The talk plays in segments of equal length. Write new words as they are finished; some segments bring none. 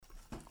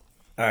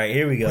All right,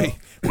 here we go. Wait,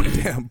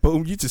 damn,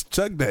 boom! You just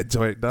chugged that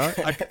joint, dog.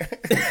 You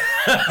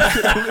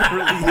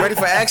ready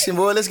for action,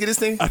 boy? Let's get this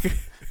thing. I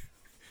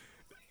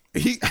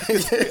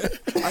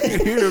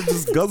can hear him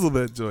just guzzle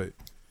that joint.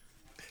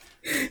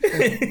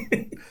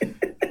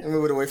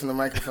 Move it away from the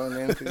microphone,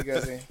 man, because you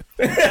guys ain't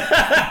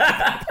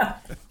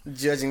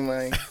judging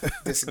my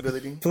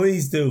disability.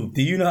 Please do.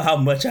 Do you know how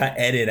much I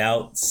edit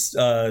out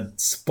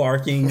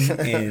sparking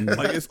and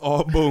Like it's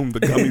all boom, the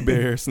gummy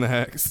bear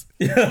snacks,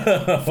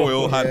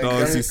 foil hot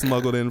dogs he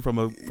smuggled in from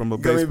a Gummy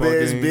baseball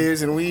bears, game.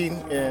 beers, and weed.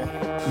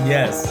 Yeah.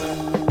 yes.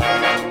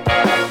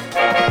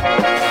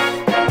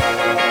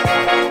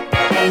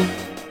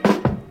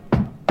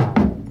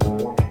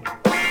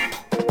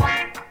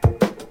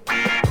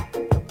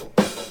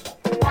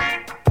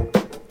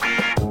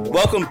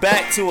 Welcome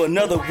back to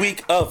another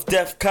week of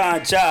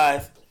DefCon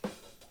Jive.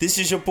 This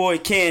is your boy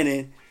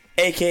Cannon,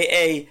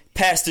 a.k.a.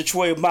 Pastor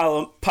Troy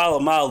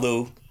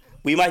Palomalu.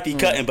 We might be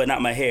cutting, but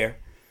not my hair.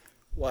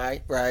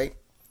 Right.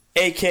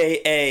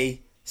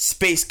 A.k.a.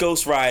 Space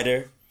Ghost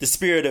Rider. The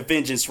spirit of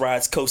vengeance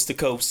rides coast to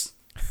coast.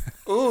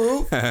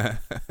 Ooh.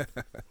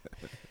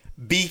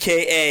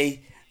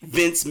 B.K.A.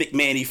 Vince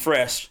McMahon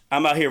Fresh.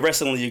 I'm out here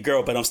wrestling your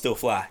girl, but I'm still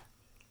fly.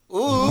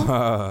 Ooh.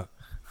 I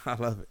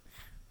love it.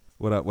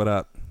 What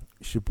up?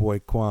 It's your boy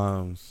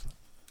Quams,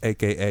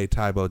 a.k.a.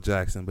 Tybo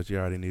Jackson, but you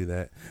already knew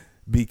that.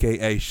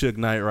 B.K.A. Suge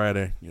Knight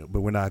Rider, but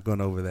we're not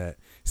going over that.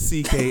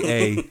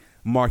 C.K.A.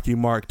 Marky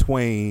Mark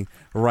Twain,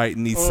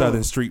 writing these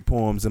Southern street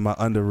poems in my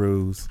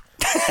underoos.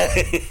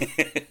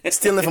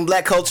 Stealing from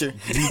black culture.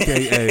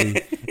 D.K.A.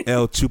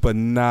 El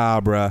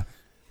Chupanabra,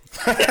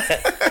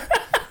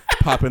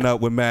 popping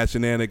up with mad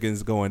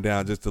shenanigans going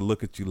down just to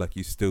look at you like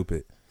you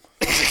stupid.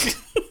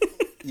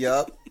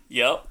 Yup.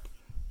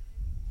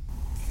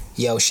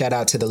 Yo, shout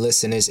out to the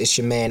listeners. It's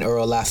your man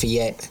Earl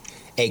Lafayette,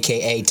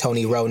 a.k.a.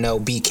 Tony Rono,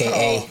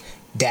 b.k.a.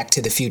 Dak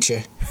to the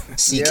Future,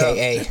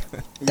 c.k.a.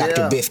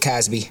 Dr. Biff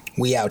Cosby.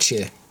 We out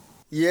here.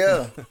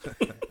 Yeah.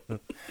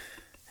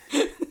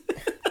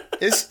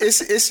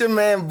 It's your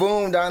man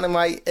Boom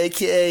Dynamite,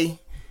 a.k.a.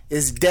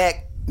 It's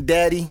Dak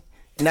Daddy,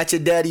 not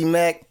your daddy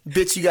Mac.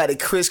 Bitch, you got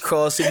it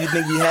crisscross if you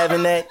think you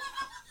having that.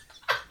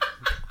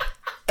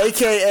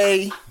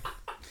 a.k.a.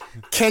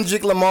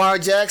 Kendrick Lamar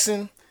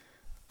Jackson.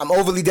 I'm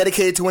overly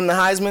dedicated to winning the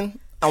Heisman.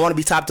 I want to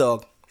be top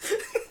dog.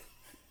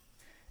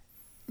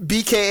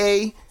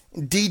 BKA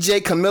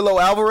DJ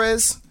Camilo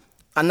Alvarez.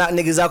 I knock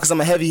niggas out because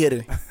I'm a heavy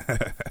hitter.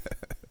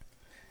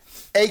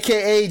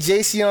 AKA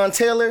Jayceon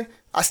Taylor.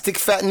 I stick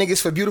fat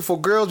niggas for beautiful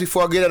girls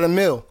before I get out of the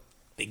mill.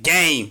 The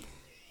game.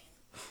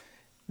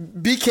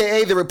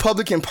 BKA the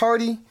Republican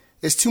Party.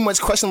 There's too much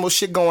questionable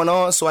shit going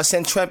on, so I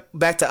sent Trump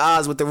back to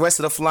Oz with the rest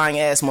of the flying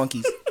ass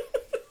monkeys.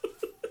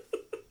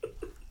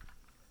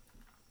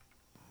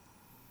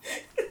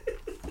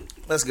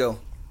 Let's go.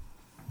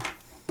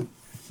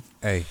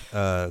 Hey,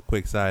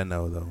 quick side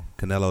note though,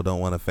 Canelo don't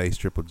want to face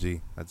Triple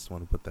G. I just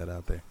want to put that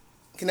out there.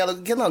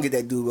 Canelo, get on, get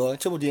that dude, bro.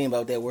 Triple G ain't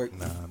about that work.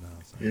 No.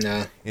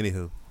 Nah.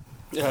 Anywho,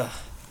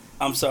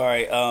 I'm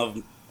sorry.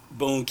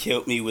 Boone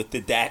killed me with the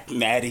Dak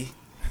Matty.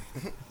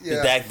 Yeah.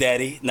 The Dak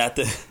Daddy, not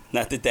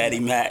the Daddy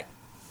Mac.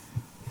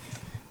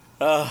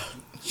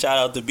 Shout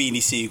out to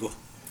Beanie Siegel.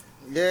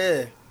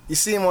 Yeah. You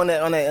see him on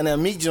that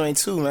meat joint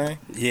too, man.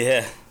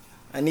 Yeah.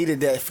 I needed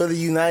that. Philly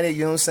United,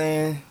 you know what I'm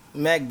saying?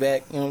 Mac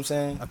back, you know what I'm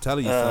saying? I'm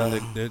telling you,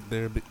 son,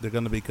 they're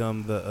going to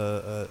become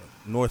the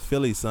North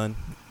Philly, son,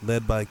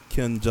 led by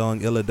Kim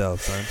Jong Illidelf,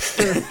 son.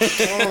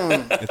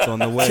 It's on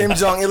the way. Kim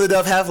Jong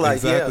Illidelf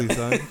Half-Life, exactly, yeah.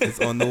 son. It's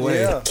on the way.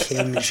 Yeah.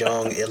 Kim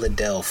Jong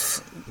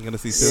Illidelf. You're going to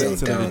see So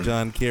Senator dumb.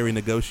 John Kerry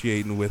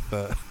negotiating with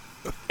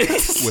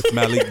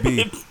Malik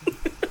B.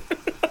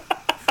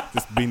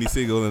 Just Beanie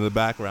Siegel in the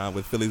background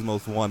with Philly's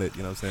Most Wanted,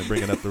 you know what I'm saying,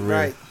 bringing up the rear.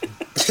 Right.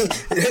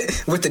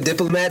 With the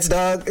diplomats,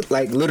 dog?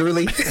 Like,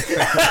 literally?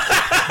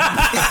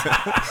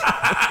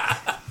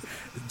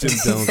 Jim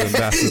Jones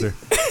ambassador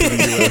to the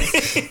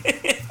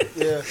U.S.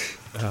 Yeah.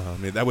 Oh,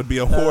 man, that would be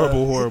a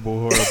horrible.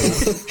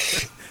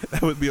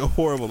 That would be a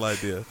horrible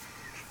idea.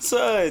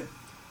 Son,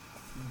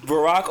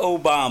 Barack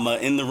Obama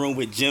in the room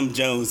with Jim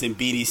Jones and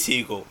Beanie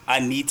Siegel.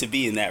 I need to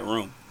be in that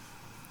room.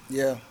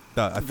 Yeah.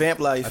 No, Vamp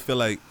life. I feel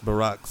like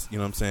Barack's, you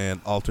know what I'm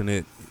saying,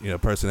 alternate,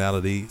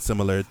 personality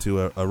similar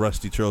to a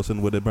Rusty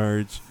Trilson would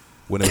emerge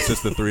when it's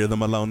just the three of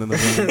them alone in the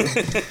room.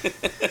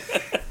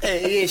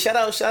 Hey, yeah, shout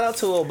out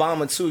to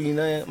Obama too, you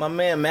know. My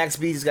man Max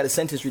B just got his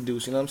sentence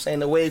reduced, you know what I'm saying?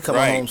 The wave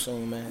coming home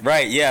soon, man.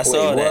 Right, yeah, I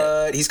saw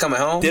that. What? He's coming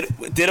home? Did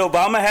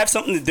Obama have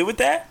something to do with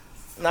that?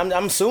 I'm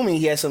assuming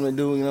he had something to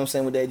do, you know what I'm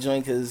saying, with that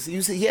joint, because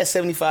he had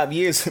 75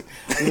 years, you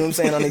know what I'm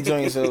saying, on that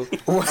joint, so I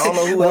don't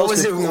know who What else.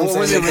 was it, you know what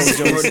was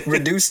it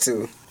reduced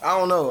to? I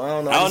don't know.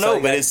 I don't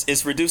know, but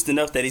it's reduced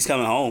enough that he's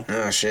coming home.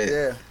 Oh, shit.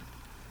 Yeah.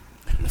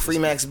 Free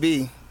Max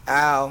B.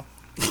 Ow.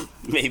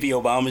 Maybe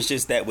Obama's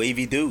just that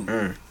wavy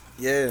dude.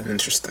 Yeah.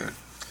 Interesting.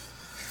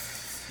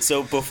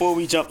 So before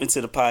we jump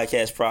into the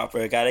podcast proper,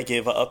 I got to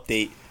give an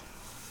update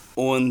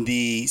on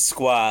the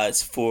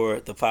squads for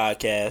the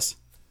podcast.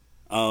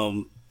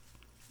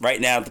 Right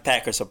now, the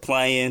Packers are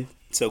playing,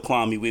 so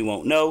Kwame, we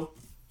won't know.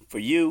 For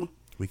you,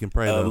 We can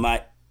pray though.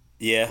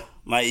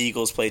 My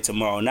Eagles play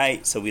tomorrow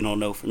night, so we don't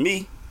know for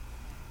me.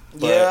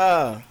 But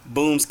Yeah.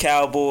 Boom's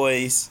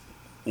Cowboys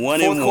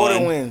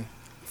 1-1.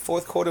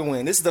 Fourth quarter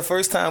win. This is the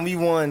first time we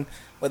won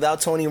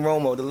without Tony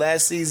Romo. The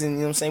last season, you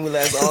know what I'm saying? We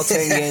lost all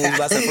 10 games. We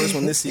lost the first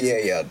one this season.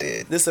 Yeah, y'all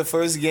did. This is the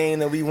first game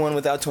that we won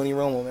without Tony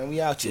Romo, man. We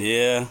out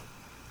here.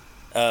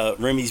 Yeah.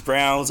 Remy's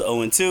Browns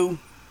 0-2.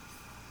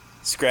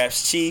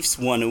 Scraps Chiefs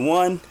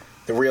 1-1.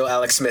 The real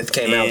Alex Smith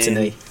came out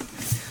today.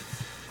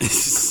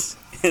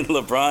 And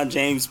LeBron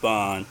James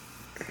Bond.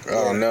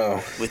 Oh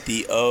no. With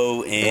the 0-2.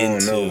 Oh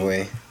no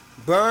way.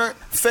 Burnt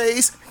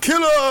face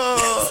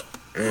killer.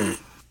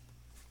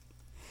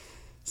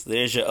 So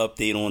there's your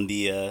update on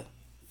the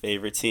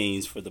favorite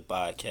teams for the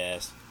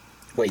podcast.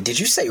 Wait, did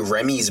you say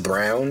Remy's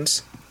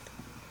Browns?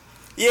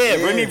 Yeah,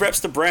 Remy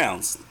reps the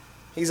Browns.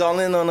 He's all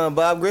in on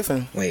Bob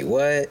Griffin. Wait,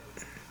 what?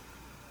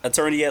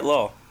 Attorney at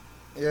law.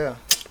 Yeah.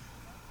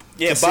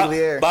 Yeah,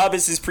 Bob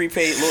is his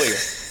prepaid lawyer.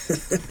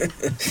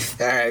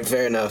 All right,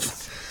 fair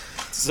enough.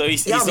 So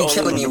he's y'all be all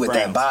killing me with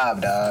that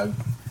Bob, dog.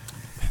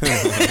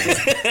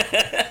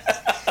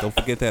 Don't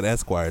forget that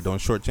Esquire. Don't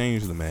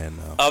shortchange the man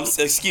now.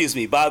 Excuse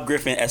me, Bob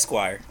Griffin,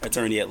 Esquire,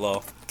 attorney at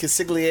law.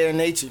 Consigliere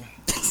nature.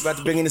 He's about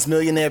to bring in this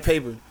millionaire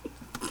paper.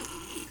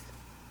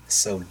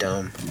 So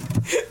dumb.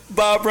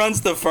 Bob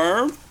runs the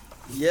firm?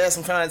 Yes,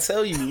 I'm trying to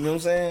tell you. You know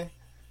what I'm saying?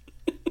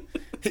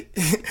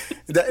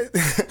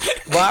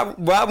 Bob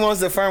runs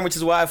the firm, which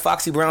is why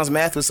Foxy Brown's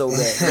math was so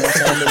bad. You know what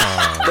I'm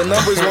saying? The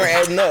numbers weren't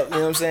adding up. You know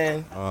what I'm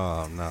saying?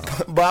 Oh, no.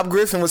 Bob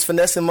Griffin was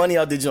finessing money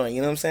out the joint.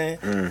 You know what I'm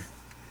saying?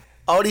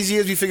 All these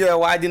years we figured out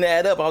why it didn't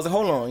add up. I was like,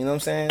 hold on. You know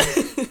what I'm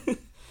saying?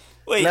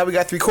 Wait. Now we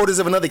got 3/4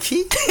 of another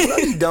key? No,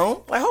 you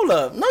don't. Like, hold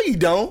up. No, you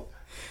don't.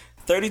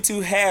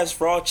 32 halves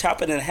for all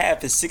chopping in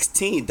half is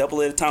 16.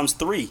 Double it times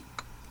 3.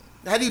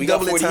 How do you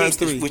double it times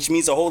 3? Which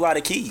means a whole lot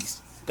of keys.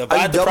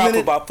 Divide the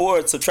profit by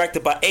 4, subtract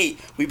it by 8.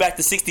 We back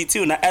to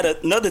 62. Now add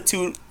another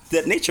 2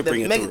 that nature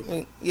bring it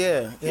through.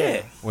 Yeah.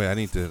 Wait, I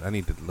need to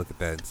look at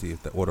that and see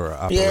if the order of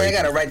operations. Yeah, I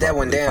gotta write that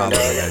one down,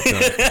 dog.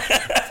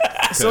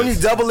 So when you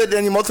double it,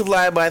 then you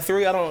multiply it by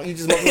 3. You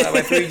just multiply it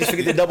by 3. You just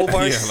forget the double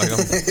part. Yeah,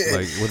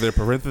 like were there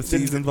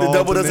parentheses involved? The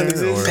double doesn't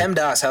exist.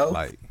 PEMDAS, ho.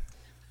 Like,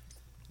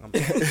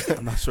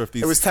 I'm not sure if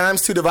these. It was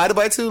times 2 divided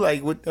by 2.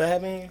 Like what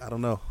happened? I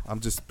don't know. I'm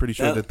just pretty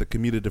sure that the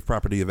commutative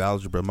property of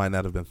algebra might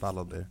not have been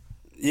followed there.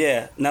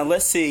 Yeah. Now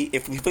let's see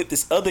if we flip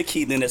this other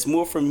key. Then that's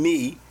more for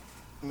me.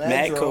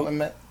 Mad Coke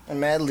and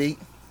Mad Leak.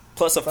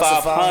 Plus a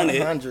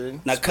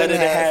 500. Now cut it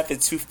in half.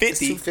 It's 250. It's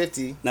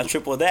 250. Now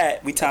triple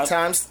that. We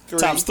times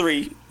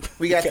 3.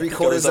 We got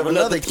 3/4 of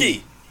another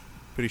key.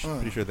 Pretty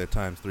sure that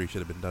times 3 should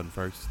have been done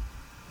first.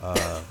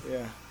 Yeah.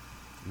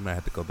 You might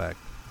have to go back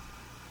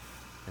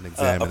and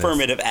examine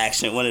Affirmative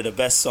Action, one of the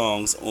best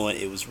songs on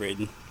It Was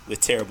Written, with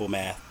terrible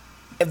math.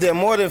 If there are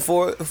more than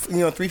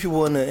 3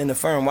 people in the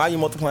firm, why are you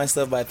multiplying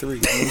stuff by 3?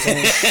 You know what I'm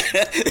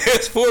saying?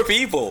 There's 4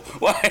 people.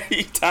 Why are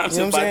you times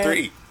it by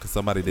 3? Because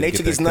somebody didn't Nature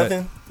get gets that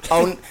nothing.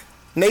 Oh,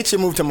 Nature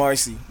moved to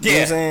Marcy. You know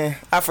what I'm saying?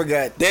 I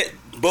forgot. That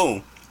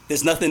boom.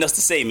 There's nothing else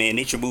to say, man.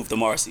 Nature moved to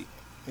Marcy.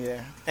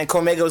 Yeah. And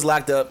Cormego's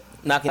locked up,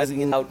 knocking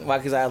out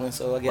Rikers Island.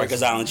 So I guess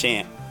Rikers Island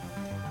champ.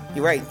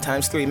 You're right.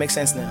 Times 3 makes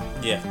sense now.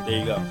 Yeah. There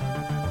you go.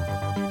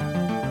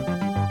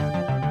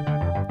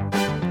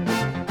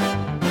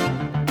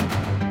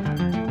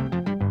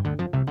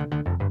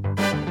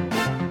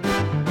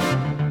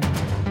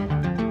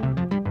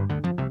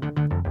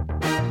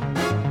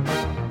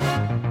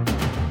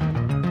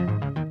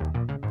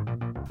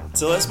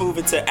 So let's move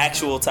into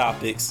actual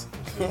topics.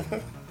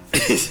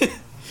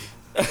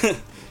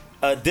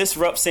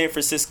 Disrupt San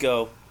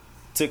Francisco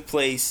took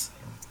place,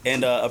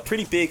 and a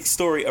pretty big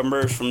story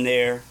emerged from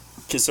there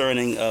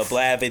concerning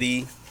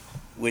Blavity,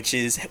 which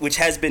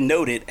has been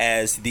noted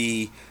as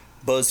the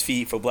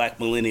BuzzFeed for Black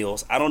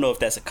millennials. I don't know if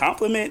that's a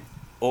compliment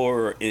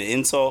or an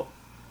insult,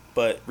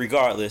 but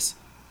regardless,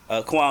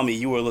 Kwame,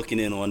 you were looking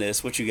in on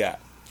this. What you got?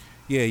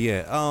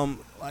 Yeah.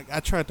 Like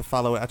I tried to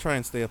follow it. I try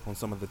and stay up on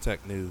some of the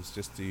tech news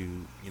just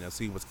to,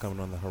 see what's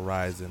coming on the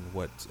horizon,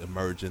 what's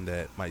emerging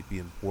that might be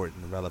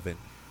important and relevant,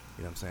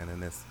 what I'm saying, in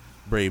this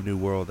brave new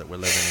world that we're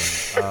living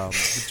in.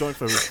 The joint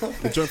for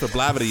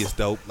Blavity is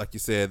dope. Like you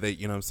said, they,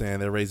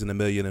 they're raising $1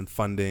 million in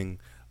funding,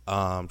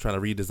 trying to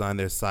redesign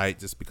their site,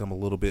 just become a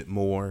little bit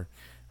more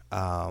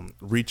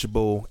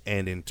reachable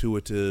and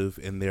intuitive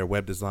in their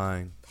web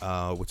design,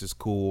 which is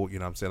cool.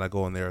 I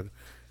go in there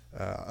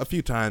a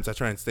few times. I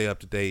try and stay up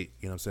to date,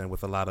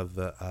 with a lot of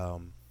the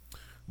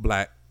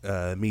black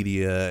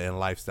media and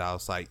lifestyle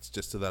sites,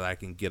 just so that I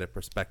can get a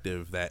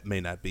perspective that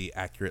may not be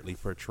accurately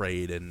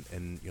portrayed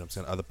in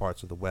other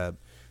parts of the web.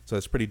 So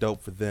it's pretty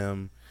dope for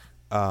them.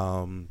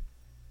 And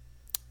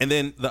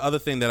then the other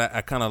thing that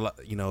I kind of,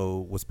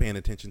 was paying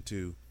attention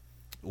to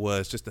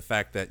was just the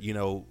fact that,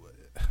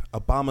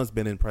 Obama's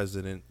been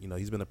president,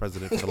 he's been the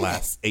president for the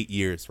last 8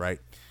 years, right?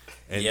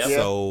 And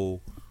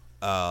so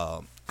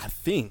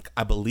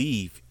I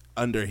believe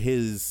under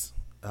his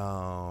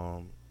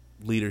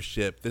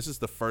leadership, this is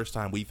the first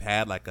time we've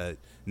had like a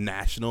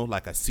national,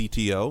 like a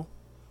CTO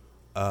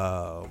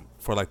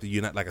for like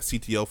like a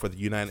CTO for the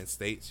United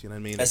States. You know what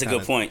I mean? That's a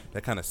good point.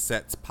 That kind of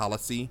sets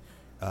policy,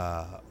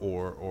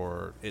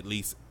 or at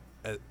least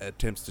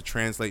attempts to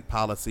translate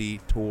policy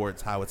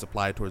towards how it's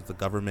applied towards the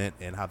government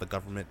and how the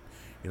government,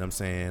 you know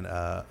what I'm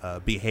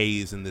saying,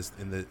 behaves in this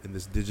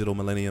digital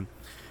millennium.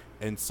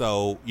 And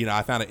so, you know,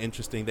 I found it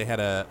interesting. They had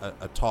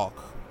a talk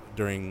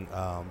during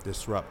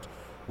Disrupt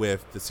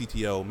with the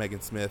CTO,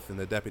 Megan Smith, and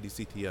the deputy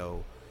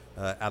CTO,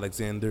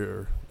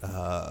 Alexander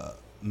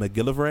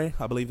McGillivray,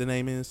 I believe the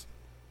name is.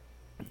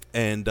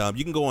 And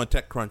you can go on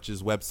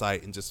TechCrunch's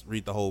website and just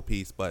read the whole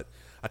piece. But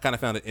I kind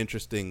of found it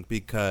interesting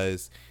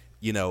because,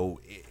 you know,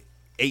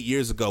 8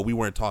 years ago, we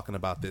weren't talking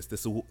about this.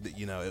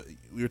 You know,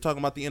 we were talking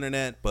about the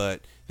internet,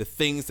 but the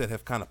things that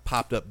have kind of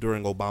popped up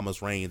during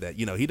Obama's reign that,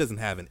 you know, he doesn't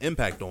have an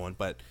impact on,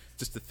 but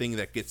just the thing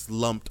that gets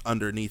lumped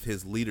underneath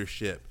his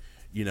leadership,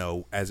 you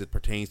know, as it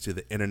pertains to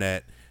the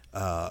internet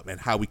and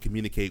how we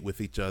communicate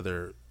with each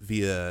other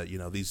via, you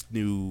know, these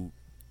new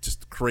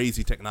just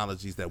crazy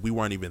technologies that we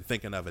weren't even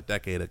thinking of a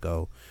decade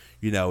ago.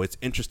 You know, it's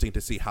interesting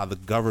to see how the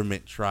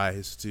government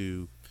tries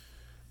to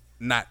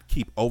not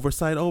keep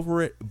oversight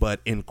over it, but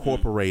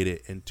incorporate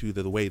it into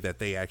the way that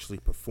they actually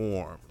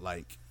perform.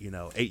 Like, you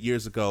know, 8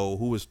 years ago,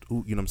 who you know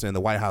what I'm saying,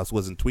 the White House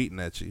wasn't tweeting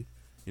at you.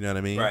 You know what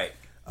I mean? Right.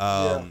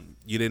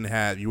 You didn't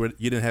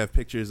have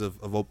pictures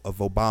of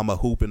Obama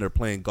hooping or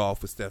playing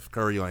golf with Steph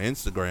Curry on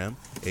Instagram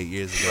 8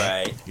 years ago.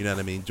 Right. You know what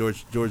I mean?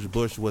 George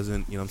Bush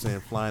wasn't, you know what I'm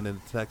saying, flying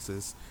into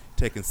Texas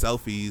taking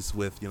selfies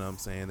with, you know what I'm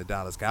saying, the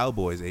Dallas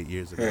Cowboys 8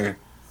 years ago.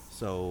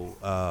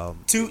 So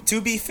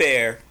to be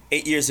fair,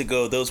 8 years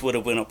ago, those would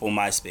have went up on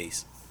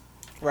MySpace.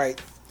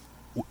 Right.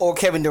 Or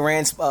Kevin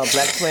Durant's Black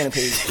Planet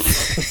page.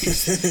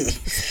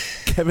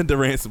 Kevin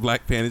Durant's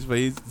Black Planet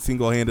page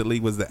single-handedly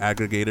was the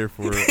aggregator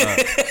for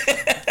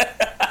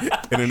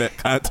internet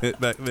content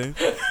back then.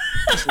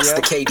 It's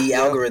the KD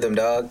algorithm,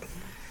 dog.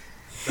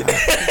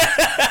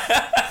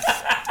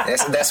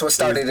 That's what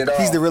started it all.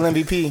 He's the real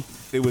MVP.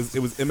 It was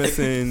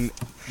MSN,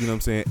 you know what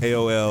I'm saying,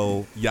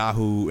 AOL,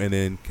 Yahoo, and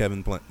then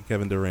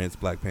Kevin Durant's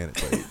Black Planet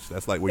page.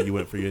 That's like where you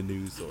went for your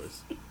news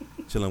source.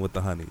 Chilling with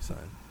the honey, son.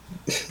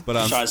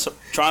 But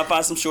try and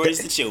find some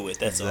shorties to chill with.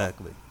 That's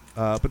exactly.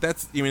 But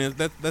that's, I mean,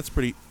 that's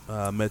pretty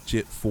much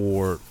it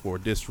for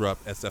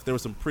Disrupt SF. There were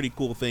some pretty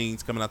cool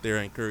things coming out there.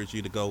 I encourage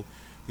you to go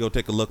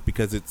take a look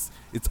because it's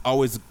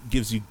always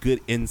gives you good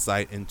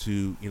insight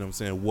into, you know what I'm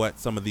saying, what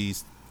some of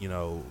these, you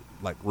know,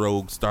 like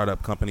rogue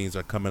startup companies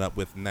are coming up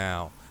with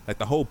now. Like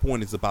the whole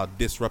point is about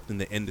disrupting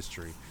the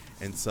industry.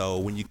 And so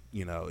when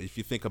you know, if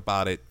you think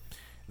about it,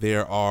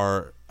 there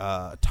are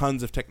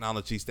tons of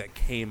technologies that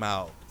came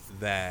out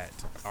that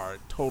are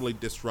totally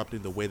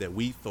disrupting the way that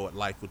we thought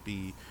life would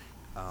be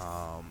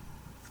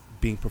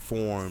being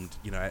performed,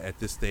 you know, at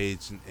this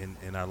stage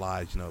in our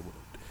lives, you know,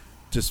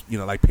 just, you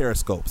know, like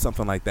Periscope,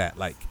 something like that.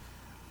 Like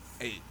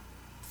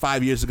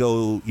 5 years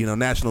ago, you know,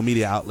 national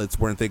media outlets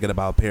weren't thinking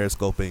about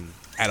Periscoping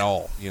at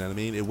all. You know what I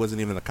mean? It wasn't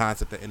even a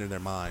concept that entered their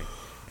mind.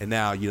 And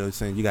now, you know what I'm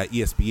saying, you got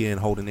ESPN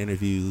holding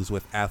interviews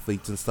with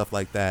athletes and stuff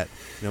like that.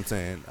 You know what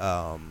I'm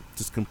saying?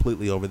 Just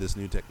completely over this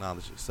new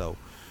technology. So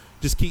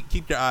just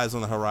keep your eyes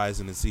on the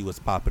horizon and see what's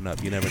popping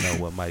up. You never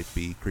know what might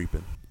be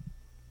creeping.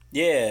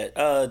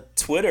 Yeah,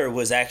 Twitter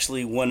was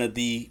actually one of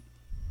the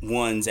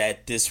ones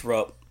at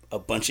Disrupt a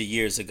bunch of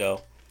years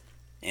ago.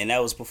 And that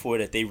was before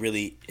that they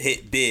really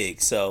hit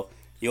big. So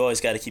you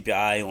always got to keep your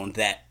eye on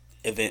that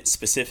event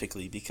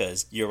specifically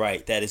because you're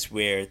right, that is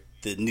where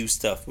the new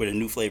stuff, where the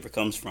new flavor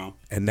comes from.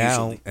 And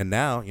now, you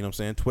know what I'm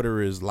saying,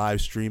 Twitter is live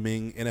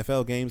streaming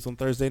NFL games on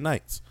Thursday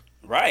nights.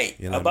 Right.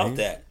 You know about what I mean?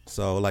 that.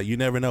 So, like, you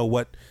never know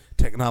what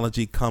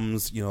technology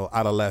comes, you know,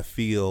 out of left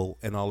field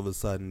and all of a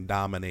sudden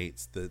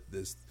dominates the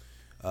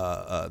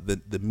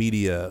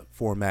media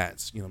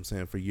formats, you know what I'm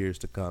saying, for years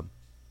to come.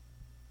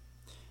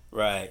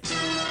 Right.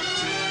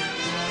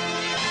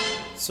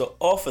 So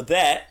off of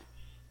that,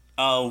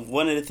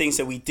 one of the things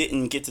that we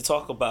didn't get to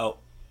talk about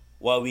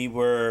while we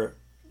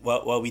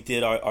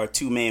did our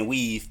two-man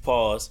weave,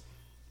 when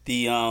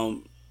the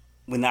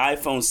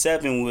iPhone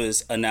 7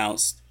 was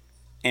announced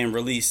and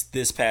released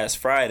this past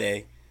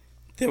Friday,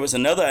 there was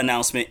another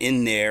announcement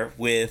in there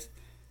with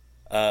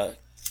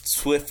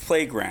Swift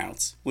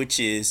Playgrounds, which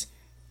is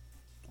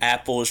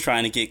Apple is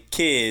trying to get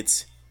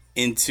kids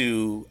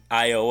into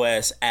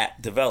iOS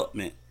app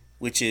development,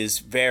 which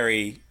is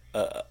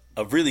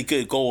a really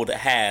good goal to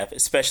have,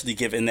 especially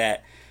given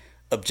that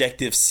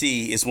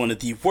Objective-C is one of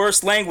the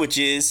worst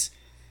languages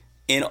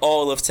in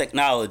all of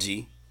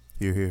technology.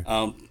 Here.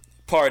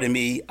 Pardon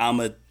me, I'm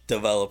a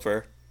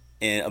developer,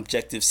 and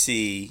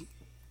Objective-C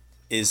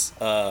is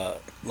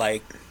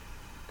like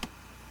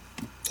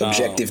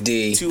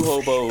Objective-D. Two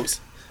hobos.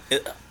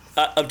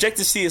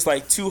 Objective-C is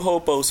like two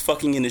hobos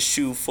fucking in a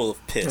shoe full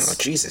of piss. Oh,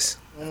 Jesus.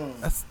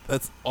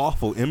 That's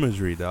awful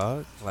imagery,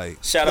 dog.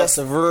 Like, That's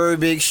a very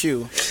big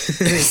shoe.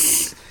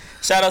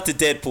 Shout out to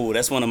Deadpool.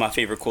 That's one of my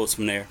favorite quotes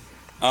from there.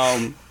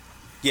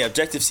 Yeah,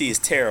 Objective-C is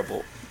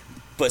terrible.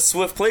 But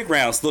Swift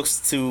Playgrounds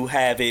looks to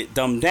have it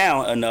dumbed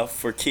down enough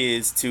for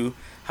kids to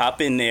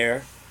hop in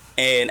there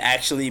and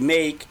actually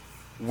make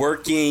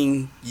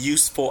working,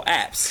 useful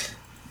apps.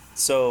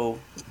 So,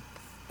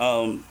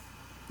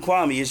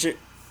 Kwame,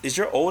 is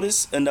your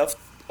oldest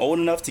old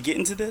enough to get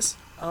into this?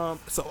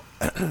 So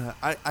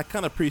I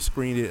kind of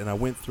pre-screened it and I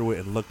went through it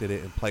and looked at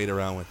it and played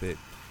around with it.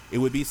 It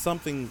would be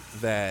something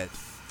that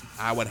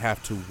I would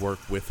have to work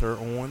with her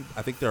on.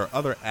 I think there are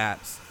other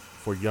apps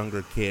for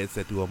younger kids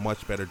that do a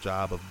much better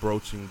job of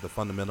broaching the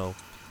fundamental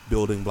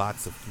building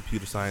blocks of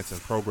computer science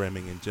and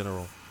programming in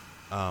general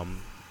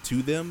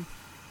to them.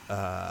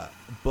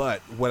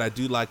 But what I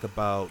do like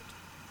about,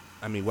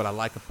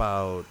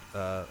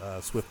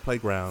 Swift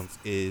Playgrounds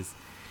is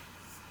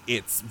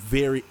it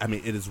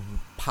is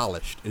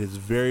polished. It is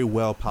very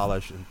well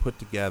polished and put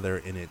together,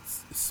 and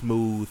it's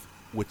smooth,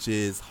 which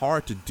is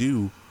hard to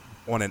do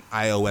on an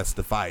iOS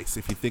device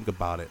if you think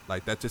about it.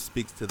 Like, that just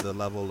speaks to the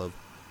level of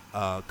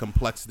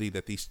complexity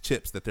that these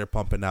chips that they're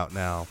pumping out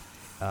now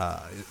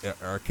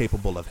are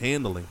capable of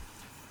handling.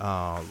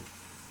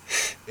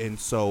 And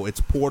so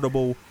it's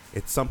portable.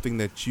 It's something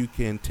that you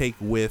can take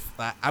with.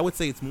 I would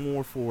say it's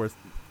more for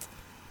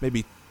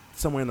maybe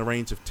somewhere in the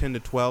range of 10 to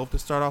 12 to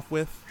start off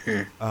with.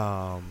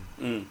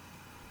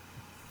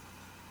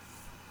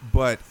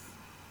 But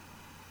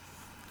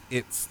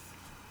it's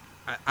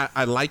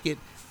I like it.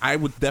 I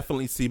would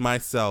definitely see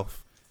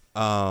myself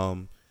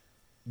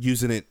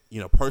using it,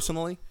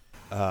 personally,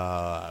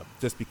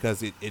 just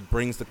because it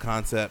brings the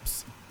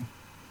concepts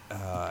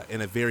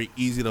in a very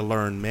easy to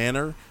learn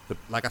manner.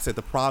 Like I said,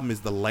 the problem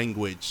is the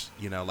language.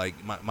 Like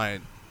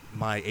my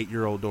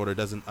 8-year-old daughter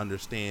doesn't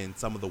understand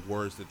some of the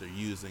words that they're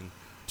using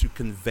to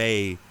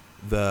convey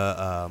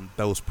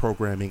those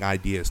programming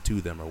ideas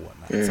to them or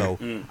whatnot. So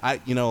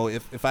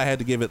if I had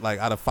to give it, like,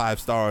 out of 5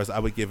 stars, I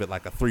would give it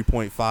like a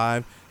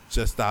 3.5,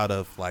 just out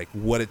of like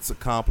what it's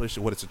accomplished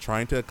and what it's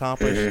trying to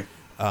accomplish.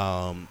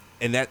 And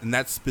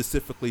that's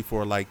specifically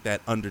for like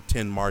that under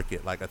 10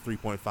 market, like a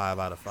 3.5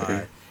 out of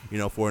 5.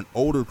 For an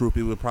older group,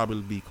 it would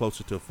probably be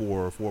closer to a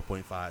 4 or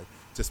 4.5,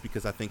 just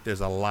because I think there's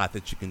a lot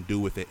that you can do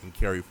with it and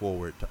carry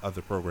forward to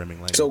other programming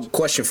languages. So,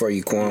 question for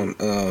you,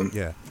 Kwam.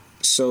 Yeah.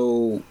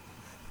 So,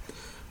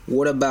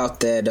 what about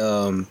that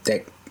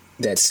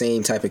that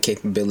same type of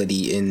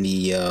capability in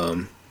the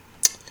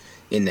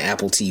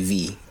Apple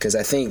TV? Because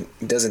I think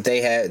don't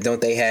they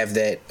have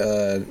that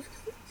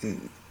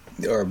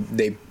or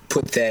they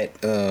put that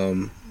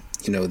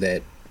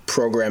that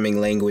programming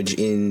language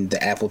in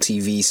the Apple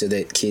TV so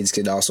that kids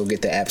could also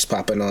get the apps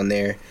popping on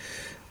there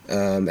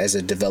as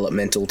a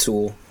developmental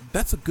tool?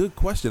 That's a good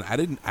question.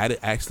 I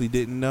actually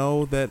didn't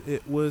know that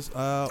it was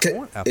on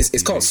Apple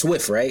it's called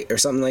Swift, right, or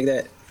something like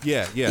that.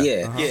 Yeah.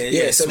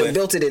 So they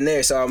built it in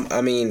there. So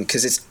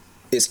because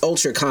it's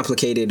ultra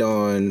complicated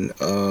on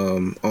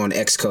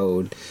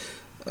Xcode,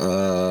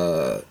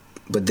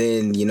 but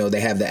then they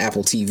have the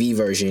Apple TV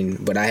version.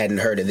 But I hadn't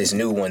heard of this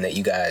new one that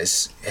you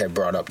guys had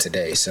brought up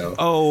today. So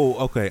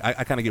okay,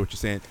 I kind of get what you're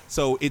saying.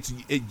 So it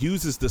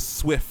uses the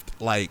Swift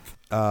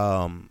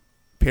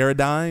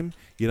paradigm.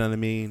 You know what I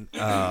mean?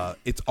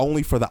 It's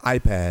only for the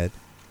iPad.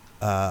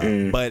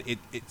 But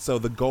so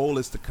the goal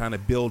is to kind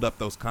of build up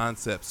those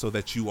concepts so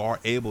that you are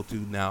able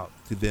to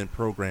then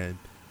program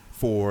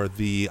for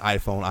the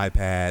iPhone,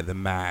 iPad, the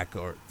Mac,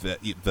 or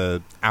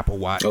the Apple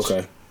Watch,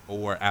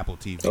 or Apple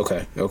TV.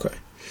 Okay.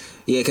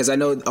 Yeah, because I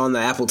know on the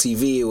Apple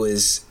TV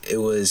it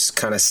was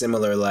kind of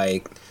similar.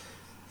 Like,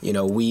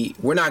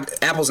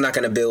 Apple's not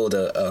going to build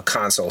a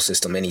console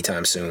system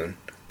anytime soon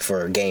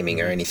for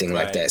gaming or anything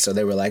like that. So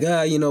they were like,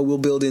 we'll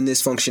build in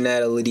this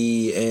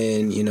functionality,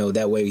 and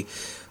that way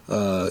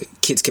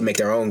kids can make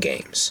their own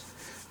games.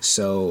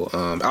 So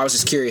I was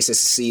just curious as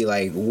to see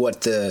like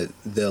what the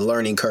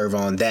learning curve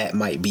on that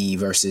might be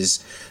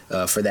versus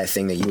for that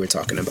thing that you were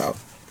talking about.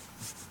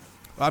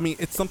 I mean,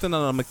 it's something that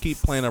I'm gonna keep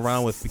playing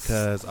around with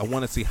because I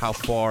want to see how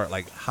far,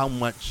 like how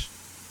much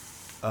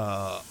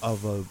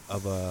of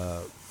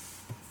a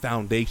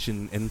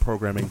foundation in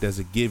programming does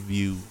it give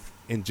you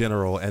in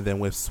general, and then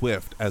with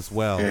Swift as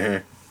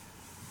well.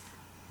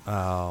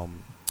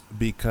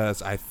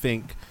 Because I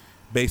think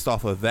based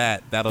off of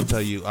that'll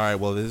tell you, all right,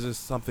 well, this is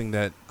something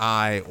that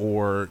I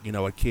or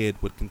a kid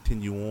would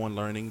continue on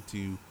learning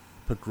to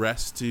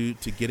progress to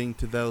getting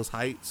to those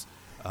heights.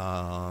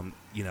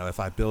 If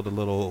I build a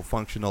little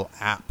functional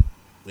app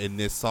in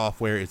this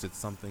software, is it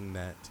something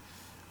that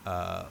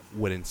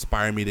would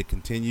inspire me to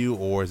continue,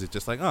 or is it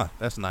just like,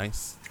 that's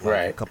nice,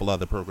 like a couple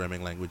other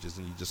programming languages,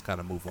 and you just kind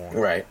of move on?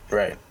 Right.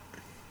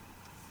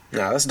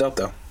 No, that's dope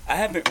though. I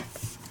haven't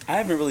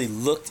really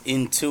looked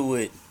into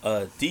it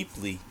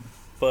deeply,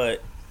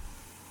 but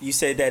you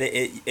said that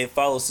it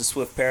follows the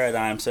Swift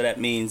paradigm, so that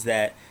means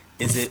that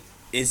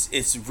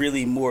it's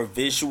really more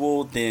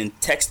visual than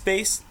text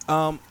based.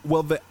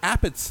 Well, the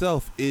app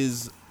itself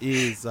is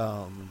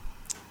I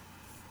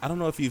don't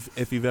know if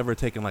you've ever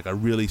taken like a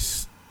really,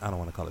 I don't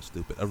want to call it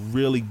stupid, a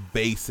really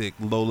basic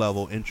low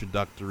level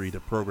introductory to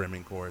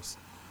programming course.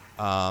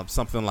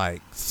 Something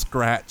like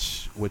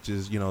Scratch, which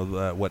is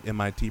what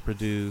MIT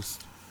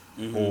produced,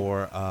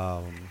 or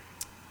I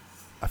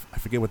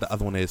forget what the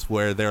other one is,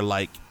 where they're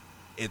like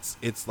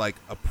it's like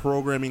a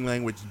programming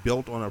language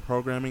built on a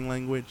programming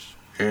language,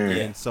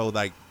 And so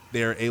like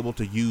they're able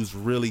to use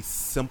really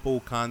simple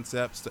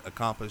concepts to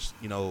accomplish,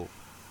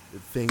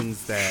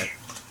 things that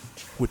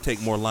would take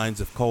more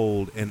lines of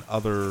code in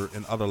other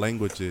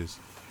languages.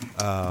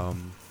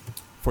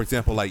 For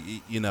example, like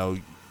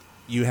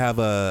you have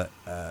a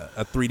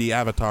 3D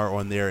avatar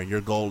on there, and your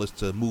goal is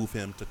to move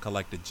him to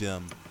collect a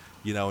gem.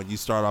 And you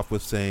start off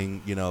with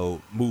saying,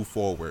 move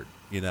forward.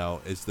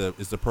 Is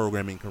the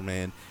programming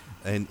command,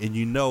 and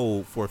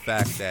for a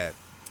fact that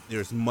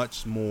there's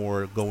much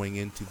more going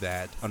into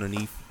that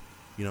underneath.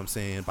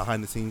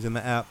 Behind the scenes in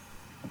the app.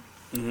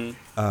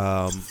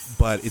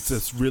 But it's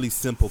a really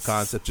simple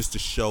concept just to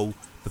show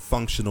the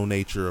functional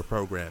nature of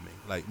programming.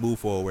 Like, move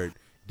forward.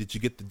 Did you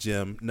get the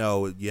gem?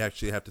 No, you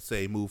actually have to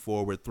say move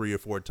forward 3 or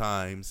 4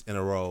 times in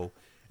a row.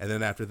 And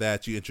then after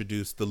that, you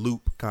introduce the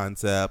loop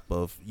concept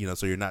of,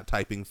 so you're not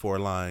typing 4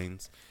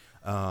 lines.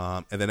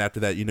 And then after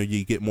that,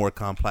 you get more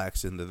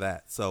complex into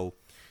that. So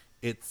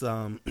it's,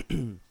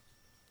 it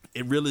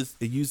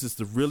uses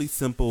the really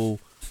simple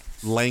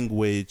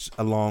language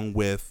along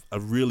with a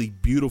really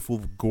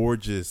beautiful,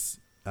 gorgeous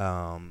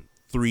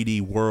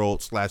 3D world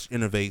 /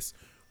 interface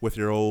with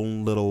your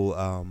own little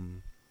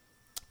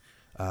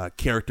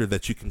character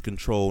that you can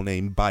control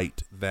named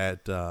Byte,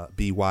 that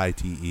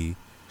BYTE,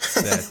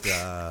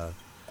 that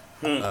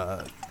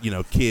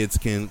kids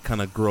can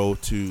kind of grow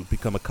to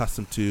become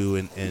accustomed to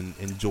and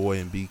enjoy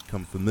and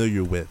become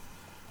familiar with.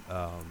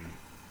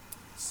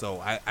 So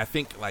I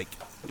think like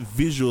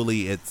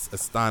visually it's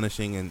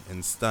astonishing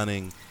and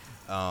stunning.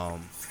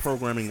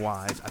 Programming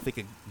wise, I think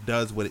it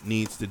does what it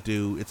needs to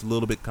do. It's a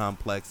little bit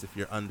complex if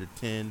you're under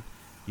 10,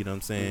 you know what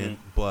I'm saying?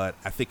 But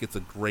I think it's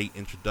a great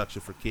introduction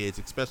for kids,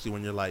 especially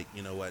when you're like,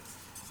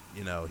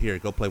 here,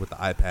 go play with the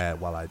iPad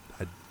while I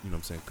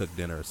cook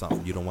dinner or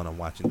something. You don't want them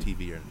watching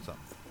TV or something.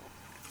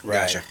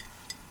 Right. Gotcha.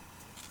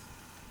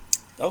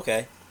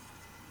 Okay.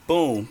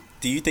 Boom.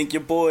 Do you think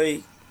your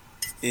boy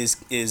does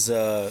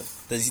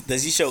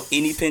he show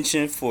any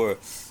penchant for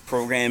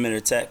programming or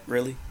tech,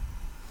 really?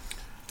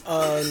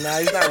 Nah,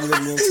 he's not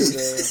really into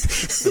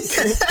the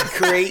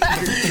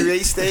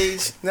create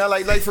stage. No,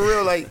 like for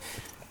real, like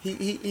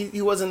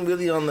he wasn't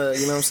really on the,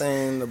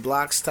 the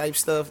blocks type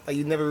stuff. Like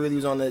he never really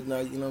was on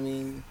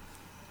the,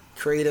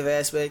 creative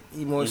aspect.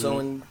 He more so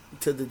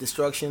into the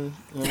destruction.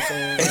 You know what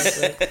I'm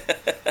saying?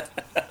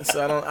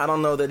 So I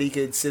don't know that he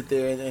could sit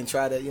there and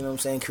try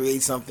to,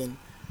 create something.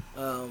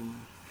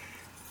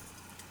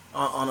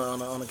 On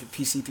a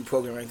PC through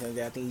program or anything like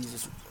that. I think he's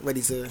just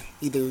ready to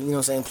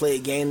either, play a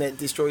game that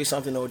destroys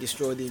something or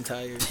destroy the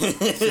entire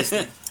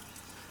system.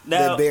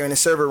 Now, the bear in the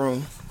server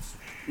room.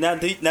 Now,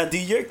 do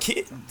your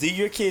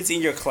kids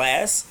in your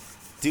class,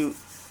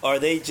 are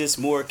they just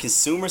more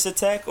consumers of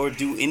tech, or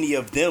do any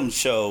of them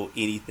show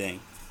anything?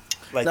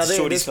 Like the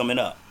shorties coming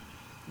up?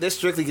 They're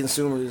strictly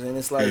consumers, and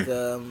it's like,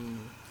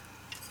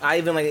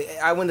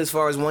 I went as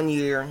far as one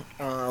year,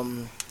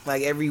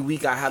 like every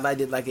week I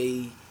highlighted like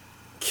a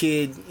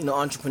kid,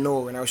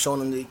 entrepreneur, and I was showing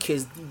them the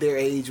kids their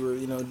age were,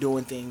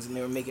 doing things and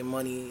they were making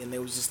money, and it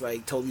was just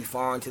like totally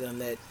foreign to them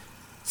that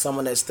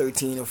someone that's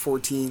 13 or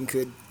 14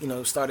 could,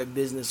 start a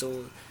business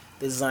or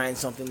design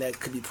something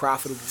that could be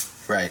profitable.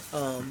 Right.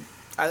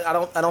 I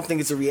don't think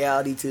it's a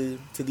reality to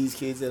these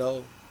kids at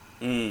all.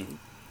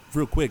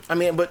 Real quick. I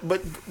mean,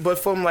 but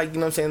from like,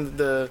 in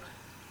the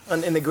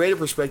greater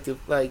perspective,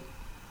 like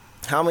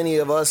how many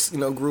of us,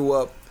 grew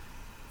up,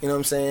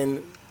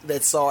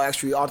 that saw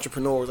actually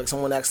entrepreneurs, like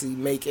someone actually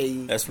make a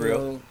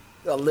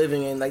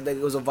living, and like that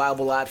it was a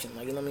viable option.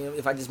 Like,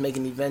 if I just make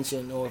an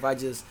invention, or if I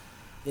just,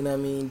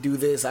 do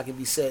this, I can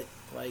be set.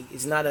 Like,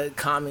 it's not a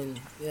common,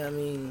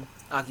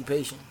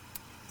 occupation.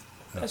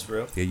 That's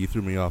real. Yeah, you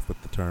threw me off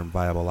with the term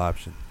viable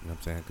option. You know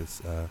what I'm saying?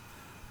 Because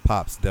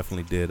Pops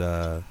definitely did,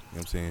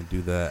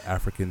 do the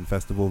African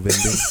festival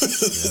vending.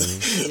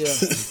 You know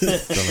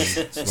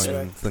what I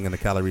mean? Slinging the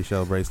calorie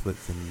shell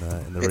bracelets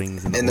and the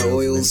rings and the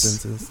oils.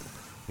 And incenses.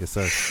 Yes,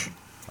 sir.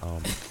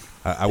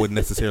 I wouldn't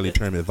necessarily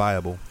term it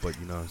viable, but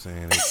you know what I'm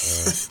saying?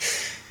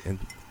 It's,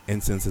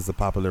 incense is a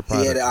popular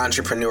product. He had an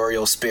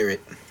entrepreneurial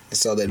spirit.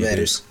 That's all that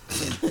matters.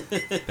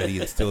 That he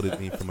instilled in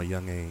me from a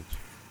young age.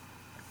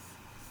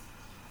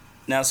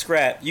 Now,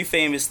 Scrap, you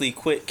famously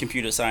quit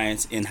computer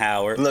science in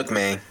Howard. Look,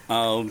 man.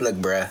 Look,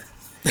 bruh.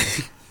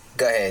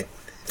 Go ahead.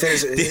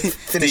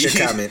 Finish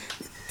your comment.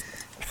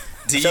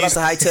 Shout out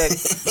to high tech.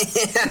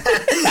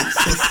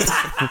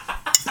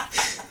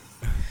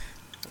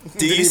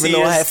 Didn't even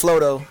know I had flow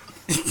though.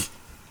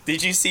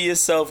 Did you see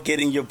yourself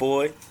getting your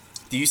boy?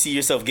 Do you see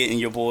yourself getting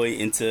your boy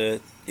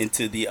into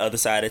the other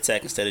side of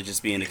tech instead of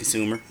just being a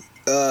consumer?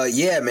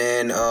 Yeah,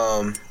 man.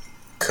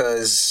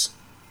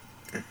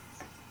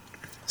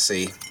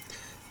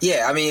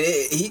 Yeah, I mean,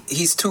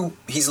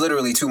 he's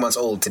literally 2 months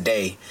old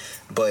today,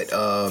 but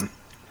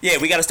yeah,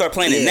 we got to start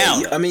planning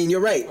now. I mean, you're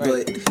right,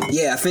 but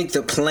yeah, I think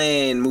the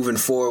plan moving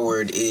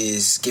forward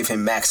is give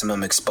him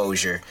maximum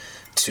exposure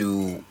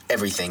to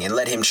everything and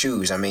let him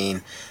choose. I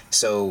mean,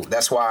 so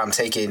that's why I'm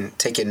taking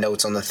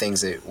notes on the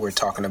things that we're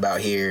talking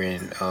about here,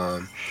 and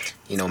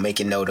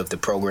making note of the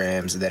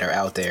programs that are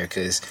out there,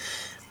 because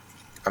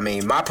I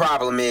mean, my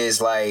problem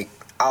is like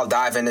I'll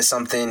dive into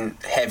something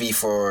heavy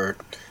for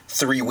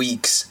 3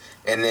 weeks,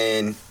 and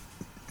then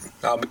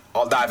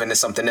I'll dive into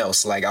something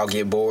else. Like, I'll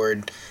get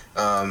bored,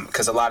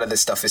 because a lot of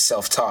this stuff is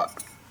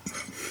self-taught.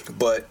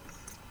 But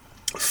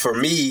for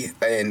me,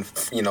 and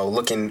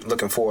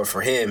looking forward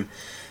for him,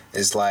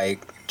 is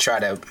like try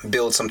to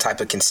build some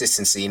type of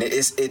consistency. And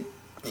it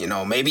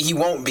maybe he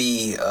won't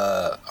be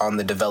on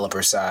the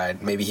developer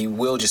side. Maybe he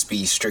will just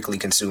be strictly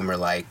consumer,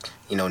 like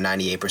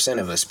 98%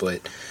 of us.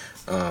 But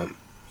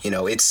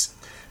it's,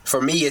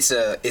 for me, it's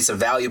a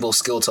valuable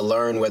skill to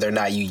learn, whether or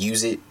not you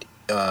use it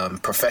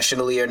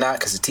professionally or not,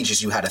 because it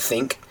teaches you how to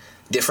think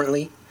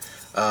differently.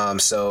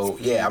 So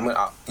yeah,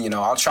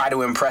 I'll try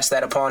to impress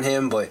that upon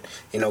him, but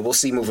we'll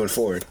see moving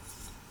forward.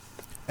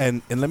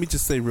 And let me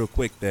just say real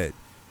quick that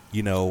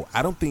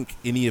I don't think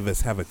any of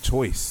us have a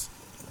choice,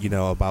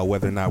 about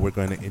whether or not we're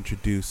going to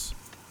introduce,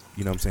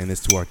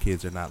 this to our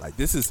kids or not. Like,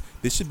 this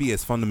should be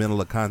as fundamental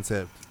a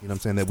concept,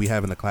 that we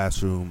have in the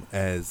classroom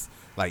as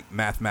like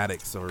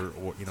mathematics or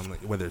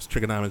whether it's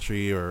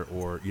trigonometry or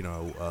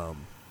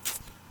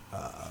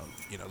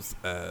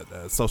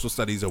social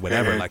studies or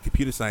whatever. Like,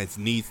 computer science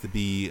needs to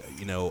be,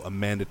 a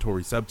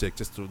mandatory subject,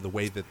 just the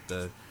way that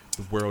the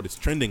world is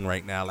trending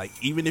right now. Like,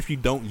 even if you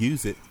don't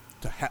use it,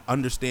 to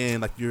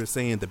understand, like you were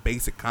saying, the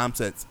basic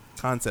concepts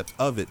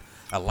of it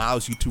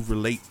allows you to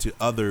relate to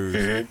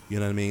others. You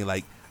know what I mean?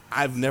 Like,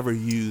 I've never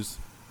used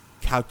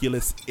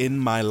calculus in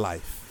my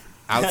life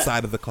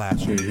outside of the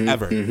classroom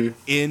ever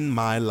in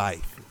my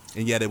life,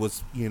 and yet it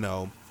was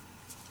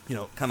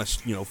kind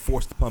of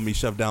forced upon me,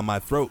 shoved down my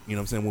throat.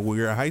 When we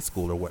were in high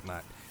school or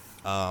whatnot.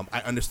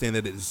 I understand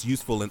that it is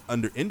useful in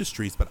other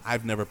industries, but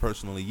I've never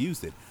personally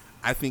used it.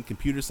 I think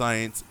computer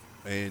science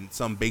and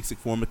some basic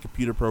form of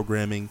computer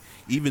programming,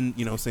 even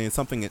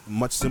something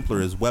much simpler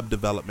as web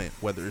development,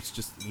 whether it's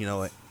just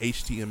an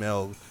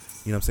HTML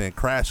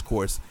crash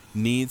course,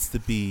 needs to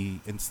be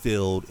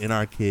instilled in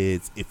our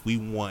kids if we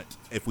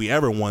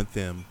ever want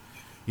them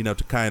to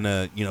kind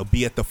of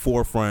be at the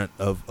forefront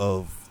of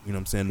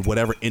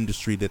whatever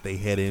industry that they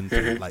head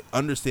into. Like,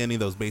 understanding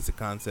those basic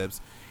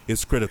concepts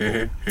is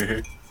critical.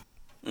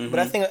 But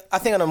I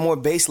think on a more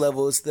base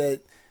level, it's that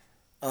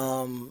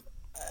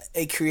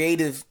a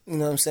creative,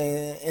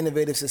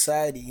 innovative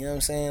society,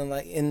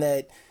 like, in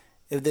that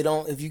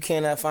if you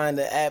cannot find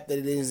the app that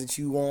it is that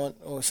you want,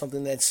 or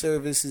something that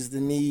services the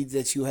needs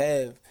that you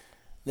have,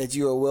 that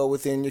you are well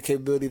within your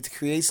capability to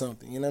create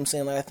something.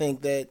 Like, I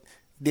think that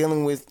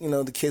dealing with,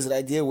 the kids that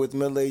I deal with,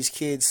 middle-aged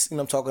kids,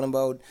 I'm talking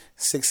about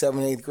 6th,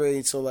 7th, 8th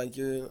grade, so like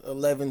you're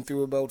 11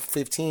 through about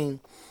 15,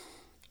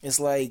 it's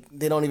like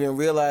they don't even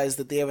realize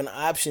that they have an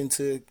option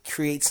to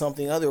create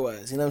something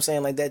otherwise.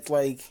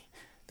 Like,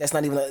 that's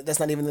not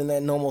even in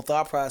that normal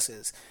thought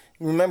process.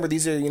 Remember,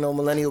 these are,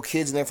 millennial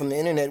kids, and they're from the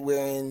internet,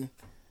 wherein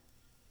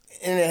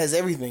internet has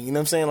everything.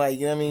 Like,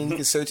 you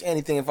can search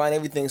anything and find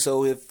everything.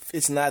 So if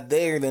it's not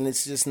there, then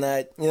it's just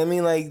not,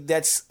 like,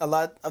 that's a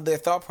lot of their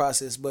thought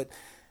process. But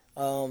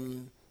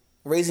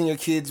raising your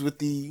kids with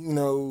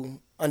the,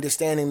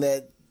 understanding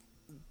that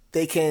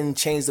they can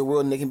change the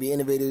world and they can be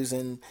innovators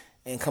and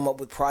come up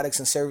with products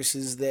and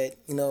services that,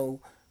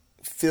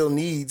 fill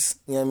needs,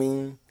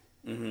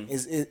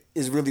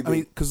 is really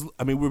big. Because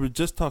we were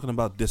just talking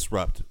about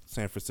Disrupt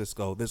San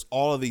Francisco. There's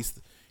all of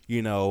these,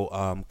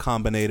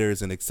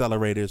 combinators and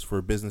accelerators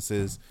for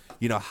businesses.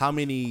 How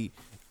many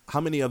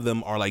of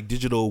them are like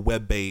digital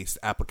web-based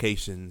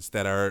applications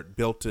that are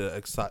built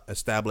to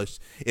establish,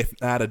 if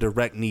not a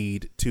direct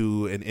need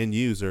to an end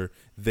user,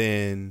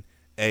 then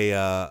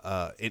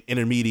an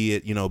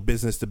intermediate,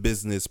 business to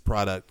business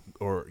product,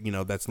 or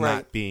that's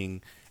not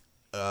being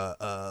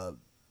that's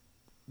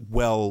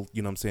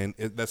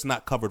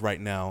not covered right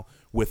now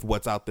with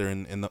what's out there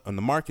in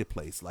the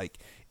marketplace. Like,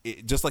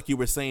 just like you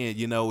were saying,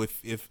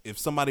 if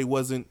somebody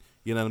wasn't,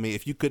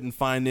 if you couldn't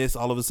find this,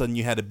 all of a sudden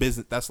you had a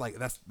business. That's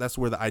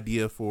where the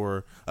idea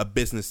for a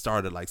business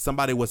started. Like,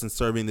 somebody wasn't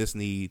serving this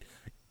need,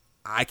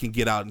 I can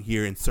get out in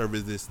here and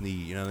service this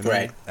need. You know what I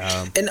mean?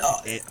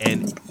 Right.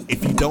 And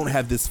if you don't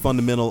have this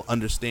fundamental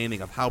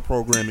understanding of how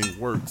programming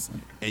works,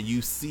 and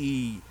you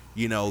see,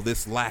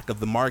 this lack of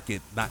the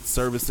market not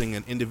servicing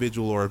an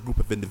individual or a group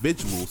of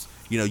individuals,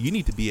 you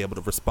need to be able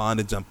to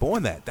respond and jump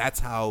on that. That's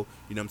how,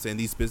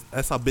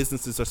 that's how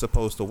businesses are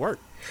supposed to work.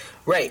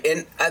 Right.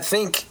 And I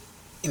think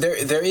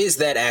there is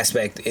that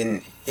aspect,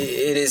 and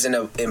it is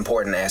an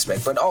important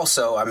aspect. But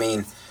also,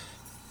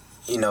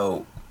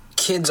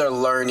 kids are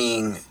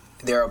learning,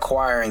 they're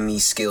acquiring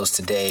these skills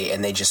today,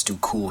 and they just do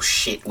cool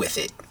shit with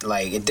it.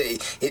 Like,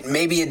 it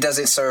maybe it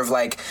doesn't serve,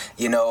 like,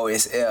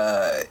 it's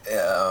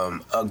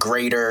a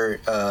greater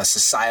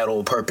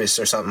societal purpose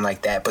or something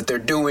like that, but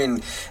they're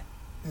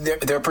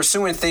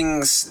pursuing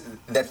things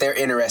that they're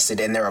interested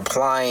in. They're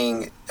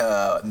applying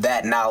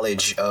that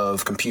knowledge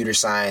of computer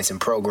science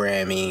and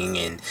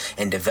programming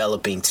and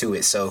developing to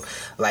it. So,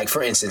 like,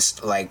 for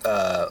instance, like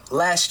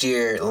last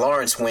year,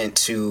 Lawrence went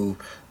to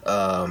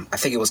I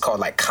think it was called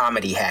like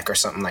Comedy Hack or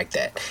something like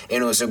that,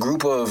 and it was a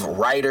group of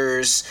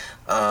writers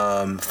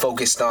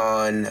focused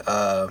on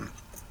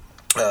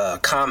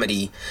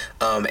comedy,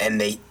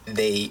 and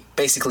they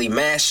basically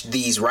mashed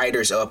these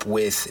writers up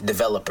with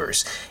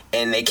developers,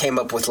 and they came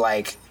up with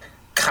like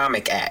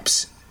comic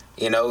apps,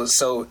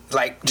 so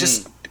like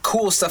just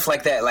cool stuff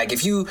like that. Like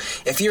if you're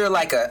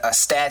like a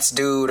stats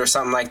dude or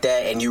something like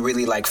that, and you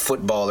really like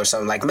football or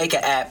something, like make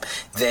an app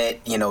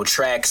that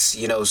tracks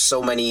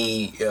so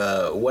many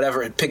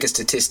whatever, pick a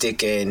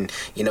statistic and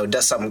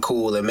does something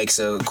cool and makes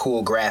a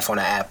cool graph on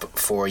an app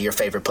for your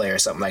favorite player or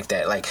something like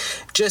that. Like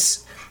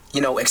just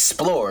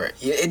explore.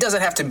 It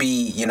doesn't have to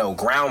be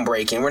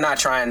groundbreaking. We're not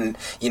trying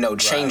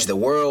change the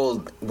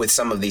world with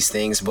some of these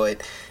things,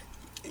 but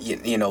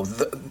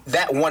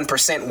that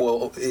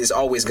 1% is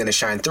always going to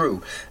shine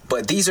through.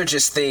 But these are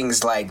just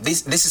things like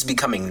this is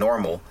becoming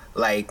normal.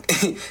 Like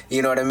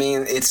you know what I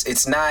mean?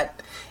 It's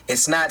not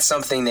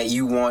something that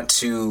you want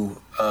to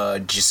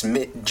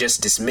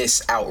just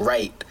dismiss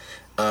outright.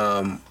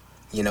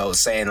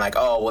 Saying like,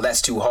 oh well,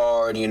 that's too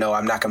hard.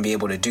 I'm not gonna be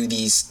able to do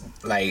these.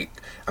 Like,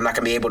 I'm not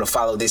gonna be able to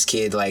follow this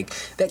kid. Like,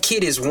 that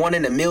kid is 1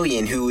 in a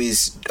million who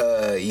is,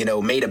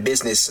 made a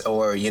business,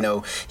 or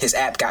his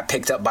app got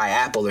picked up by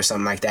Apple or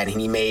something like that,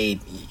 and he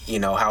made,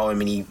 how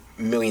many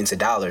millions of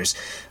dollars.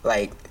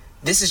 Like,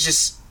 this is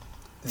just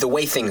the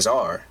way things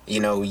are.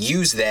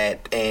 Use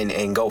that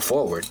and go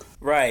forward.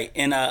 Right,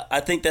 and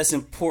I think that's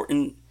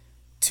important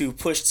to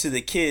push to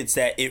the kids,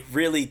 that it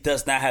really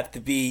does not have to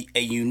be a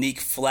unique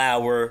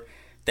flower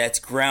that's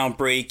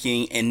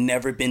groundbreaking and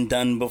never been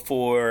done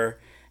before,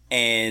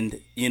 and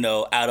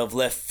out of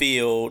left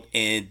field,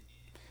 and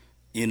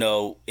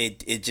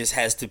it just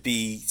has to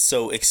be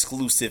so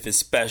exclusive and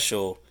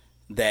special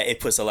that it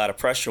puts a lot of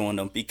pressure on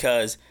them,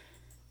 because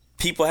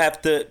people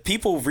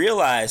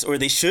realize, or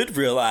they should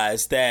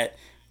realize, that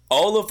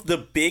all of the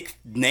big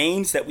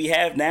names that we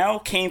have now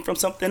came from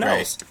something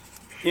else.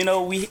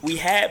 We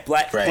had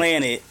Black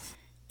Planet,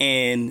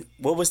 and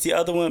what was the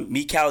other one?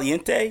 Mi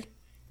Caliente?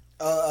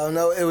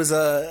 No, it was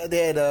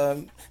they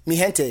had Mi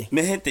Gente.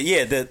 Mi Gente,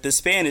 yeah, the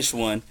Spanish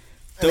one.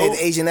 The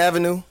Asian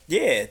Avenue.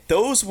 Yeah,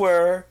 those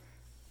were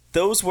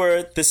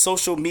the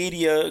social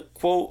media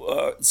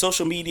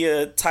social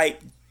media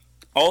type,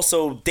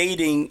 also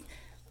dating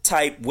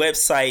type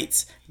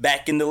websites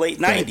back in the late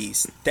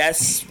 90s.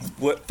 That's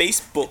what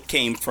Facebook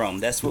came from.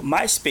 That's what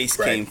MySpace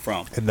came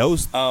from. And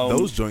those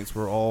joints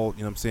were all,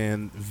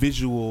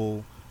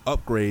 visual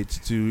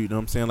upgrades to,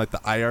 like the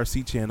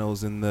IRC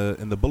channels and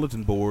the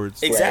bulletin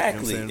boards.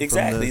 Exactly,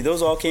 exactly.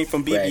 Those all came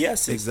from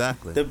BBS.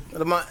 Exactly. The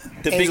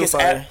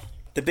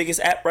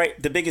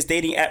biggest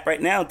dating app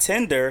right now,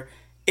 Tinder,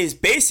 is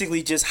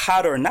basically just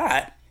Hot or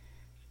Not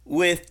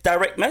with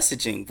direct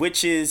messaging,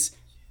 which is,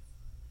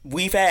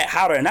 we've had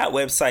Hot or Not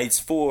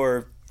websites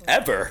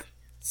forever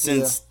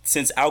since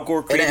Al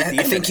Gore created the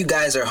internet. I think you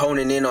guys are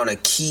honing in on a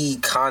key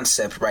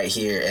concept right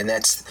here, and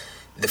that's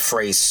the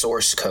phrase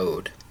source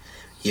code.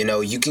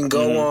 You can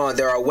go on,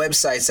 there are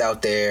websites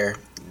out there,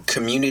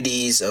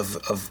 communities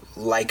of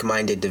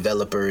like-minded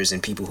developers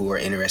and people who are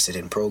interested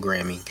in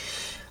programming,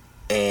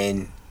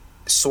 and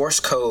source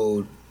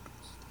code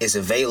is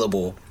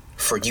available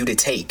for you to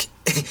take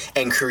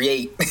and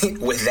create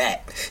with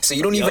that. So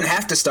you don't even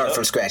have to start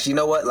from scratch. You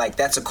know what? Like,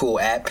 that's a cool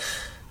app.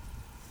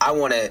 I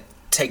want to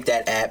take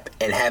that app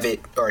and have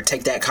it, or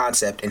take that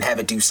concept and have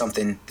it do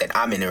something that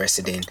I'm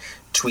interested in,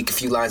 tweak a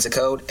few lines of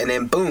code, and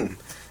then boom,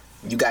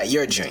 you got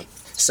your joint.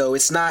 So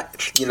it's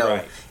not,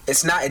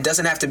 it's not, it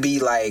doesn't have to be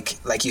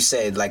like you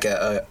said, like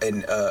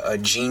a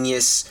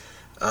genius,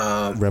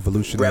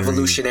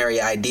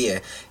 revolutionary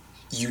idea.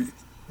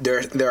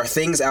 There are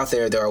things out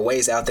there, there are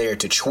ways out there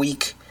to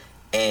tweak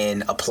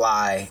and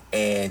apply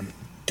and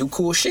do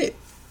cool shit.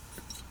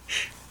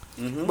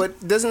 Mm-hmm.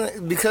 But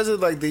doesn't, because of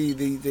like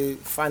the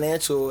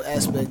financial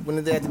aspect,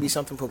 wouldn't there have to be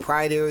something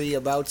proprietary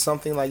about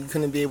something? Like, you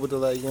couldn't be able to,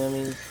 like,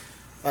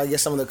 I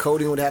guess some of the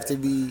coding would have to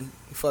be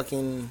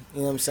fucking,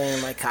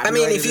 like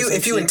copyrighted.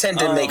 If you intend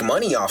to make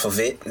money off of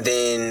it,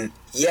 then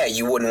yeah,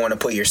 you wouldn't want to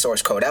put your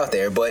source code out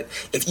there. But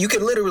if you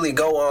could literally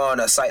go on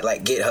a site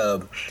like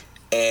GitHub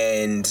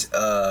and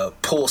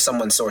pull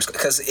someone's source,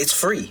 because it's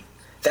free.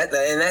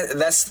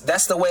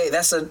 That's the way.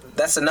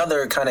 That's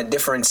another kind of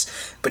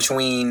difference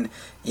between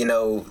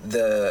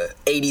the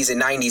 80s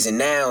and 90s and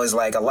now, is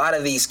like a lot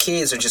of these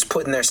kids are just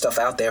putting their stuff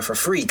out there for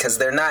free because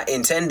they're not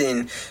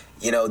intending.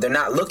 They're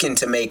not looking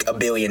to make $1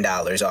 billion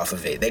off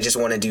of it. They just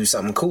want to do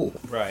something cool.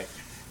 Right.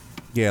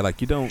 Yeah,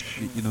 like you don't.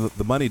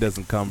 The money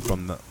doesn't come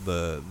from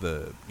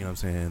the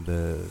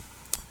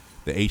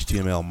the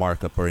HTML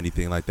markup or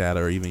anything like that,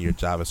 or even your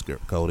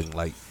JavaScript coding.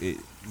 Like the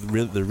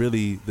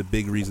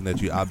big reason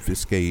that you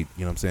obfuscate,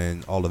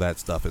 all of that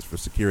stuff is for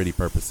security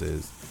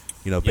purposes,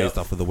 based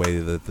off of the way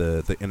that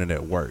the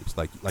internet works.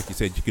 Like you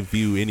said, you can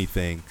view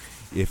anything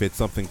if it's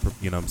something,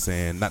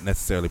 not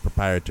necessarily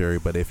proprietary,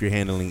 but if you're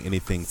handling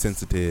anything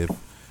sensitive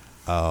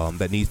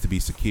that needs to be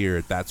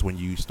secured, that's when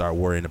you start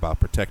worrying about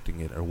protecting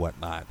it or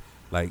whatnot.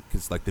 Like,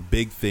 because like the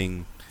big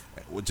thing,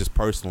 just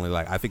personally,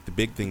 like I think the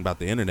big thing about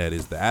the internet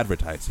is the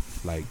advertising.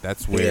 Like,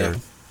 that's where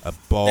a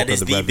bulk of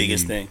the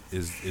revenue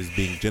is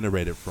being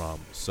generated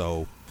from.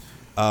 So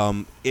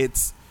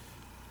it's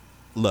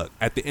look,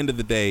 at the end of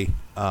the day,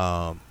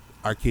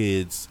 our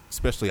kids,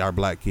 especially our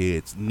black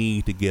kids,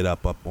 need to get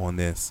up on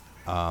this.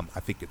 I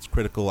think it's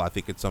critical. I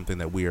think it's something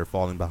that we are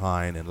falling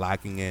behind and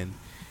lacking in.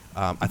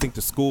 I think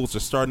the schools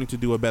are starting to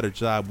do a better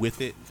job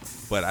with it,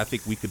 but I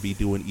think we could be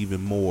doing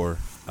even more.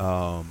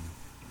 Like,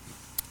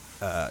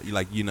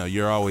 you know, I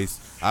always,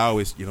 you know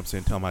what I'm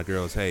saying, tell my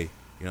girls, hey,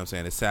 you know what I'm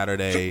saying, it's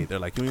Saturday. They're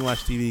like, can we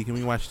watch TV? Can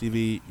we watch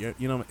TV?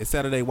 You know, it's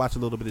Saturday, watch a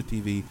little bit of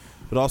TV.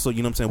 But also,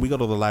 you know what I'm saying, we go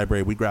to the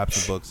library, we grab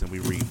some books, and we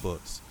read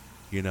books.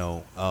 You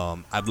know,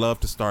 I'd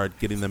love to start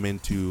getting them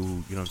into, you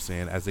know what I'm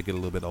saying, as they get a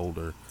little bit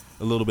older,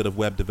 a little bit of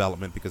web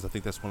development, because I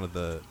think that's one of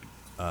the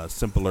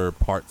simpler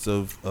parts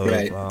of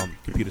Right.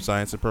 Computer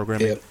science and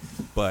programming. Yep.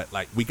 But,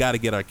 like, we got to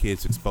get our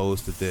kids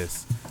exposed to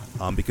this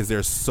because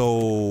there's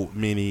so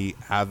many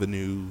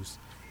avenues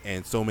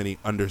and so many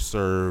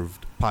underserved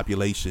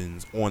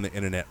populations on the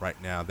internet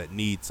right now that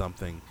need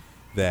something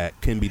that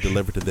can be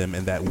delivered to them,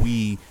 and that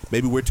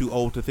maybe we're too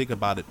old to think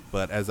about it,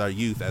 but as our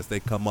youth, as they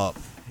come up,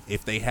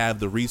 if they have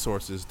the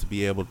resources to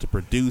be able to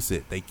produce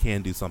it, they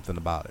can do something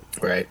about it.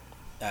 Right.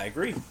 I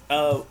agree.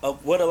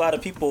 What a lot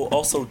of people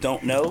also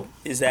don't know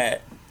is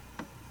that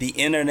the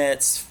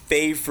internet's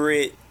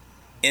favorite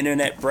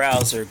internet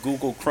browser,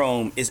 Google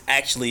Chrome, is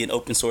actually an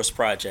open source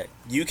project.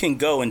 You can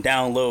go and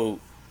download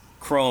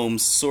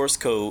Chrome's source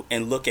code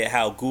and look at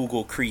how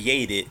Google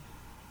created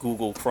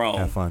Google Chrome.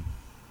 Have fun.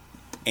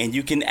 And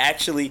you can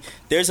actually,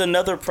 there's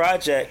another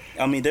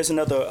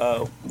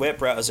web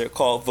browser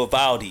called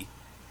Vivaldi,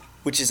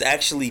 which is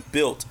actually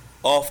built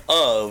off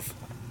of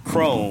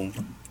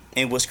Chrome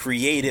and was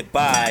created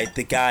by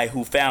the guy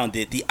who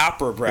founded the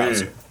Opera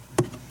browser.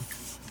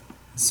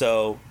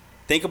 So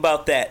think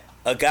about that.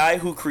 A guy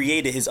who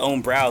created his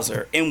own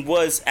browser and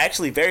was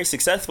actually very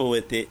successful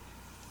with it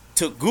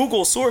took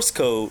Google source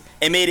code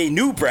and made a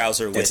new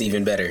browser with it. That's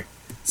even better.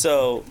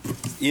 So,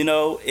 you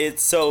know,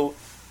 it's so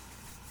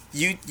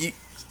you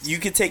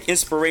can take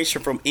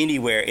inspiration from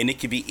anywhere, and it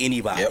could be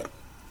anybody. Yep.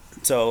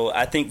 So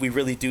I think we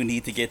really do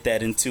need to get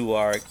that into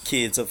our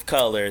kids of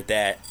color,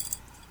 that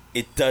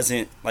it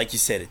doesn't, like you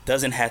said, it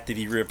doesn't have to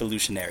be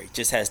revolutionary. It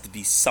just has to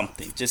be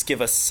something. Just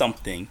give us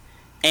something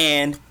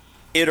and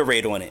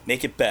iterate on it.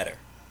 Make it better.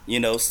 You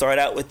know, start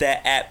out with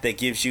that app that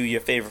gives you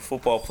your favorite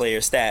football player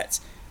stats.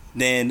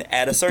 Then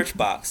add a search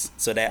box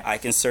so that I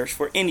can search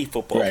for any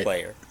football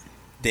player.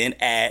 Then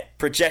add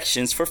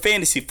projections for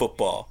fantasy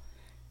football.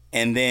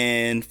 And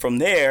then from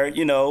there,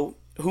 you know,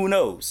 who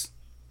knows?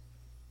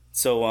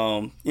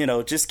 So, you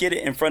know, just get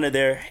it in front of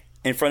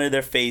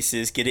their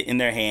faces, get it in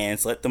their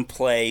hands, let them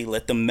play,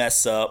 let them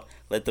mess up,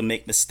 let them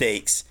make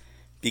mistakes.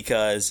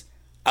 Because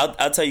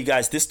I'll tell you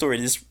guys this story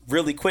just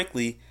really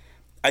quickly.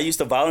 I used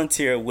to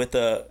volunteer with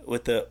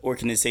a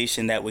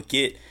organization that would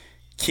get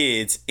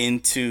kids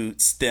into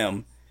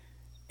STEM.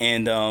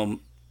 And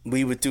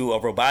we would do a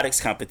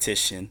robotics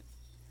competition.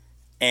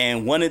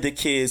 And one of the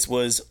kids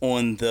was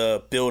on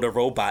the build a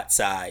robot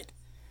side.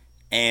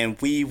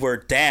 And we were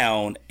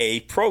down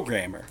a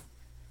programmer.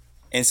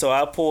 And so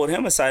I pulled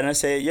him aside and I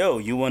said, yo,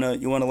 you wanna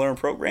learn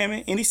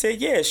programming? And he said,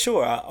 yeah,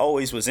 sure. I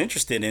always was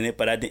interested in it,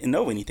 but I didn't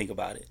know anything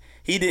about it.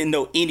 He didn't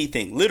know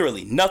anything,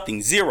 literally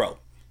nothing, zero,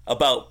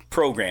 about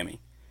programming.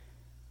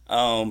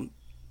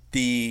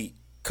 The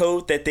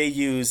code that they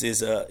use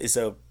is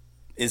a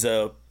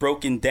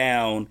broken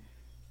down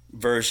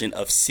version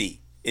of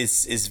C.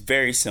 It's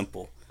very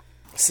simple.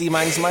 C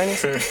minus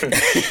minus?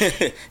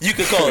 You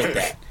could call it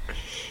that.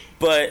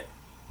 But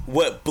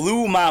what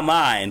blew my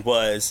mind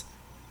was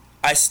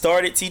I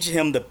started teaching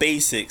him the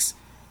basics.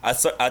 I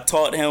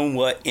taught him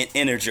what an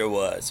integer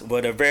was,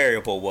 what a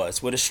variable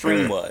was, what a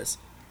string was.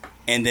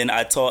 And then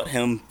I taught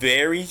him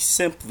very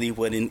simply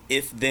what an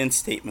if-then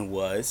statement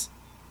was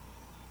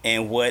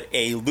and what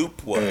a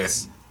loop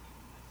was.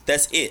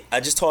 That's it. I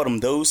just taught him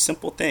those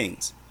simple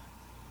things.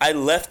 I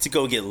left to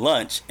go get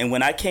lunch, and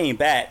when I came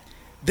back,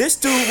 this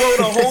dude wrote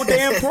a whole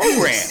damn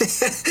program.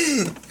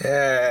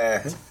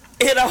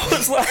 And I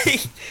was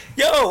like,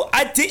 yo,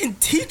 I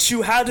didn't teach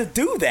you how to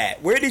do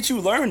that. Where did you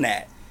learn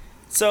that?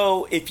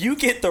 So if you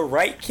get the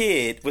right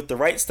kid with the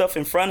right stuff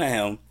in front of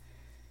him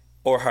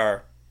or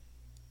her,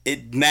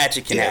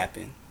 magic can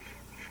happen.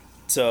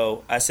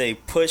 So I say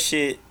push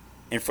it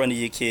in front of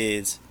your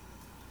kids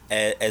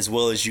as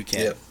well as you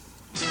can.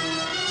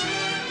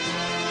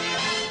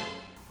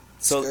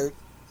 So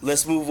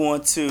let's move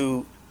on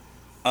to,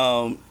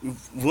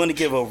 we want to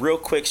give a real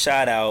quick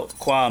shout out,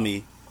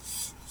 Kwame,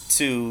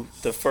 to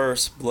the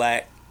first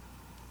black,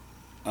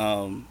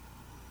 what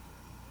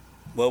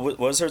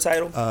was her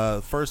title?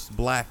 First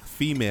black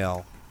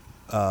female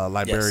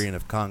librarian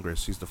of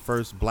Congress. She's the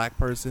first black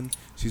person.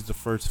 She's the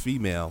first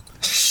female.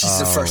 She's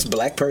the first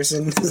black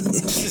person?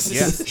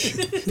 Yes,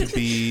 to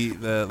be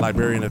the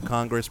librarian of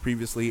Congress.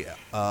 Previously,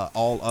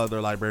 all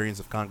other librarians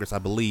of Congress, I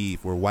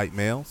believe, were white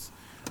males.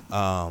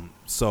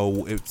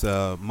 So it's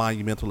a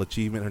monumental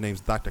achievement. Her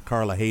name's Dr.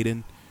 Carla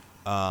Hayden.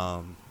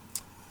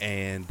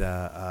 And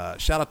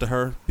shout out to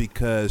her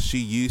because she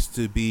used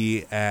to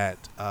be at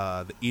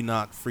the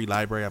Enoch Free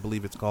Library, I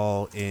believe it's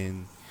called,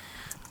 in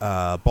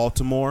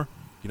Baltimore.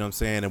 You know what I'm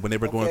saying? And when they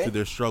were going through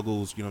their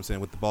struggles, you know what I'm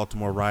saying, with the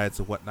Baltimore riots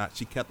and whatnot,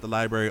 she kept the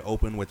library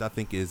open, which I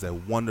think is a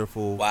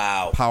wonderful,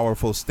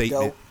 powerful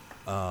statement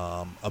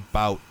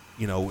about,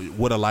 you know,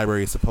 what a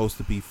library is supposed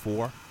to be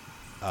for.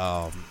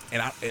 And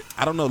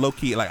I don't know, low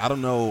key, like I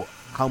don't know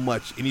how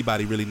much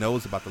anybody really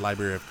knows about the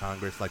Library of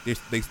Congress. Like they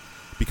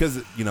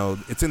because you know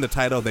it's in the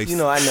title. They I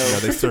know.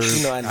 they serve.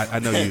 I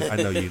know I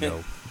know you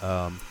know.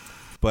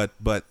 But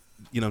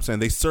you know what I'm saying,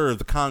 they serve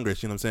the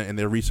Congress. You know what I'm saying, in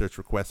their research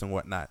requests and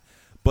whatnot.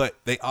 But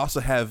they also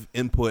have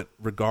input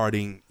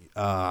regarding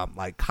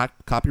like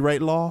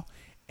copyright law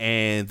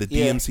and the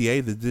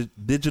DMCA, the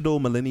Digital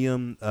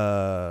Millennium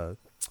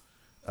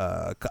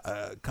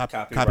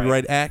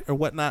Copyright Act or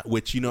whatnot,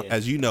 which, you know,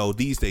 as you know,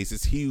 these days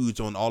it's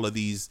huge on all of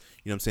these,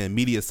 you know what I'm saying,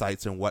 media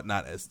sites and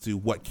whatnot as to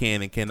what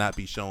can and cannot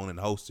be shown and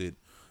hosted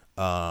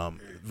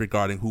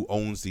regarding who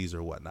owns these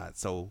or whatnot.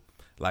 So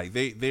like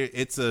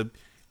it's a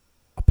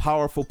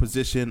powerful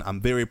position.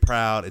 I'm very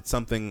proud. It's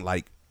something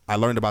like I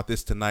learned about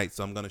this tonight,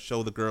 so I'm going to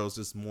show the girls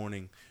this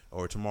morning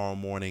or tomorrow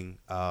morning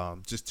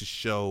just to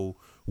show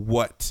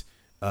what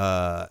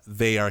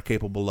they are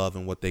capable of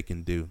and what they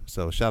can do.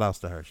 So shout outs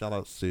to her. Shout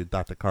outs to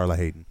Dr. Carla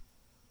Hayden.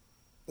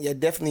 Yeah,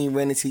 definitely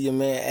ran into your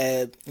man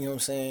Ab, you know what I'm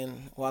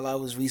saying, while I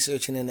was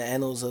researching in the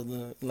annals of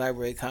the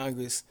Library of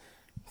Congress,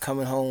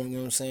 coming home, you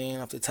know what I'm saying,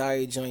 off the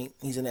tire joint.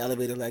 He's in the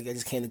elevator like, I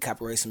just came to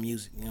copyright some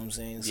music, you know what I'm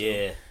saying? So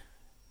yeah.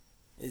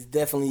 It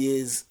definitely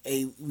is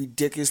a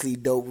ridiculously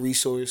dope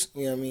resource.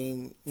 You know what I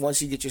mean?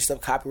 Once you get your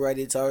stuff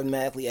copyrighted, it's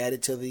automatically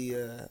added to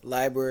the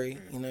library.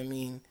 You know what I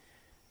mean?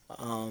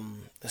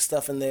 The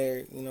stuff in there,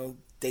 you know,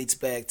 dates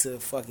back to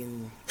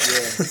fucking,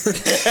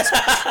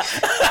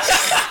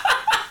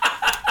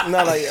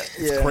 Not like,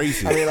 It's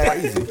crazy. I mean,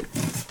 like, it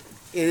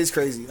is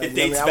crazy. Like, It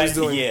dates I back was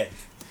doing, to,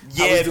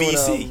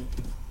 BC.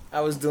 I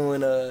was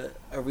doing a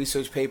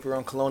research paper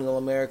on colonial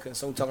America.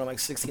 So I'm talking like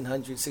 1600,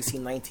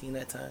 1619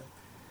 that time.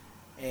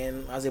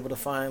 And I was able to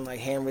find like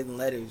handwritten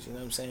letters, you know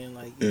what I'm saying?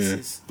 Like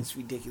it's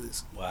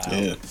ridiculous. Wow.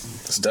 Yeah,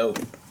 that's dope.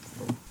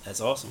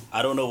 That's awesome.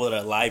 I don't know what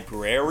a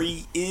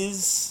library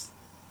is.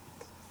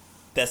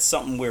 That's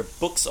something where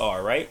books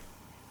are, right?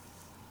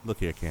 Look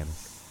here, Cannon.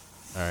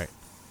 All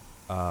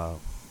right.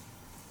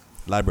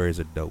 Libraries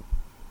are dope.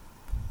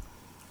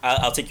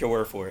 I'll take your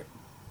word for it.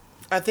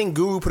 I think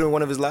Guru put in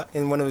one of his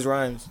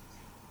rhymes.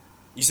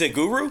 You said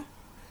Guru?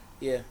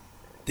 Yeah.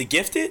 The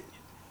Gifted?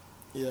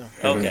 Yeah.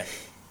 Okay.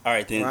 All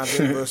right, then. Rhymes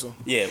universal.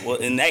 Yeah, well,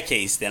 in that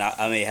case, then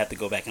I may have to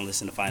go back and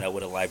listen to find out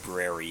what a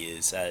library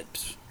is.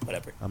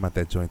 Whatever. I'm at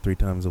that joint 3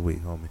 times a week,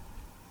 homie.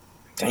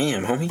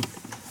 Damn, homie.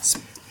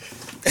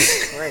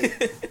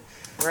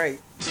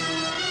 Right.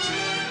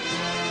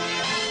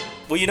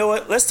 Well, you know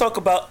what? Let's talk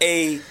about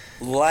a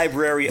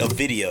library of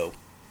video.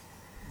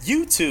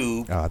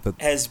 YouTube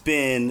has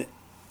been...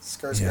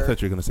 Skirt. Yeah, I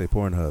thought you were going to say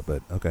Pornhub,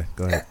 but okay,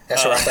 go ahead.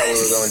 That's where I thought we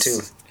were going too.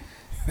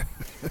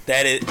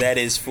 That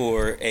is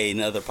for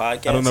another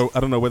podcast. I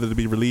don't know whether to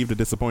be relieved or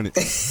disappointed.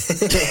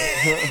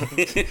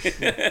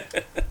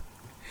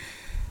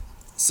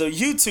 So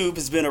YouTube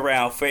has been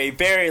around for a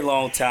very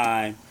long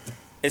time,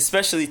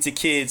 especially to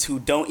kids who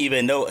don't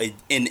even know an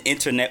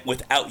internet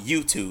without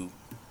YouTube.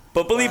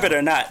 But believe it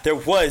or not, there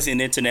was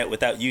an internet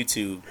without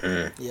YouTube.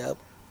 Yep.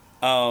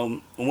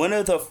 One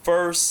of the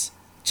first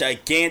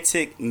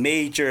gigantic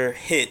major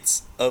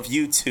hits of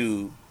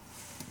YouTube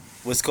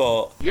was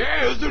called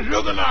 "Yeah, it's the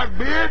Sugar Knock,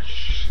 bitch."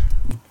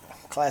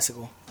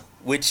 Classical.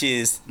 Which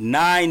is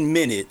 9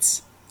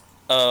 minutes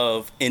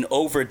of an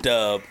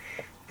overdub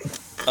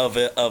of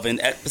an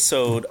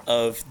episode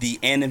of the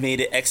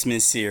animated X-Men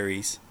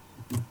series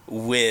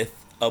with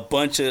a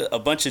bunch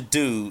of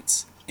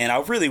dudes. And I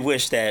really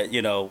wish that,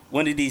 you know,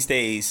 one of these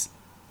days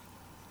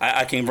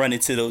I can run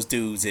into those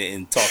dudes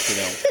and talk to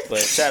them. But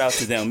shout out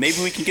to them.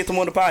 Maybe we can get them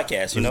on the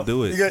podcast. You Let's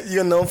do it.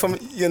 You're known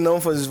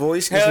for his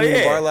voice. Hell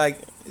yeah. Bar, like,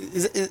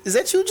 is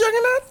that you,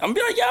 Juggernaut? I'm gonna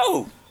be like,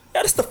 yo,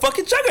 that's the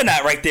fucking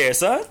Juggernaut right there,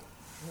 son.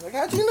 Like,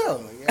 how'd you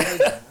know?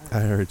 I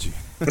heard you.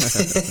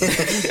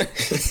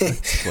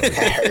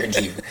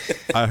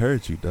 I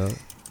heard you, dog.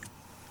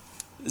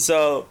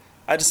 So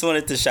I just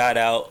wanted to shout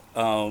out.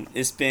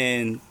 It's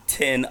been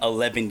 10,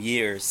 11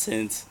 years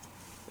since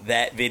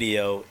that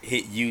video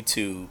hit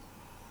YouTube.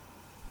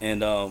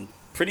 And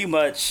pretty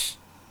much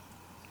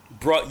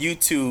brought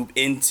YouTube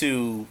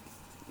into,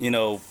 you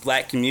know,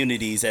 black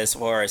communities as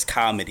far as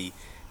comedy,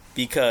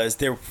 because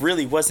there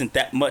really wasn't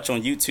that much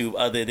on YouTube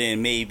other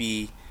than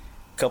maybe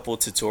a couple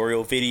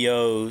tutorial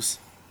videos,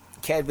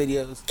 cat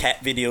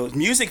videos,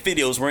 music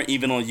videos weren't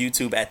even on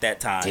YouTube at that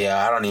time.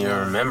 Yeah, I don't even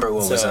remember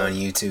what was on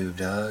YouTube,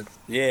 dog.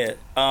 Yeah.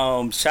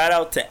 Shout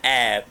out to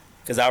Ab,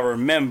 because I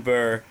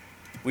remember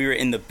we were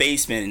in the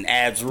basement in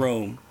Ab's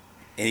room.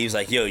 And he was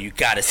like, yo, you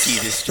gotta see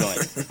this joint.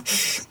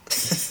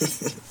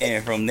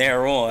 And from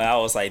there on, I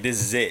was like, this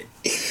is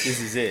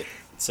it.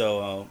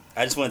 So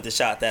I just wanted to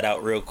shout that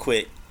out real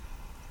quick.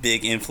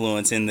 Big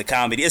influence in the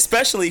comedy,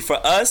 especially for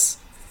us,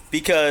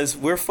 because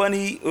we're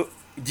funny.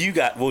 You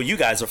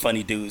guys are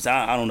funny dudes.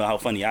 I don't know how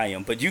funny I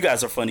am, but you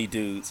guys are funny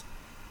dudes.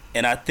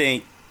 And I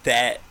think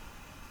that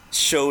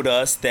showed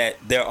us that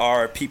there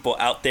are people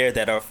out there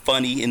that are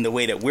funny in the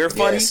way that we're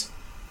funny. Yes.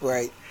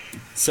 Right.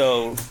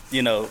 So,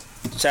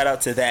 shout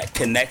out to that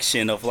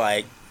connection of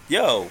like,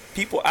 yo,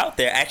 people out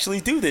there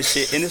actually do this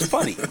shit and it's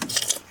funny.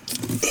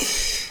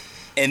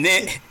 and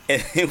then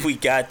we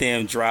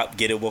goddamn drop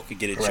Get It Woke and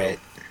Get It Right.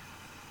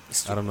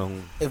 Choked. I don't know.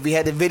 If we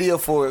had the video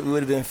for it, we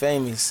would have been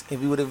famous.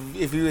 If we would have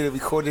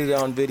recorded it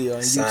on video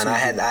on Son,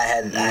 YouTube. I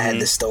had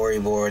the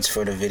storyboards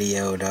for the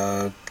video,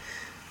 dog.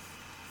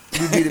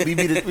 We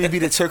be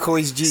the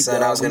turquoise Jeep. Son,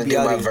 dog. I was gonna We be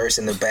do out my here. verse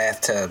in the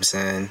bathtub,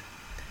 son.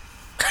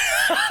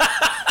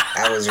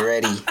 I was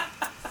ready.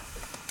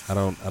 I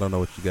don't know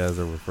what you guys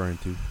are referring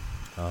to.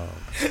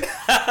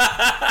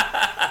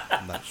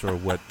 I'm not sure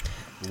what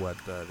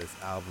this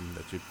album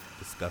that you're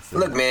discussing.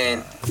 Look,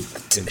 man.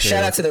 entails.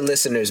 Shout out to the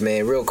listeners,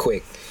 man. Real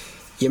quick,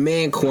 your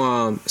man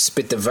Quam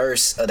spit the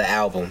verse of the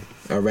album.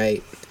 All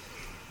right.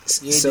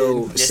 Yeah, he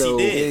So did. Yes, so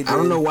he did. I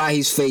don't know why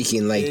he's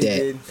faking like He that,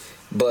 did.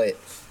 but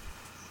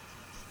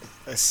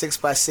A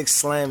 6x6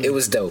 slam. it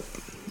was dope.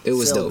 It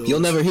was Sell dope. You'll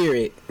those. never hear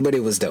it, but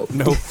it was dope.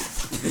 No,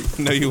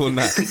 no, you will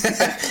not.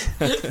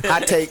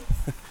 Hot take.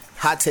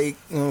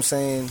 You know what I'm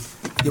saying?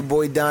 Your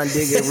boy Don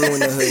Digger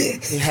ruined the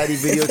hood. Had he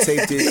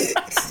videotaped it, you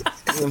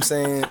know what I'm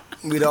saying?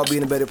 We'd all be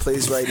in a better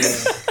place right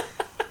now.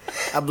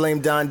 I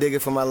blame Don Digger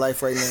for my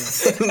life right now.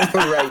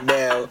 Right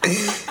now.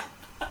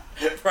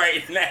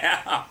 Right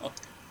now.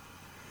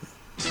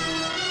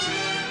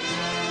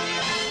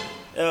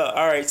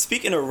 All right,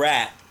 speaking of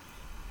rap,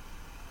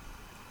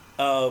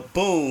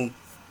 Boom,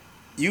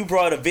 you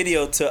brought a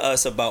video to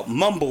us about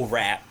mumble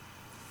rap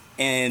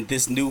and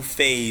this new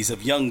phase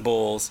of young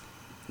bulls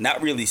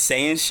not really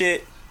saying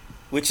shit,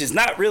 which is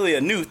not really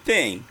a new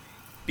thing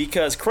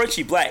because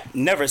Crunchy Black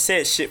never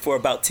said shit for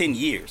about 10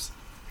 years.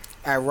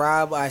 I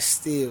rob, I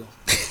steal.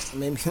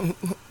 Maybe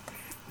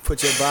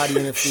put your body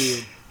in the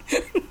field.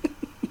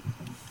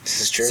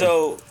 This is true.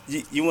 So,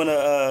 you want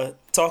to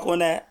talk on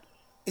that?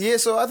 Yeah,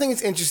 so I think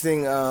it's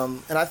interesting,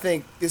 and I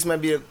think this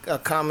might be a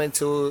comment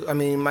to,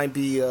 might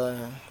be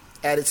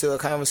added to a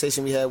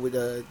conversation we had with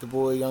the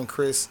boy, Young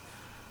Chris,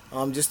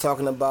 just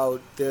talking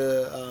about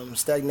the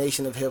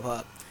stagnation of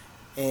hip-hop.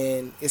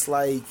 And it's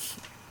like,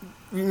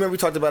 remember we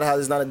talked about how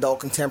it's not adult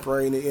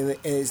contemporary and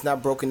it's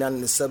not broken down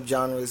into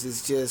subgenres,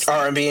 it's just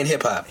R&B and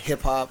hip-hop.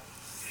 hip-hop.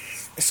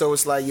 So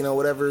it's like,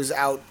 whatever's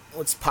out,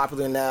 what's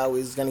popular now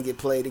is going to get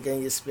played, they're going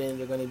to get spin,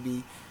 they're going to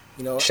be,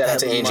 Shout out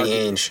to heavily Angie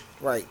marketed. Ainge.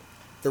 Right.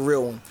 The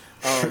real one.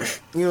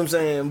 You know what I'm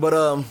saying? But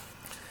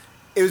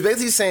it was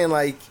basically saying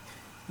like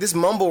this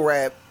mumble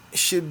rap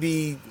should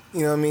be,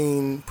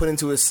 put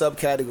into a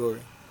subcategory.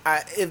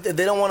 If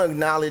they don't want to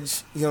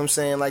acknowledge, you know what I'm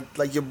saying,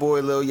 like your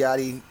boy Lil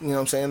Yachty, you know what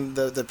I'm saying,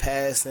 the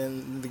past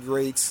and the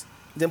greats,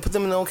 then put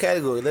them in their own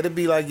category. Let it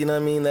be like,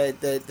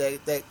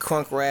 that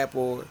crunk rap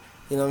or,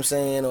 you know what I'm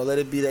saying, or let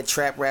it be that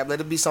trap rap.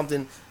 Let it be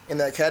something in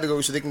that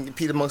category so they can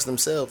compete amongst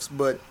themselves.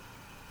 But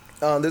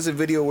there's a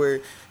video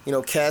where,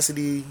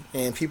 Cassidy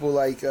and people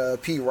like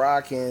Pete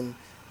Rock and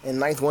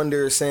Ninth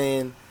Wonder are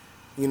saying,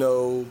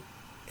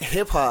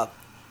 hip hop,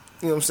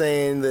 you know what I'm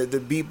saying, the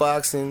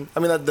beatboxing,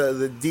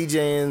 the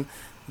DJing,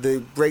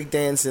 the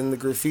breakdancing, the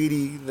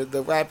graffiti,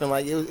 the rapping,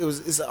 like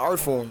it's an art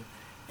form.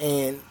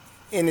 And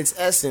in its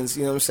essence,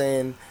 you know what I'm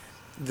saying,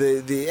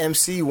 the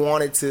MC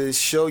wanted to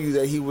show you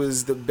that he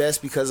was the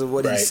best because of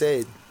what he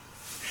said.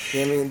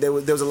 You know what I mean?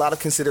 There was a lot of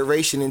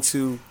consideration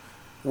into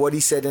what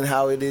he said and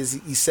how it is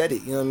he said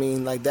it. You know what I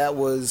mean? Like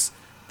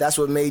that's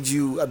what made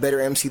you a better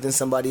MC than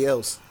somebody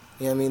else.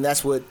 You know what I mean?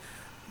 That's what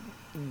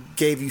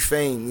gave you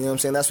fame. You know what I'm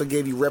saying? That's what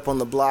gave you rep on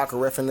the block or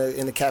rep in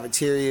the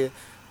cafeteria,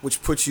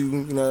 which puts you,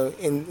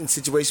 in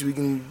situations where you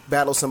can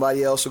battle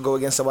somebody else or go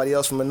against somebody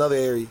else from another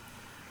area.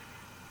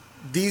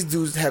 These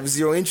dudes have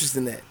zero interest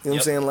in that. You know what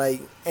I'm saying? Like,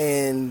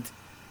 and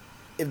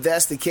if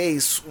that's the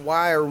case,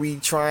 why are we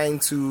trying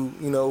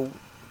to,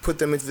 put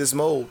them into this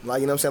mold?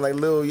 Like, you know what I'm saying? Like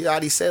Lil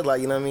Yachty said,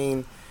 like, you know what I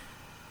mean?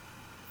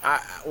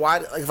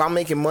 If I'm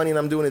making money and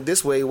I'm doing it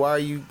this way, why are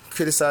you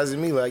criticizing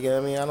me? Like, you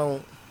know what I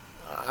mean?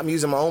 I'm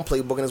using my own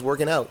playbook and it's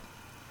working out.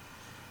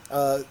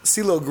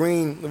 CeeLo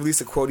Green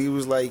released a quote. He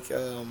was like,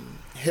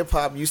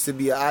 hip-hop used to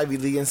be an Ivy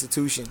League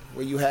institution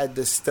where you had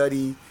to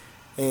study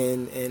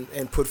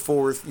and put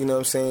forth, you know what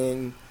I'm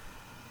saying,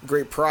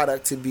 great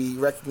product to be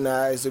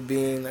recognized or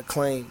being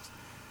acclaimed.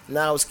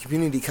 Now it's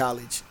community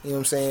college, you know what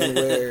I'm saying,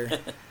 where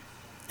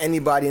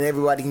anybody and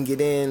everybody can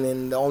get in,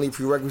 and the only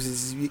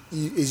prerequisite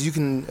is you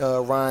can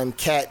rhyme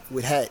cat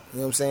with hat, you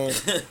know what I'm saying?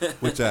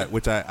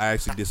 which I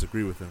actually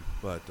disagree with him,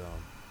 but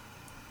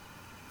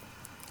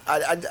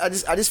I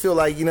just feel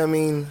like, you know what I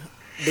mean,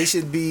 they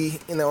should be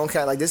in their own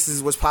kind. Like, this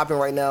is what's popping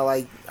right now.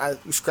 Like,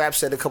 Scrap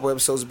said a couple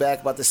episodes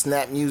back about the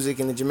snap music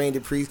and the Jermaine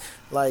Dupri.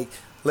 Like,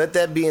 let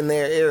that be in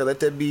their era. Let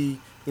that be,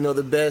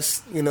 the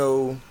best,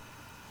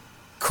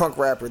 crunk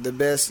rapper, the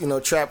best,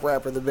 trap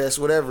rapper, the best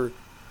whatever.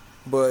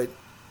 But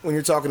when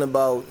you're talking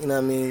about,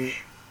 the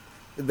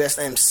best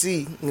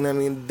MC,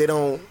 they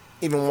don't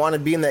even want to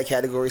be in that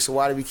category. So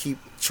why do we keep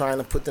trying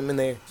to put them in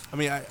there? I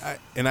mean, I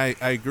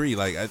agree.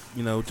 Like,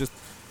 just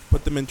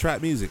put them in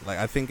trap music. Like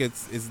I think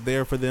it's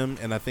there for them,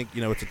 and I think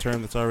it's a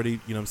term that's already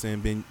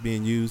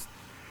being used.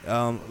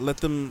 Let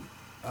them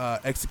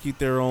execute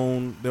their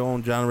own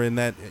genre in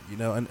that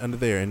under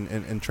there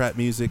and trap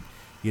music,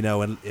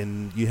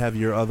 and you have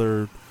your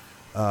other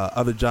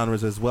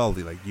genres as well.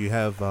 Like you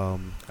have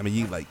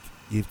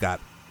you've got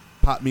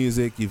pop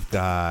music, you've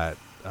got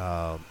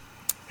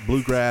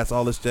bluegrass,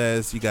 all this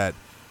jazz, you got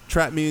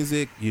trap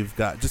music, you've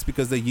got, just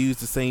because they use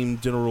the same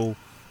general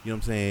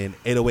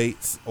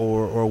 808s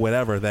or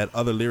whatever that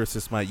other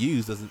lyricists might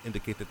use doesn't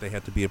indicate that they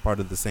have to be a part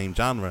of the same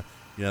genre.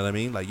 You know what I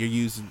mean? Like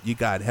you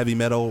got heavy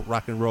metal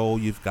rock and roll,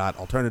 you've got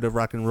alternative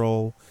rock and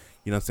roll,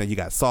 you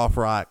got soft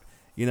rock,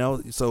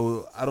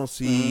 so I don't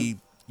see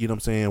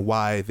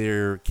why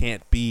there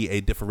can't be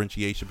a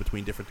differentiation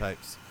between different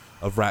types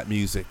of rap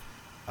music,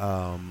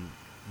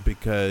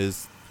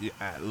 because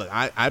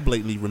I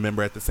blatantly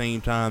remember at the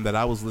same time that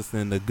I was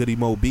listening to Goody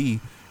Mo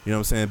B,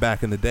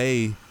 back in the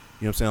day,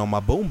 on my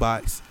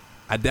boombox,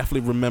 I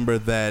definitely remember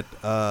that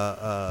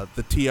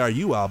the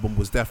TRU album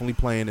was definitely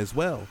playing as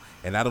well,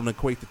 and I don't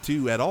equate the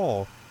two at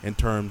all in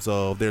terms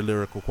of their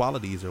lyrical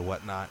qualities or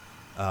whatnot.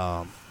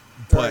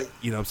 But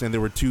there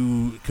were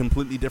two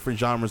completely different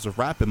genres of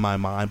rap in my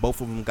mind.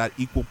 Both of them got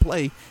equal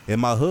play in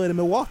my hood in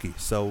Milwaukee.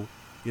 So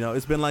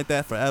it's been like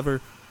that forever.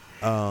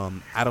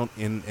 I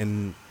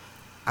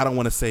don't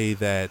want to say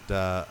that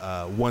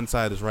one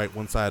side is right,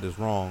 one side is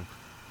wrong.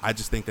 I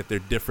just think that they're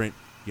different.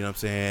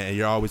 And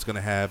you're always going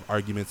to have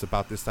arguments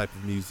about this type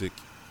of music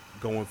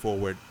going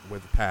forward,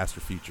 whether past or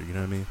future. You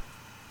know what I mean?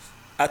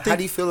 How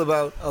do you feel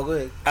about? Oh, go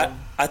ahead.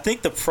 I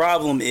think the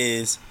problem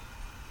is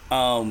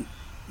when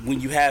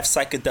you have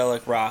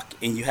psychedelic rock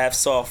and you have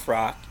soft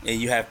rock and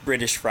you have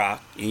British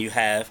rock and you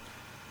have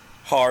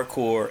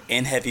hardcore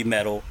and heavy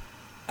metal.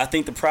 I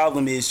think the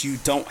problem is you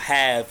don't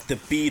have the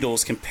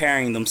Beatles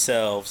comparing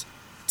themselves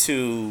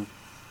to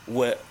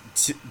the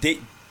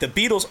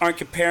Beatles aren't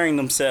comparing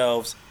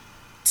themselves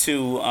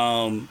to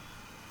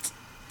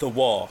The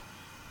Wall.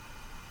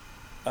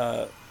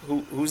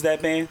 Who's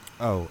that band?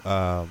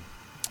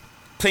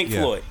 Pink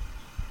Floyd.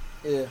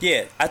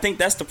 Yeah, I think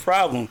that's the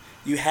problem.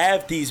 You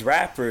have these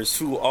rappers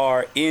who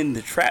are in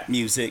the trap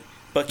music,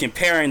 but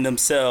comparing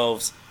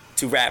themselves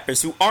to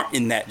rappers who aren't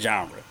in that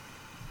genre.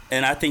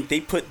 And I think they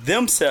put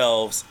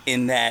themselves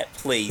in that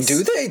place.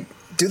 Do they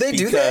do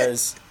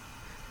that?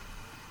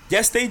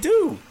 Yes, they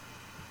do.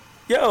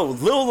 Yo,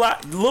 Lil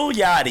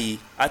Yachty,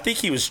 I think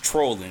he was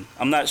trolling.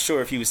 I'm not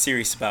sure if he was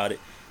serious about it.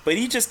 But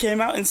he just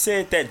came out and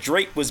said that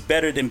Drake was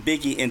better than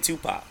Biggie and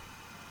Tupac.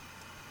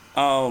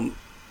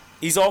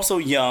 He's also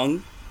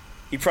young.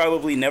 He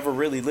probably never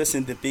really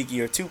listened to Biggie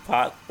or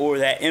Tupac, or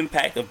that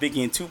impact of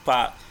Biggie and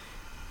Tupac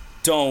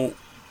don't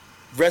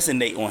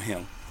resonate on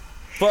him.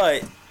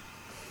 But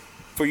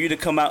for you to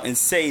come out and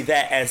say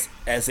that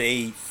as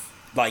a,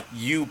 like,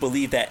 you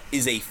believe that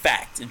is a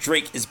fact,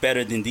 Drake is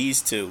better than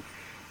these two,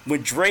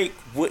 when Drake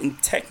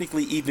wouldn't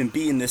technically even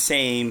be in the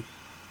same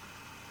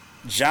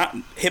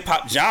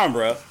hip-hop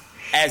genre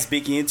as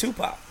Biggie and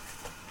Tupac.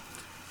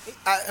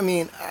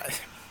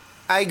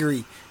 I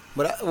agree.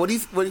 But how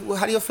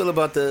do you feel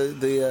about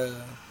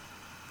the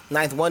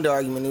Ninth Wonder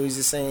argument? He was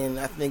just saying,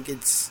 I think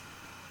it's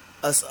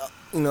us,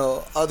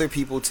 other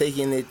people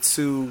taking it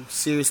too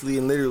seriously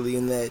and literally,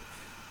 in that,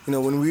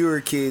 when we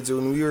were kids or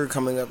when we were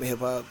coming up in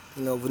hip-hop,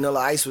 Vanilla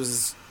Ice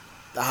was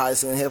the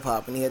hottest in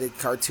hip-hop, and he had a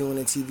cartoon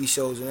and TV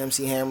shows, and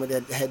MC Hammer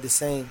that had the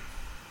same.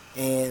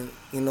 And,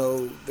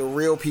 the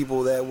real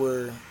people that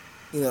were,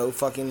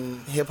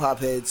 fucking hip-hop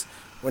heads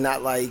were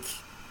not like,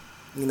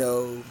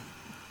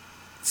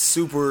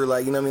 super,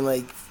 like,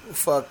 like,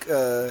 fuck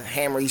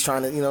Hammer, he's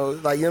trying to,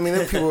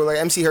 there people were like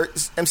MC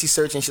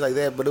Search and shit like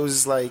that, but it was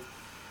just like,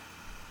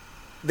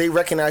 they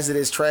recognized it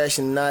as trash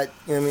and not,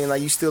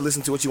 like, you still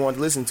listen to what you want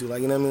to listen to,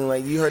 like,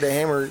 like, you heard that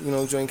Hammer,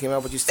 joint came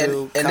out, but you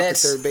still copped the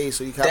third base,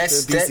 so you copped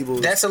the Beastie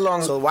Boys. That's a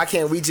long... So why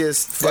can't we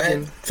just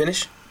fucking...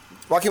 Finish?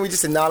 Why can't we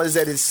just acknowledge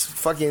that it's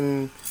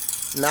fucking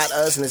not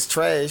us and it's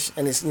trash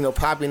and it's,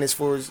 popping as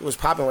far as what's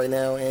popping right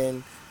now,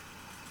 and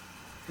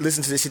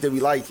listen to the shit that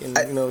we like, and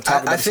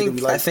talk about the shit that we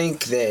like. I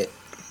think that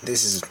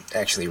this is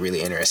actually a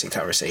really interesting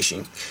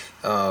conversation.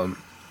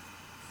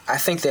 I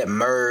think that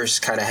Murs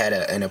kind of had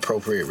an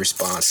appropriate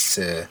response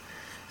to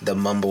the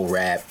mumble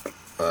rap,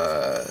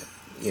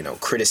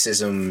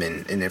 criticism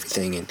and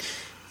everything, and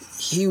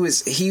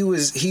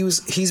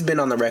he's been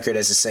on the record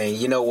as saying,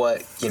 you know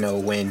what,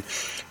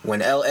 when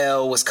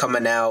LL was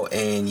coming out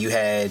and you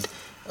had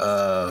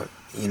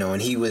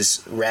and he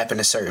was rapping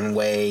a certain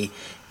way,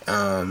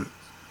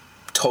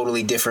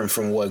 totally different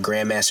from what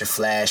Grandmaster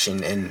Flash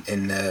and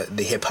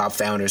the hip hop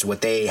founders,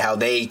 how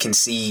they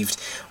conceived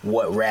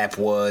what rap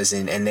was,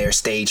 and their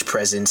stage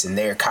presence and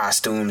their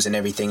costumes and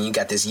everything. You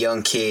got this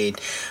young kid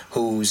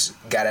who's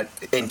got an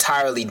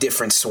entirely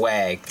different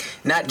swag,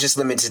 not just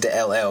limited to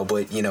LL,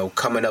 but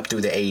coming up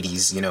through the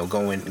 80s,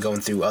 going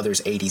through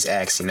others' 80s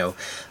acts,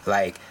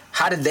 like,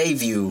 how did they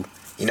view,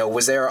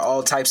 was there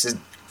all types of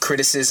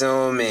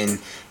criticism and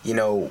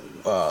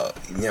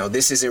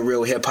this isn't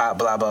real hip hop,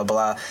 blah blah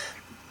blah.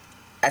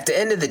 At the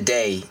end of the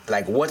day,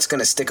 like, what's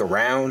gonna stick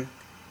around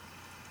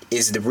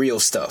is the real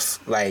stuff.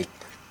 Like,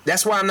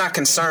 that's why I'm not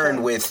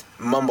concerned with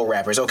mumble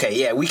rappers. Okay,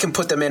 yeah, we can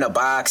put them in a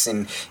box,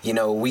 and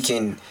we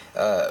can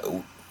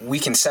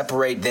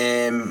separate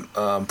them,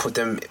 put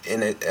them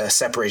in a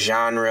separate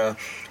genre.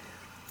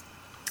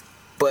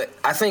 But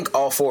I think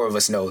all four of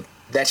us know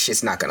that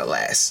shit's not gonna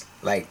last.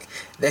 Like,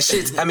 that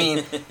shit. I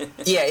mean,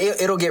 yeah,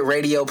 it'll get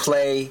radio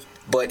play,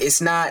 but it's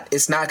not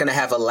gonna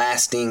have a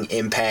lasting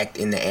impact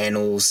in the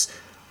annals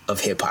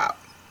of hip hop.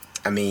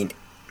 I mean,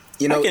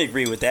 I can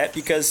agree with that,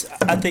 because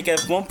I think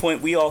at one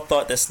point we all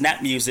thought that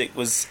snap music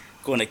was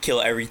going to kill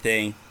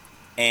everything,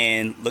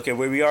 and look at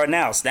where we are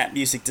now. Snap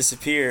music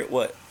disappeared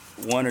 1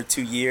 or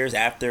 2 years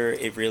after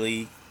it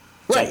really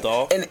jumped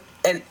off. And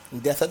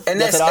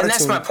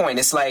that's my point.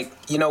 It's like,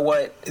 you know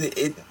what?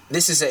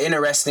 This is an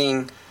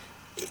interesting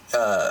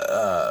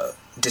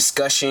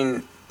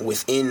discussion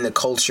within the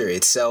culture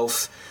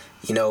itself.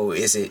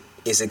 Is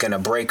it gonna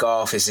break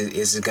off? Is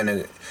it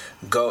gonna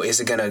go?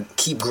 Is it gonna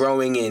keep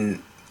growing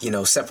and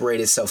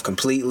separate itself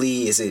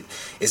completely? Is it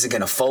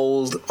gonna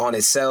fold on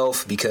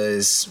itself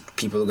because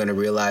people are gonna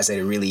realize that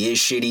it really is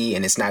shitty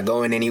and it's not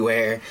going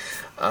anywhere?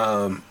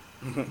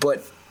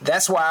 But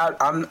that's why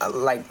I'm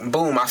like,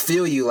 boom, I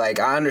feel you. Like,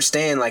 I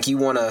understand, like, you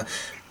wanna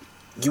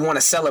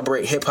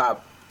celebrate hip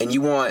hop, and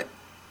you want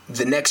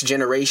the next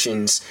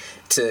generations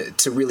to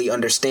really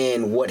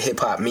understand what hip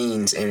hop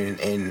means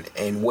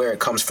and where it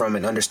comes from,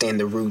 and understand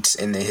the roots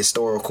and the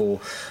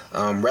historical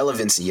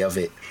relevancy of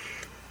it.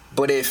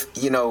 But if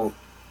you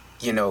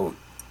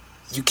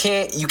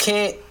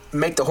can't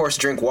make the horse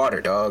drink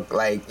water, dog.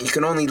 Like, you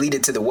can only lead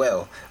it to the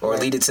well, or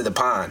lead it to the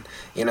pond.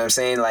 You know what I'm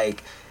saying?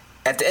 Like,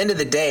 at the end of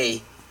the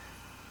day,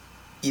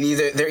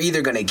 they're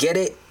either gonna get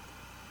it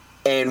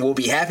and we'll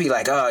be happy,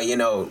 like,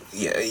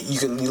 you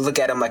can look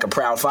at him like a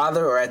proud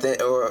father,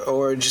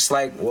 or just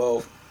like,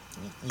 well,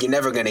 you're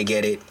never gonna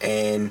get it,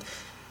 and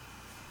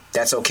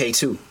that's okay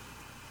too.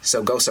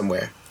 So go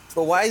somewhere.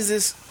 But why is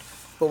this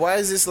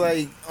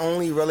like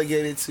only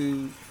relegated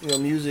to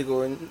music,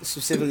 or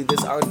specifically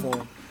this art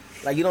form?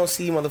 Like, you don't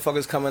see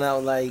motherfuckers coming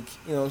out like,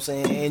 what I'm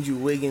saying, Andrew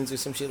Wiggins or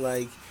some shit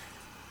like,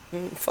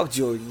 fuck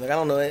Jordan. Like, I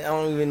don't know. I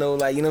don't even know,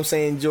 like, what I'm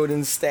saying,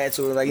 Jordan's stats,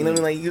 or like, what I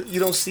mean? Like, you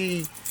don't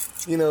see,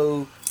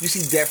 you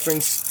see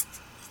deference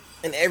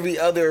in every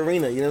other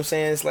arena. You know what I'm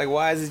saying? It's like,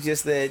 why is it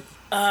just that?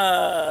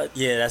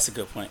 Yeah, that's a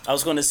good point. I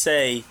was going to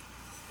say,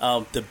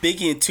 the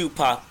Biggie and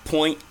Tupac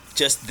point,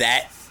 just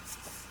that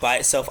by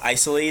itself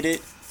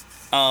isolated,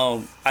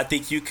 I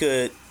think you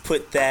could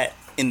put that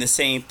in the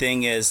same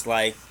thing as,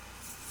 like,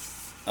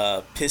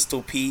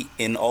 Pistol Pete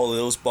and all of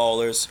those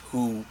ballers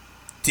who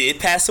did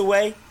pass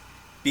away,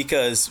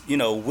 because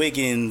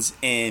Wiggins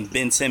and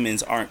Ben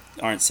Simmons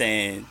aren't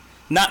saying,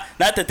 not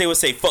that they would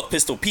say fuck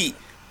Pistol Pete,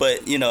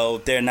 but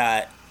they're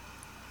not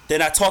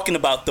talking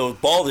about those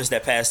ballers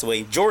that passed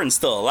away. Jordan's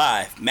still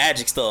alive,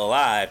 Magic's still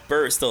alive,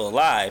 Bird's still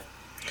alive.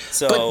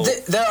 So,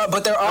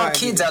 but there are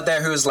kids out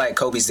there who's like,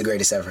 Kobe's the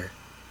greatest ever,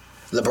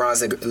 LeBron's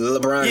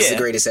the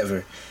greatest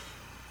ever,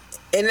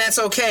 and that's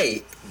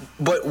okay.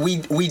 But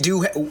we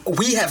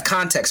have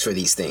context for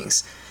these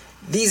things.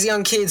 These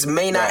young kids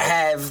may not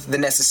have the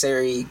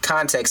necessary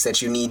context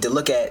that you need to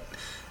look at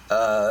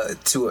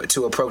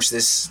to approach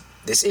this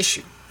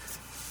issue.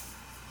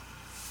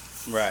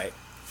 Right.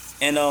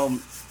 And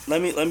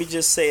let me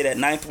just say that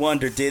Ninth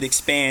Wonder did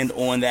expand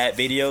on that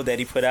video that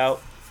he put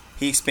out.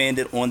 He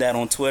expanded on that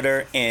on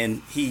Twitter,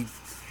 and he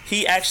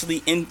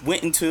actually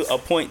went into a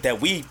point that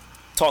we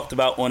talked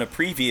about on a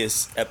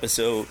previous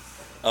episode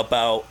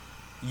about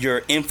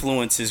your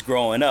influences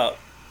growing up,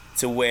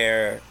 to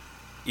where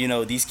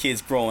these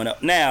kids growing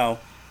up now,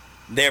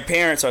 their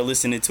parents are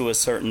listening to a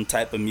certain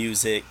type of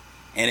music,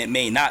 and it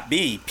may not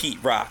be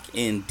Pete Rock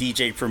and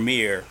DJ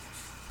Premier.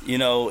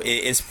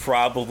 It's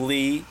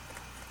probably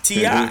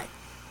T.I.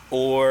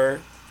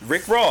 or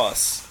Rick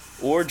Ross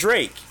or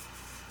Drake,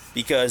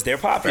 because they're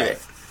popular,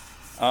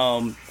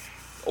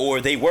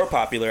 or they were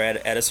popular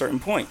at a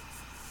certain point.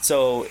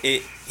 So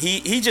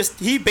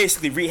he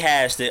basically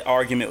rehashed the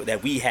argument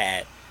that we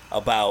had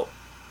about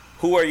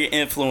who are your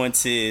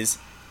influences.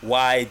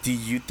 Why do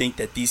you think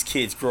that these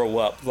kids grow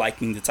up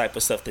liking the type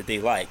of stuff that they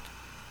like?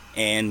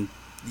 And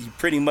you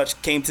pretty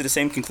much came to the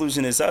same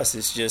conclusion as us.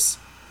 It's just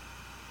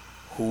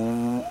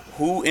who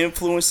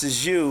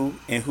influences you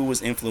and who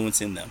was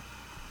influencing them.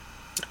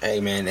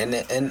 Hey, man,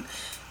 and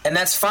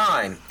that's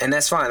fine. And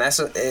that's fine. That's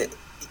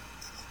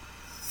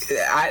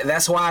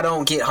why I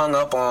don't get hung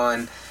up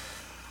on,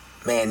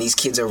 man, these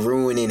kids are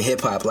ruining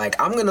hip hop. Like,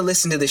 I'm gonna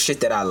listen to the shit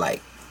that I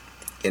like,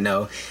 and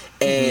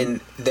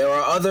there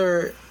are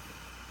other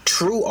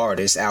true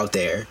artists out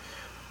there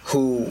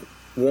who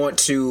want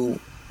to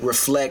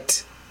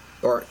reflect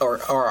or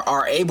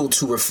are able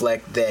to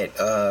reflect that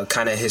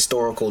kind of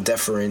historical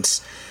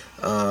deference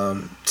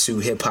to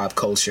hip hop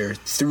culture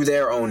through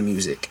their own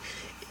music,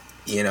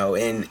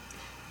 and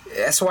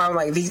that's why I'm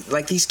like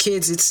these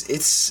kids.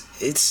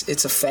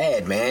 It's a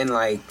fad, man.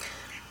 Like,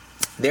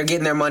 they're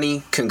getting their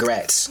money.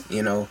 Congrats,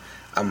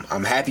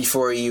 I'm happy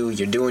for you.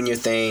 You're doing your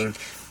thing.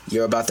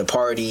 You're about to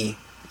party.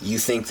 you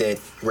think that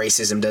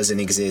racism doesn't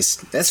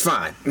exist. That's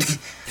fine.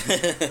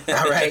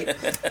 All right.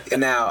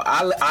 Now,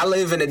 I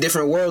live in a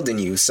different world than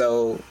you,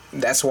 so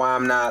that's why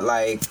I'm not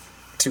like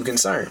too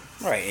concerned.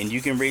 Right, and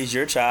you can raise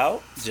your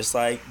child just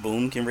like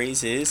Boom can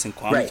raise his, and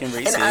Kwame can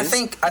raise his. And I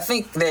think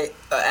that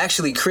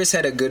actually Chris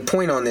had a good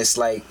point on this.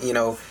 Like, you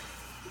know,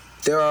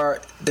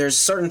 there's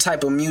certain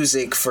type of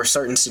music for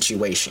certain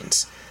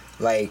situations.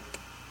 Like,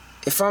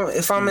 if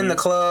I'm in the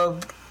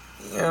club,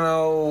 you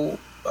know,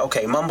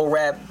 okay, mumble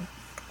rap,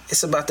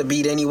 it's about the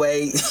beat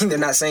anyway. They're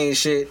not saying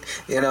shit,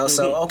 you know.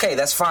 So okay,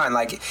 that's fine.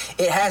 Like,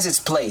 it has its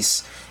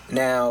place.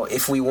 Now,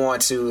 if we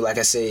want to, like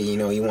I said, you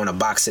know, you want to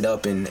box it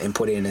up and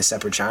put it in a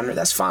separate genre,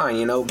 that's fine,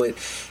 you know. But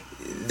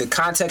the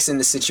context and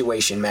the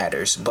situation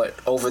matters. But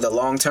over the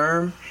long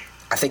term,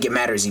 I think it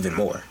matters even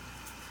more.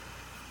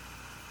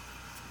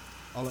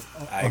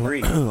 I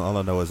agree. All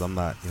I know is I'm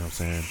not, you know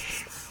what I'm saying,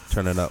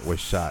 turning up with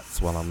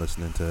shots while I'm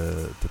listening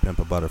to Pimp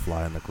a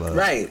Butterfly in the club.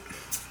 Right.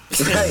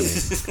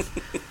 Right.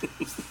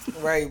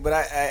 Right, but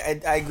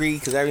I agree,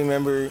 because I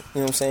remember, you know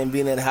what I'm saying,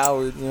 being at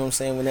Howard, you know what I'm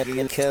saying, when that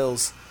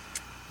Kells,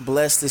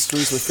 bless the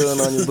streets with feeling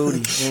on your booty,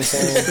 you know what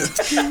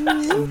I'm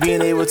saying?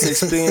 Being able to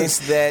experience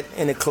that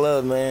in a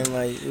club, man,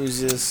 like, it was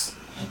just,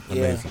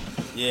 Amazing.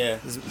 Yeah.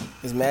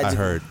 It's magical. I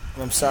heard.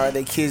 I'm sorry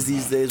that kids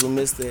these days will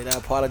miss that. I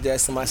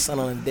apologize to my son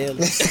on a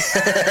daily.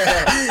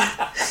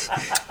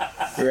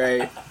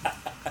 Right.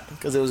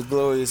 Because it was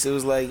glorious. It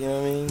was like, you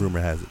know what I mean? Rumor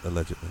has it,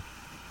 allegedly.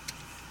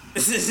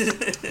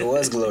 It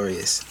was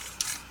glorious.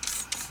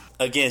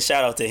 Again,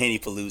 shout out to Henny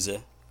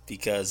Palooza,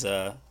 because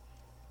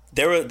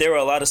there were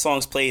a lot of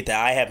songs played that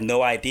I have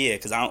no idea,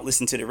 because I don't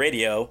listen to the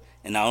radio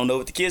and I don't know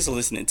what the kids are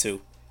listening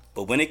to.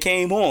 But when it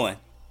came on,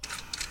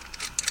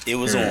 it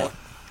was on.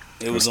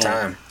 It was on.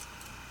 Time.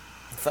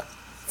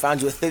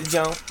 Found you a thick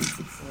jump.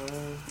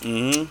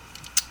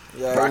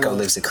 Mm-hmm. Rocco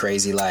lives a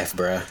crazy life,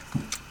 bruh.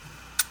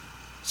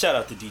 Shout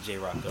out to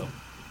DJ Rocco.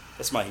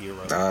 That's my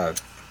hero. Dog.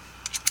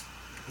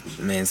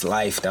 Man's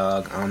life,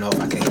 dog. I don't know if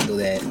I can handle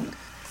that.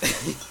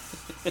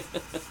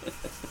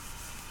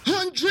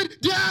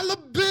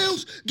 $100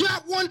 bills,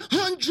 got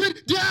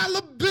 $100 bills, got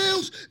 $100 bills,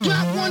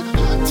 got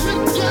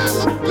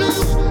 $100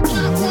 bills,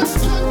 got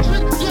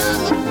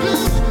 $100 bills,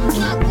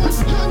 got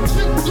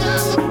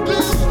 $100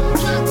 bills.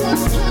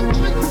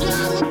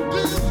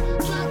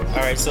 All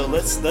right, so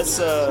let's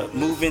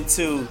move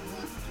into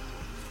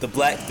the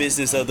Black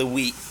Business of the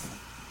Week.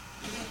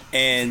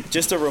 And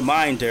just a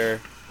reminder,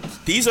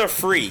 these are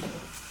free.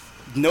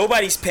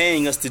 Nobody's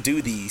paying us to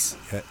do these.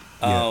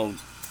 Yeah.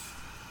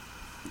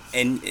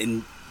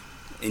 And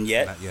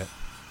yet? Not yet.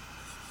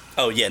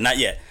 Oh, yeah, not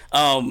yet.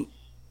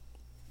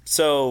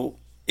 So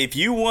if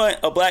you want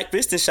a Black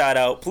business shout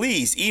out,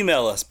 please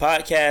email us,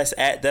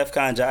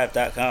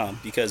 podcast@defconjive.com,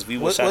 because we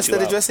will shout you out. What's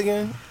that address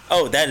again?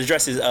 Oh, that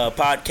address is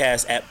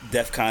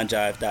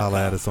podcast@defconjive.com.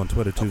 Holla at us on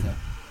Twitter, too. Okay.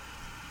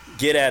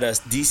 Get at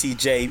us,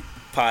 DCJ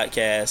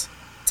Podcast.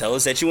 Tell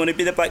us that you want to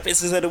be the Black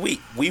Business of the Week.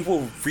 We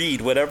will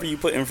read whatever you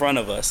put in front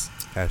of us.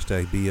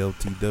 Hashtag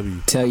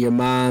BLTW. Tell your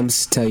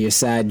moms, tell your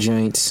side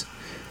joints,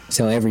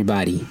 tell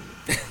everybody.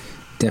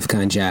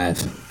 DefCon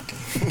Jive.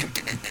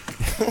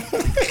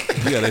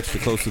 You got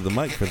extra close to the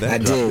mic for that I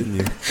drop, did. didn't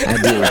you? I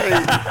did.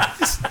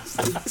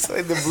 It's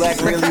like the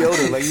Black Ray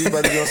Liotta. Like, you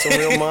about to be on some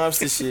real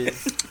monster shit.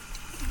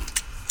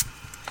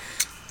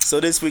 So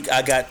this week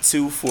I got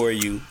two for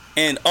you.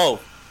 And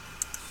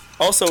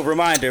also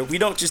reminder, we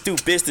don't just do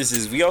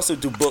businesses, we also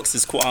do books,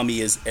 as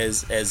Kwame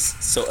as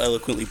so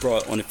eloquently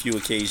brought on a few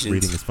occasions.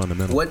 Reading is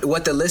fundamental.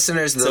 What the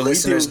listeners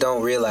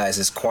don't realize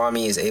is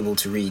Kwame is able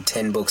to read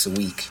 10 books a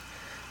week.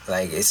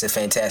 Like, it's a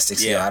fantastic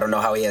skill. Yeah. I don't know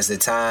how he has the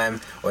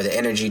time or the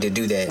energy to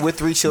do that. With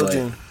 3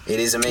 children. It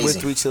is amazing. With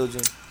 3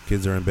 children.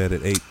 Kids are in bed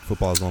at 8.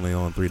 Football's only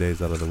on 3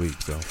 days out of the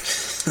week, so.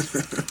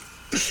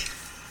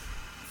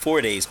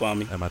 4 days,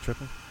 Kwame. Am I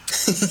tripping?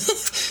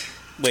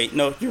 Wait,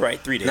 no, you're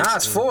right. 3 days. Nah,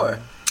 it's 4.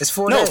 It's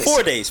 4 No, days.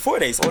 4 days. 4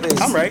 days. 4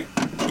 days. I'm right.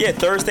 Yeah,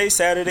 Thursday,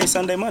 Saturday,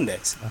 Sunday, Monday.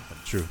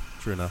 True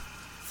enough.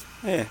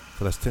 Yeah.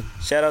 So that's 10.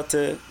 Shout out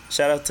to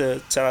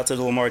the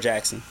Lamar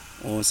Jackson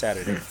on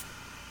Saturday.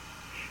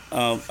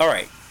 All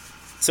right.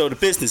 So the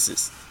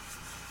businesses.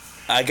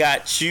 I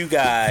got you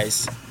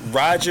guys.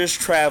 Rogers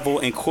Travel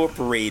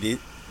Incorporated,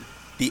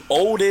 the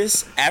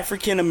oldest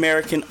African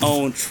American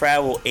owned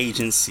travel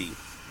agency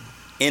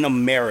in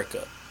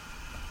America.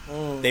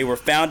 They were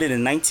founded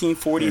in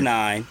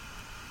 1949,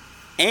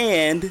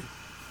 and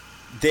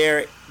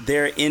they're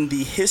in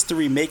the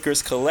History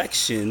Makers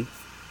collection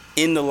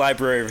in the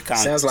Library of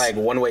Congress. Sounds like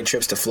one-way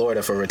trips to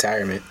Florida for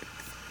retirement.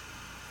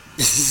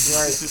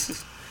 Right.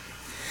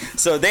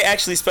 So they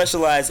actually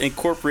specialize in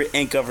corporate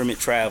and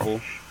government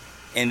travel,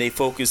 and they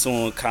focus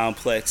on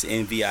complex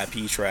and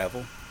VIP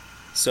travel.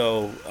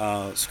 So,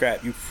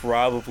 Scrap, you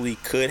probably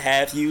could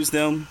have used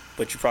them,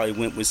 but you probably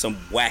went with some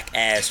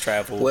whack-ass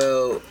travel.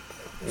 Well,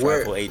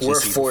 we're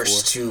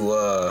forced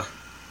before. to,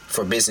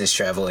 for business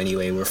travel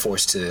anyway, we're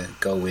forced to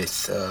go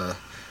with, a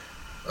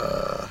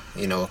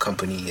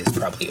company is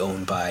probably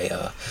owned by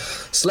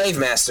slave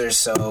masters,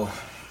 so,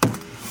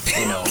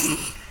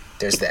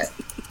 there's that.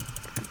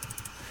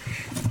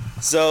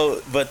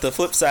 So, but the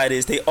flip side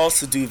is they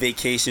also do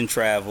vacation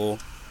travel,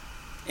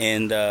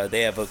 and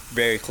they have a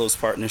very close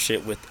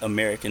partnership with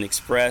American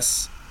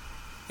Express,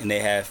 and they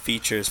have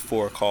features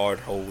for card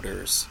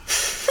holders.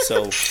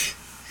 So,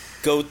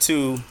 go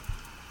to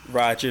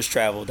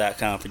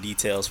rogerstravel.com for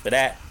details for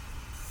that.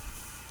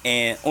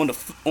 And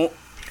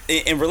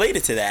and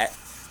related to that,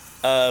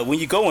 when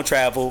you go on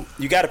travel,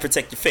 you got to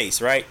protect your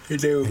face, right? You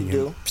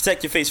do.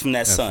 Protect your face from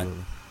that Absolutely.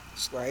 sun.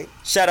 Right.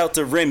 Shout out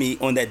to Remy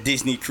on that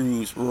Disney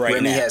cruise right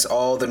Remy now. has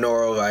all the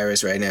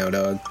norovirus right now,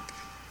 dog.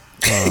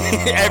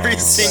 Every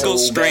single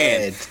So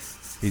strand. bad.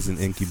 He's an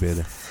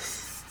incubator.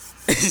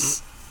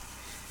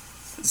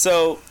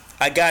 So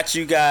I got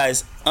you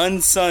guys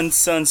Unsun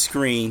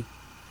sunscreen.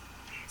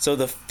 So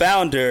the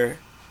founder,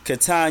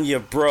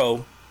 Katanya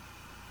Bro,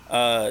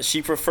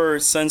 she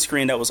preferred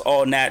sunscreen that was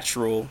all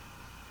natural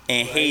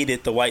and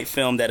hated the white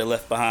film that it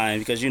left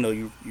behind because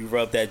you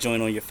rub that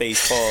joint on your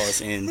face, paws,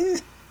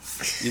 and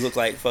you look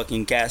like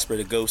fucking Casper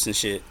the Ghost and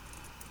shit.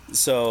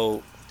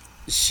 So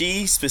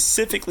she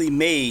specifically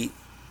made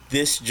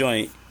this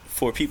joint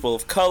for people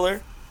of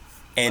color,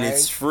 and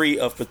it's free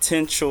of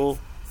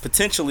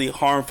potentially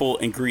harmful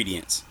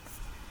ingredients.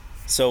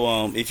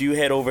 So if you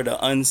head over to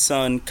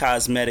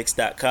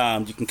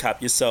unsuncosmetics.com, you can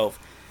cop yourself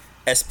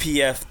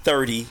SPF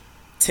 30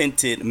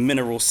 tinted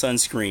mineral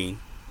sunscreen,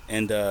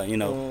 and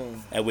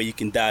that way you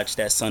can dodge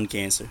that sun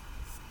cancer.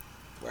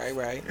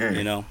 Right.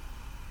 You know.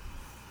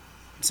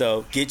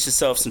 So get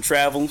yourself some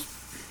travel,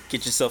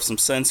 get yourself some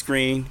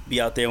sunscreen, be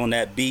out there on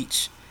that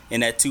beach in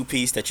that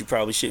two-piece that you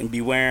probably shouldn't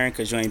be wearing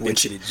because you ain't been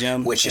to the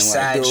gym with your in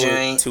side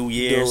joint. 2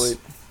 years.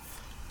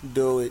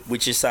 Do it.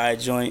 With your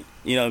side joint,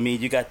 you know what I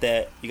mean. You got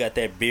that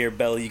beer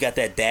belly, you got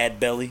that dad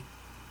belly,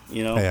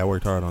 you know. Hey, I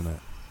worked hard on that.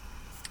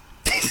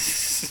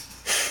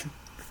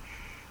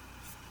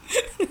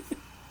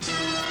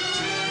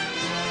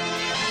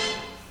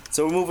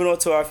 So we're moving on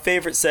to our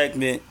favorite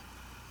segment,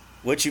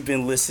 what you've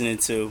been listening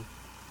to.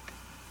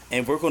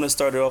 And we're going to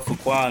start it off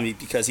with Kwame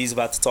because he's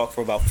about to talk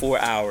for about 4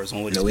 hours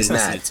on what he's been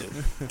listening to.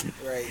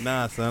 Right.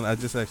 Nah, son, I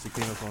just actually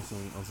came up on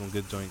some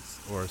good joints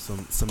or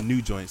some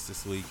new joints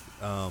this week.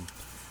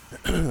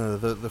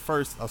 The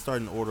first, I'll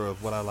start in order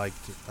of what I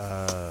liked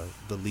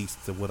the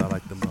least to what I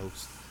liked the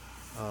most.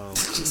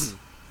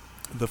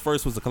 The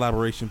first was a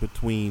collaboration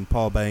between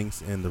Paul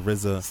Banks and the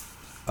RZA,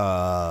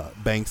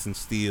 Banks and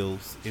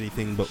Steels,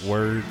 Anything But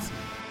Words.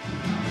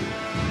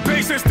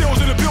 Banks and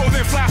Steels in the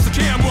building, flash the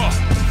camera.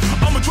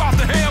 I'ma drop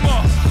the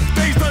hammer.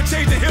 Things done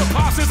changed the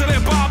hip-hop since I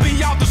let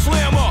Bobby out the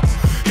slammer.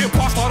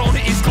 Hip-hop start on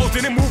the East Coast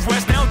and then move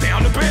west down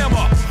to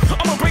Bama.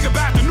 I'ma bring it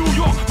back to New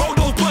York, hold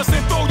those blunts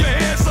and throw your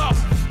hands up.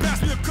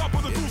 Pass me a cup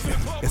of the juice and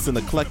club. It's an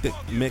eclectic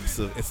mix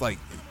of it's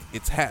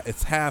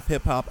half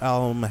hip hop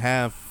album,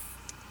 half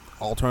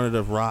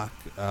alternative rock.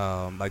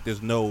 Like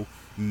there's no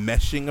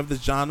meshing of the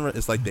genre.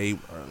 It's like they are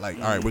like,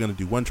 all right, we're gonna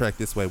do one track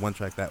this way, one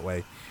track that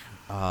way.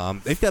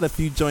 They've got a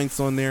few joints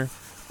on there.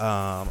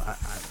 I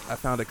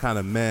found it kind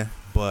of meh,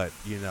 but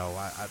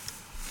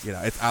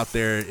it's out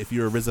there. If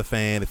you're a RZA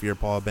fan, if you're a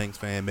Paul Banks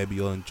fan, maybe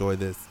you'll enjoy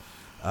this.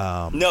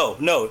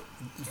 No.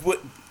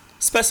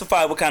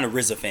 Specify what kind of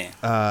RZA fan.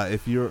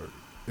 If you're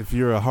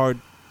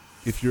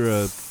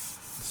a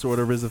sort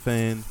of RZA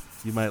fan,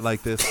 you might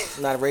like this.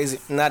 Not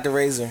the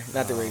razor.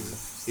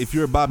 If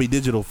you're a Bobby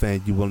Digital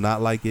fan, you will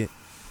not like it.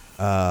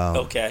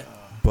 Okay.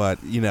 But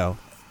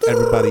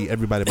everybody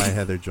might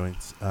have their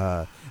joints.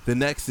 The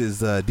next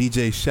is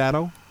DJ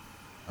Shadow.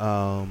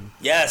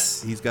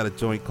 Yes. He's got a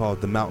joint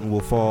called The Mountain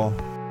Will Fall.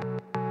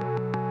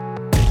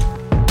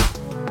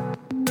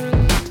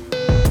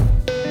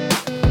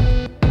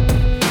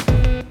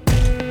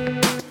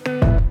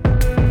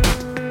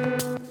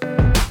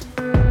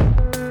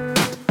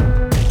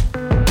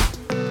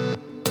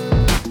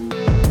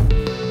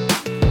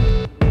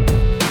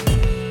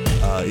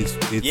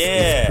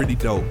 It's pretty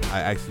dope.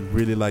 I actually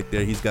really like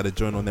that. He's got a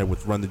joint on there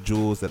with Run the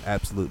Jewels that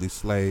absolutely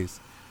slays.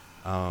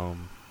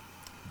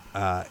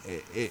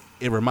 It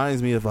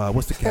reminds me of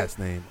what's the cat's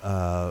name?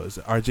 Is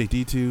it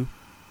RJD2?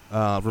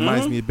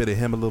 Reminds me a bit of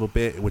him a little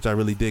bit, which I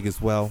really dig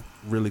as well.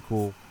 Really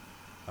cool.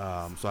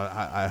 So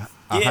I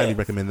highly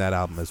recommend that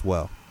album as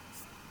well.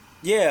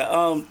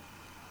 Yeah.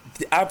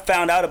 I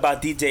found out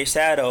about DJ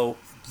Shadow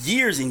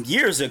years and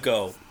years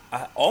ago,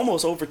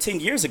 almost over 10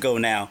 years ago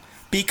now,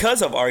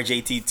 because of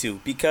RJT2.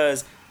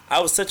 Because I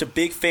was such a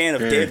big fan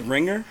of Dead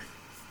Ringer,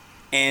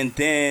 and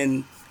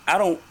then I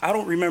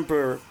don't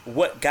remember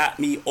what got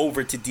me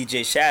over to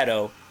DJ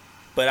Shadow,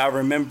 but I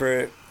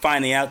remember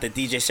finding out that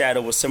DJ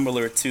Shadow was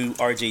similar to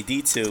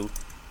RJD2,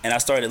 and I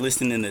started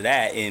listening to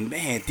that, and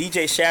man,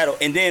 DJ Shadow,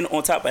 and then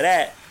on top of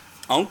that,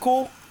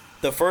 Uncle,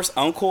 the first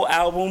Uncle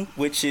album,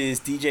 which is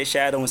DJ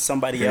Shadow and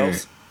somebody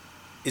else,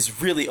 is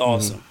really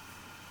awesome.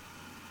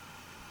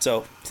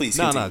 So please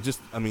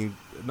continue.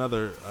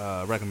 Another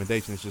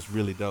recommendation is just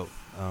really dope.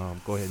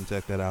 Go ahead and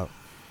check that out.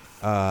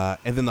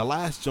 And then the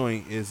last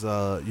joint is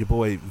your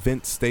boy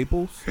Vince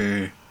Staples.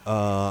 He's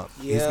got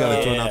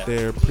a joint out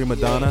there, Prima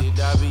Donna.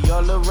 I be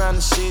all around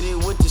the city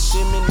with the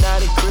shimmy, now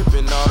they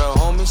crippin'. All the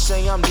homies say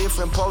say I'm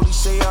different. Police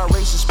say I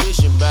raise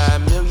suspicion. Buy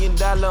 $1 million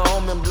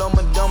home and blow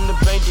my dome to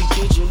paint the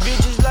kitchen.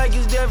 Bitches like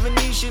his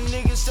definition,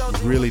 niggas so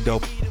really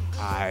dope.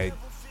 I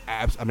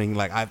mean,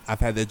 like I've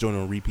had that joint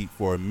on repeat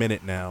for a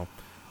minute now.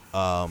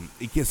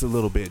 It gets a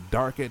little bit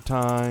dark at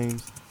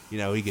times. You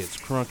know, he gets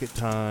crunk at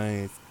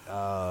times.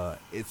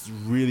 It's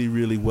really,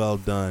 really well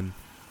done.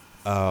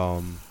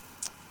 I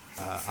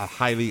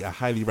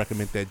highly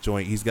recommend that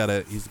joint. He's got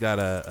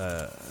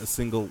a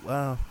single.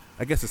 Well,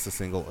 I guess it's a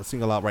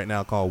single out right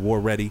now called War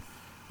Ready.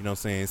 You know what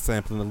I'm saying?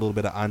 Sampling a little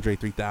bit of Andre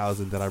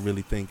 3000 that I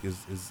really think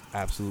is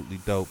absolutely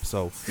dope.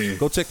 So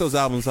go check those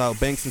albums out.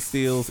 Banks and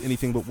Steels,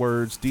 Anything But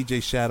Words,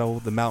 DJ Shadow,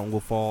 The Mountain Will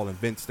Fall, and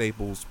Vince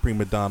Staples,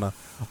 Prima Donna.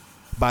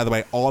 By the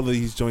way, all of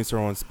these joints are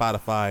on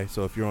Spotify.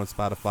 So if you're on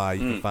Spotify,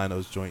 you can find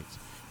those joints.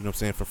 You know what I'm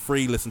saying? For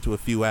free, listen to a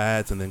few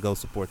ads, and then go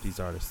support these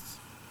artists.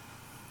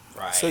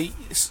 Right.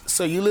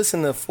 So you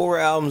listen to 4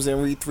 albums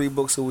and read 3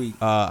 books a week?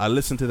 I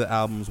listen to the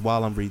albums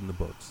while I'm reading the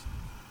books.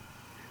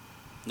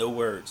 No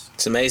words.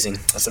 It's amazing.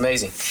 That's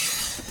amazing.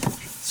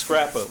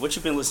 Scrapper, what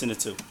you been listening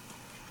to?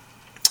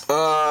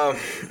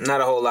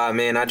 Not a whole lot,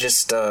 man. I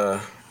just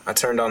I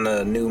turned on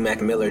the new Mac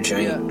Miller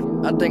joint. Yeah,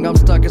 I think I'm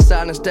stuck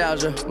inside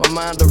nostalgia. My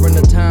mind are in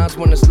the times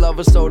when this love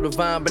was so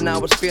divine, but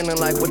now it's feeling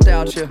like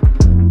without you.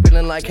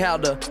 Feeling like how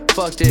the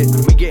fuck did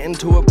we get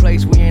into a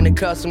place we ain't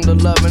accustomed to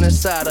loving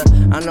inside her.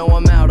 I know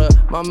I'm out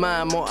of my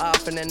mind more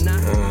often than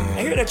not.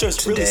 I hear that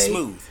joint's really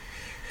smooth.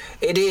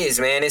 It is,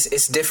 man.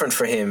 It's different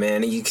for him,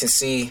 man. You can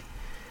see.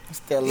 It's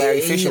that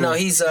Larry Fisher. You know,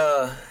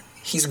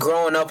 he's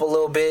growing up a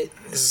little bit.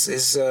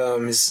 He's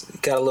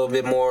got a little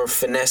bit more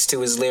finesse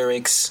to his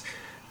lyrics.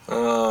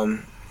 I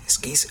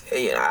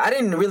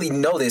didn't really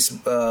know this,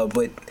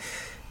 but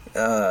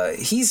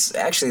he's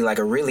actually like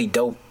a really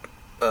dope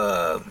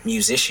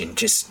musician,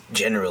 just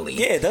generally.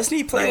 Yeah, doesn't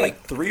he play like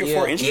 3 or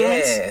 4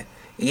 instruments?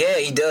 Yeah,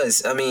 he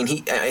does. I mean,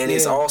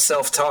 it's all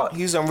self-taught.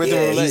 He's on rhythm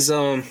and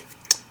roulette.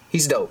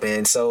 He's dope,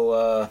 man.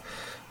 So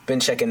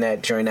been checking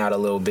that joint out a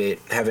little bit.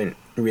 Haven't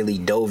really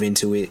dove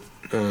into it,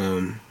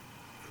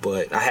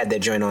 but I had that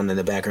joint on in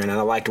the background and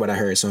I liked what I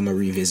heard, so I'm gonna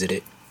revisit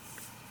it.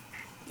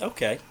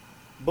 Okay.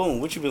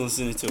 Boom, what you been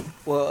listening to?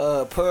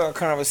 Well, per our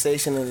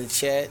conversation in the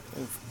chat,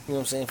 you know what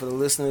I'm saying, for the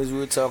listeners, we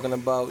were talking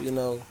about, you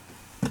know,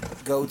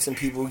 goats and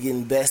people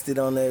getting bested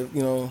on their,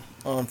 you know,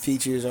 on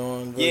features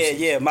on verses.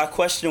 Yeah. My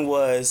question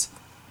was,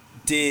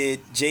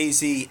 did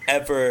Jay-Z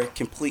ever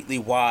completely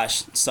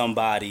wash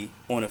somebody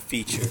on a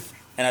feature?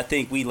 And I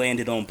think we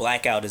landed on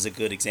Blackout as a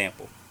good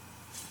example.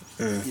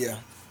 Yeah,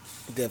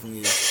 it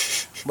definitely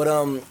is. But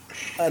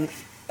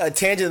a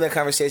tangent of the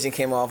conversation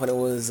came off, and it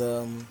was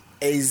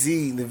AZ,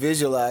 the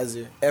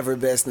visualizer, ever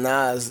best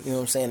Nas, you know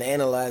what I'm saying, the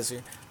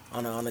analyzer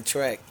on a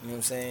track, you know what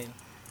I'm saying.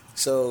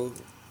 So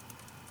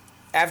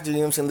after, you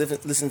know what I'm saying,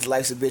 listen to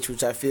Life's a Bitch,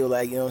 which I feel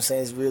like, you know what I'm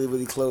saying, is really,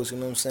 really close, you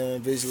know what I'm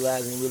saying,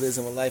 visualizing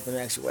realism of life and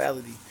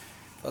actuality.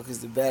 Fuck is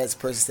the baddest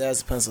person that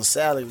has a pencil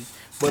salary.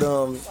 But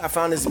I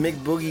found this Mick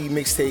Boogie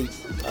mixtape,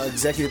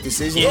 Executive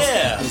Decisions.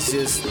 Yeah. It's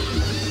just...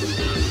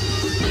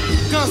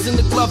 Guns in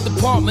the glove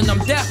department, I'm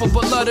dapper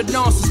but love the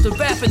nonsense. The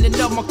rapping and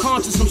of my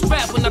conscience, I'm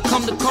strapped when I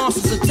come to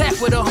concerts.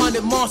 Attack with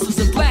 100 monsters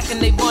in black and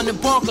they running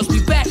bonkers.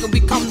 We back and we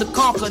come to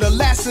conquer. The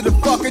last of the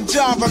fucking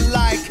genre,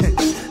 like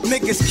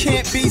niggas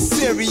can't be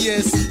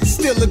serious.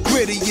 Still the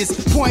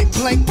grittiest, point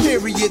blank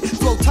period.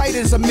 Flow tight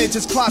as a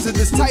midget's closet,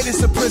 as tight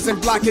as a prison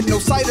block. Get no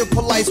sight of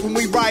police when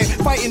we riot.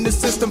 Fighting the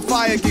system,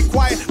 fire, get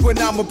quiet when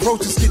I'm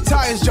approaching. Get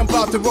tires, jump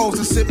out the roads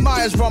and sit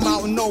Myers, rum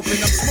out and open.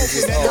 I'm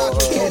smoking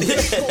that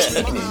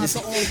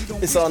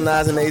It's all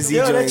Nas and AZ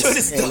Yo, that joints, joint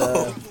is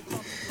dope.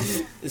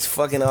 It's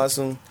fucking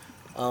awesome.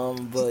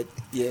 But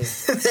yeah,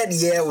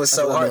 that was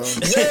so hard.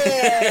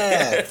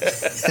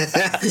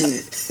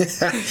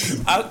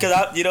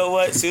 Because you know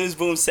what? As soon as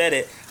Boom said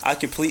it, I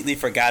completely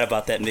forgot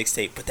about that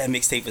mixtape. But that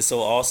mixtape is so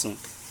awesome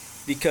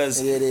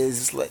because it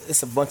is.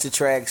 It's a bunch of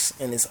tracks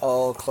and it's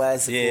all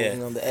classical. Yeah. You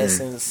know, the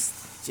Essence,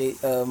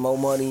 Mo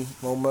Money,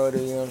 Mo Murder.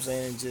 You know what I'm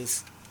saying?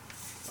 Just.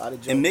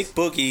 And Mick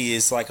Boogie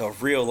is like a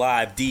real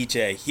live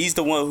DJ. He's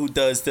the one who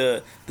does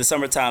the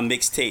summertime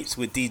mixtapes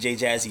with DJ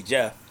Jazzy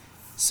Jeff.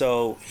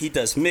 So he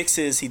does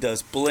mixes, he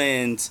does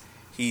blends,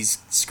 he's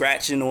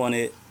scratching on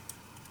it.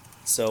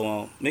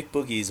 So Mick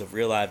Boogie is a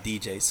real live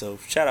DJ. So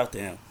shout out to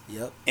him.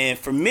 Yep. And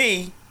for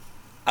me,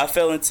 I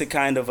fell into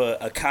kind of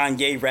a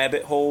Kanye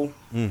rabbit hole.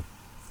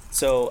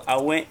 So I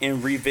went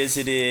and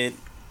revisited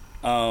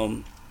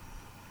The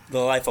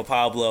Life of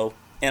Pablo.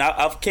 And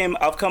I've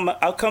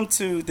come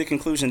to the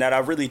conclusion that I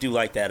really do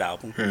like that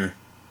album,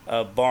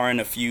 barring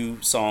a few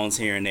songs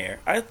here and there.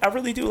 I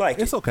really do like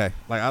it. It's okay.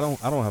 Like I don't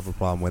have a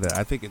problem with it.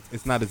 I think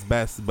it's not his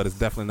best, but it's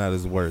definitely not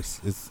his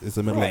worst. It's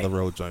a middle of the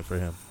road joint for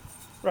him.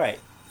 Right.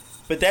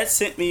 But that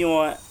sent me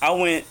on.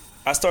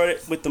 I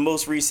started with the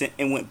most recent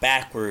and went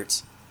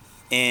backwards,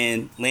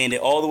 and landed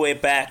all the way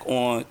back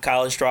on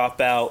College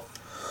Dropout,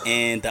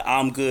 and the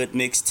I'm Good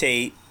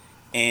mixtape,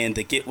 and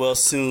the Get Well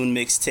Soon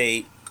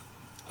mixtape.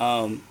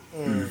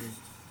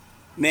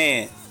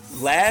 Man,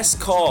 Last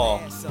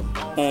Call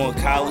on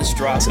College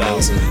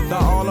Dropout. The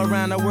all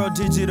around the world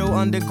digital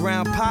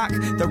underground Pac.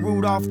 The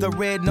Rudolph the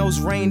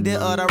red-nosed reindeer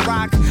of the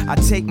rock. I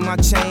take my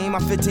chain, my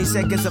 15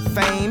 seconds of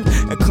fame,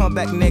 and come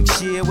back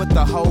next year with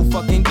the whole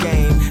fucking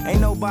game. Ain't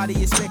nobody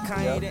expect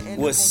Kanye to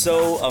end Was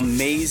so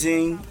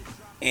amazing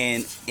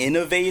and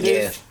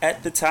innovative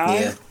at the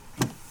time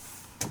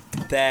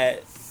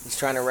that He's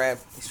trying to rap.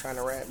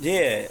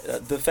 yeah,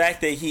 the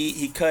fact that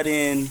he cut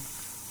in,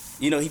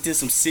 you know, he did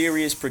some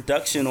serious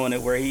production on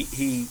it where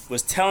he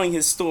was telling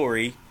his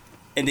story,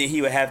 and then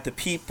he would have the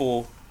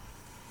people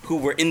who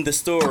were in the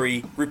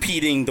story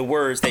repeating the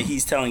words that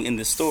he's telling in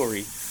the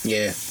story.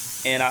 Yeah.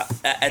 And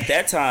at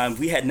that time,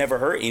 we had never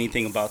heard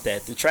anything about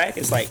that. The track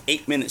is like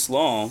 8 minutes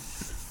long,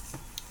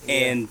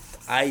 and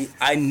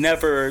I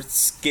never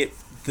skip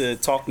the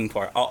talking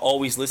part. I'll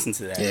always listen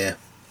to that. Yeah.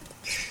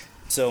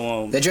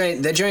 So that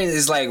joint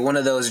is like one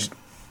of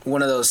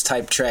those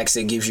type tracks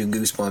that gives you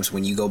goosebumps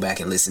when you go back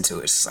and listen to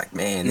it. It's like,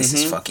 man, this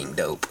is fucking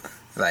dope.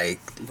 Like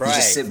you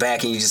just sit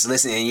back and you just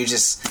listen and it's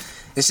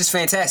just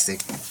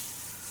fantastic.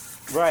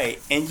 Right.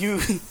 And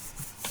you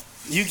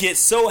get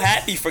so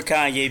happy for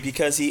Kanye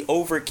because he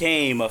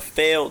overcame a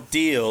failed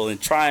deal and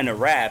trying to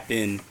rap,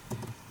 and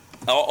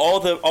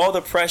all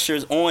the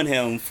pressures on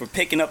him for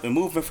picking up and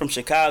moving from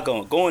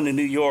Chicago and going to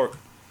New York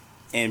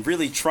and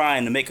really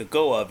trying to make a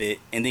go of it,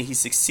 and then he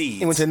succeeds.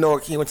 He went to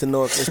Newark. Let's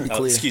be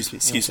clear.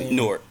 Excuse me,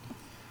 Newark.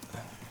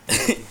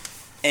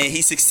 And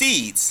he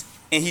succeeds,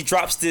 and he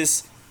drops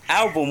this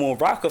album on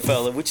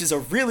Rockefeller, which is a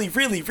really,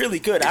 really, really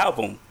good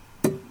album.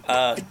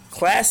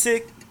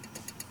 Classic,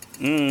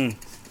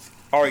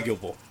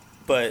 arguable,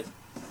 but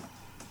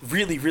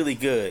really, really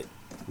good.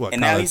 What,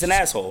 and now he's an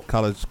asshole.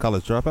 College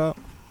Dropout?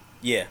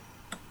 Yeah.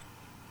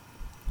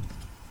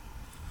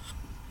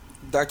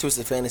 Dark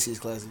Twisted Fantasy is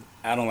classic.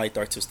 I don't like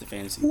Dark Twisted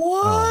Fantasy.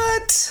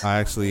 What? I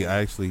actually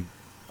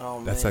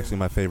that's actually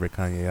my favorite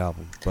Kanye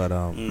album.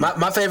 But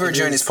my favorite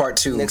joint is part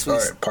 2. Next Or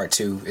week's- part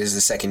 2 is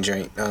the second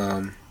joint.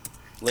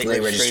 Late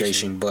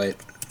registration, but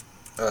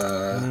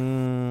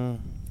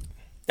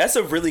that's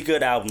a really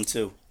good album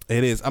too.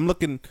 it is. I'm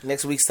looking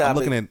Next week's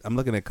topic. I'm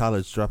looking at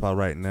College Dropout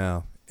right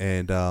now,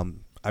 and I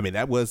mean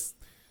that was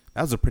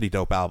a pretty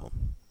dope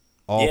album.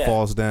 All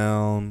Falls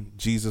Down,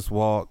 Jesus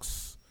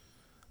Walks,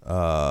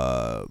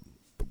 the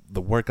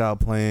workout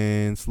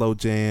plan, slow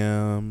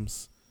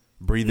jams,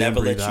 breathe Never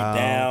in, breathe Let You out.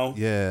 Down.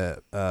 Yeah,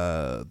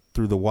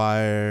 Through the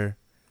Wire,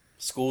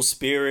 School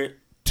Spirit.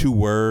 2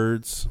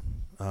 Words.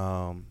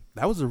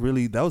 That was a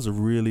really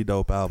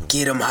dope album.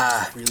 Get 'em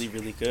high. Really,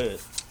 really good.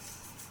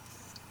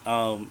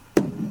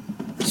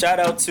 Shout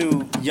out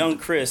to young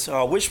Chris.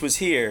 I wish was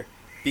here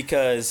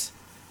because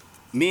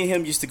me and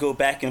him used to go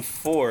back and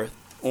forth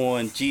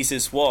on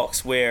Jesus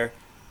Walks, where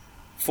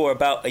for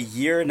about a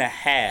year and a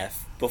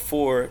half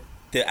before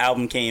the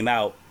album came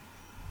out,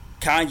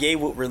 Kanye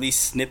would release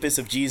snippets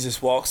of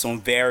Jesus Walks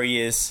on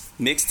various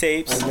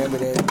mixtapes. I remember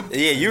that.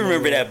 Yeah, you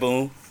remember that,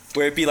 Boom.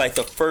 Where it'd be like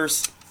the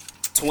first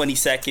 20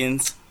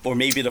 seconds or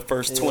maybe the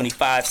first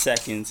 25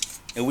 seconds.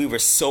 And we were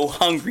so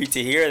hungry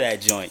to hear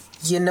that joint.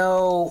 You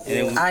know,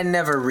 And I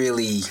never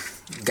really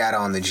got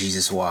on the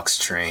Jesus Walks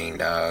train,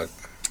 dog.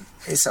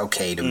 It's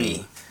okay to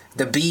me.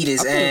 The beat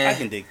is I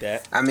can dig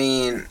that. I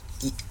mean,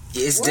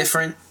 it's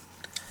different.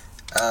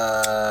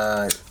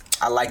 I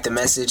like the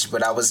message,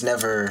 but I was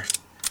never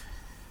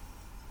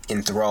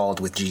enthralled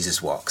with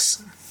Jesus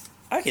Walks.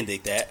 I can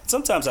dig that.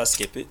 Sometimes I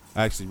skip it.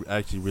 I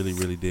actually really,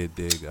 really did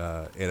dig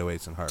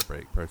 808s and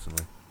Heartbreak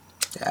personally.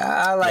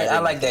 I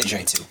like that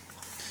joint too.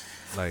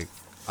 Like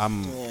I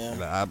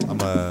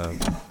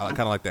kind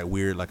of like that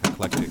weird, like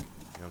eclectic, you know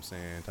what I'm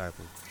saying, type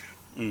of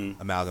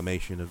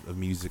amalgamation of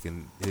music,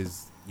 and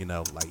his, you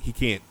know, like he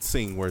can't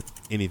sing worth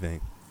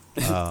anything.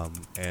 And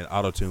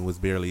autotune was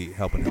barely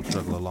helping him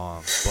struggle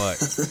along, but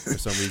for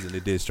some reason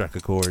it did strike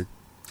a chord.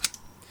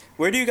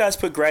 Where do you guys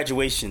put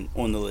Graduation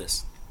on the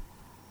list?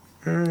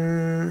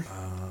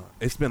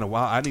 It's been a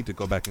while. I need to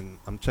go back and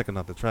I'm checking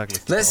out the track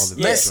list. Let's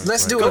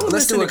do a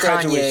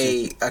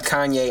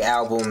Kanye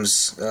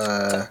albums.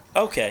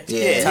 Okay,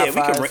 yeah,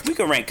 we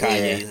can rank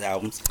Kanye's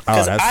albums Oh,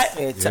 because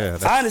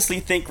that's- I honestly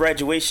think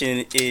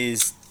Graduation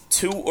is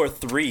 2 or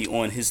 3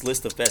 on his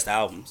list of best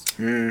albums.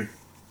 I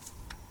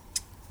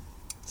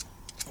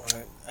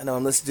know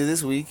I'm listening to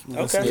this week.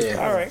 Okay,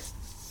 all right.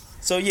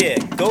 So yeah,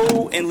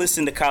 go and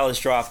listen to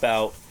College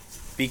Dropout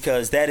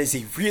because that is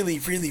a really,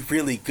 really,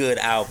 really good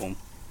album.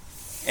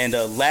 And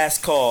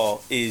Last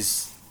Call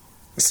is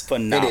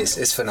phenomenal. It is.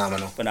 It's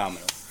phenomenal.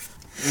 Phenomenal.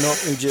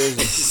 North New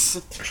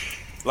Jersey.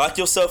 Lock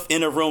yourself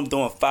in a room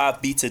doing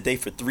 5 beats a day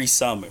for 3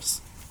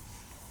 summers.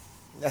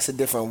 That's a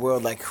different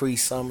world, like Cree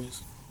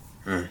Summers.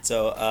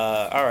 So,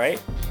 all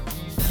right.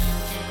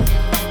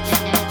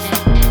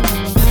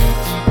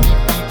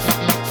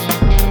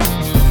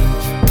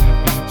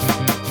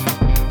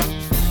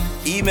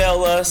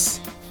 Email us,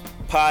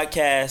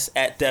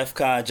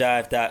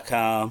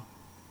 podcast@defconjive.com.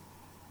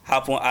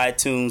 Hop on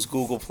iTunes,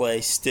 Google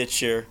Play,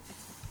 Stitcher,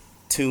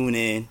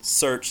 TuneIn,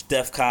 search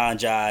DefCon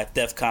Jive,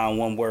 DefCon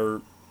one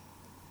word,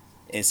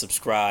 and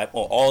subscribe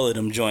on all of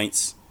them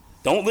joints.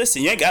 don't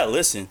listen. You ain't gotta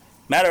listen.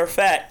 Matter of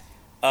fact,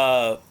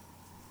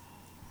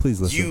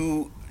 please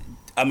listen.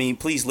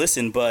 Please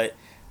listen. But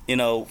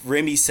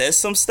Remy says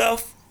some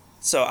stuff,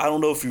 so I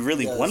don't know if you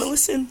really want to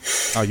listen.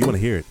 Oh, you want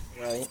to hear it?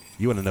 Right.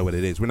 You want to know what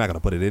it is. We're not gonna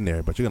put it in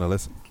there, but you're gonna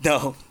listen.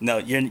 No,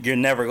 you're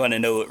never gonna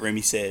know what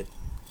Remy said.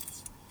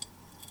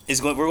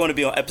 We're going to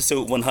be on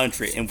episode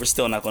 100, and we're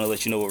still not going to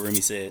let you know what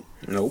Remy said.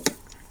 Nope.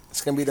 It's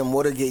going to be them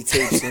Watergate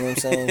tapes, you know what I'm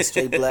saying?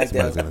 Straight blacked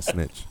out. Somebody's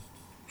going to snitch.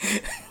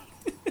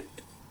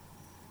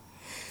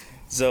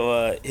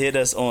 So hit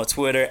us on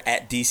Twitter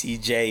at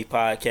DCJ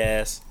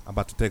Podcast. I'm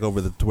about to take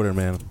over the Twitter,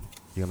 man.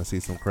 You're going to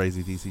see some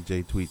crazy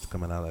DCJ tweets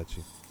coming out at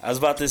you. I was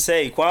about to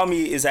say,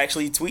 Kwame is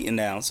actually tweeting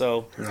now,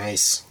 so.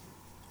 Nice.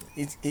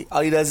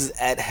 All he does is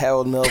at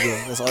Harold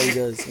Melville. That's all he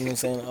does. You know what I'm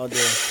saying? All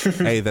day.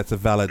 Hey, that's a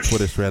valid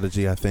Twitter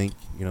strategy, I think.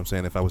 You know what I'm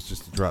saying? If I was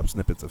just to drop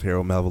snippets of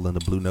Harold Melville in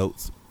the Blue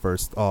Notes,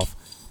 first off,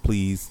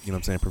 please, you know what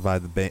I'm saying,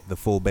 provide the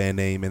full band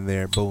name in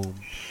there. Boom.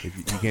 If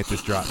you can't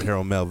just drop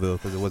Harold Melville,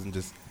 because it wasn't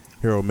just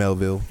Harold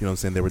Melville. You know what I'm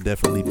saying? There were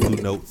definitely Blue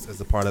Notes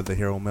as a part of the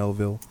Harold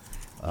Melville.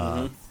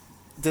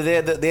 They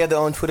have their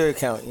own Twitter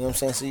account. You know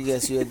what I'm saying? So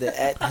you had the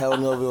at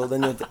Harold Melville,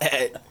 then you have the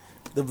at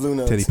the Blue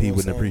Notes. Teddy P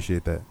wouldn't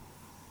appreciate that.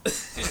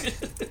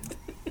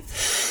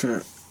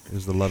 It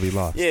was the love he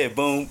lost. Yeah,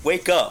 boom.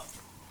 Wake up.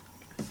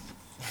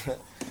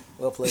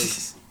 Well played.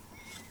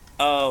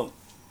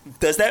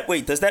 Does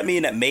that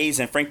mean that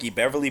Maze and Frankie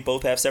Beverly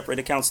both have separate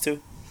accounts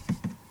too?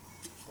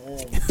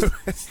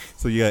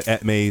 So you got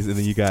at Maze and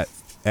then you got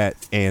at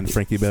and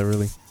Frankie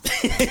Beverly.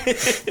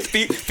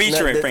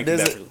 Featuring Frankie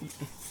Beverly.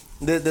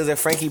 There's a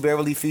Frankie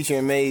Beverly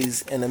featuring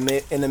Maze and a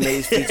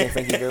Maze featuring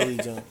Frankie Beverly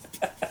joint.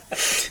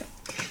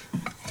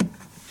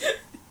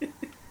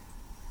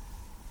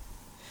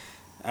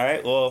 All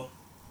right, well,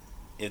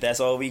 if that's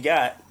all we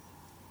got,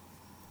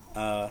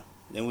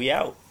 then we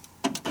out.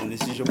 And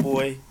this is your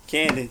boy,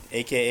 Candon,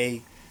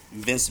 a.k.a.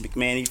 Vince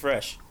McMahon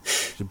Fresh.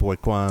 It's your boy,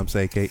 Quams,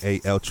 a.k.a.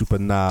 El Chupa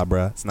Nah,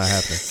 bruh. It's not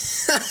happening.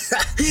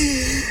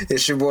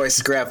 It's your boy,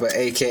 Scrapper,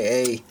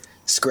 a.k.a.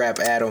 Scrap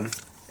Adam,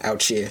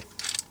 out here.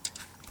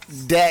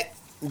 Dak,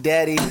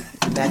 Daddy,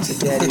 not your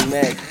daddy,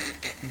 Mac.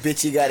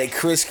 Bitch, you got it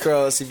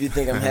crisscross if you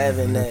think I'm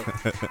having that.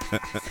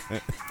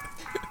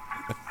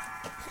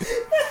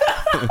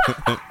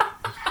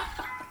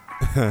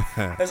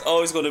 That's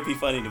always going to be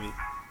funny to me.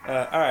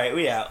 All right,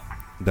 we out.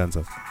 Done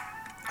so.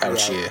 Out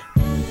here.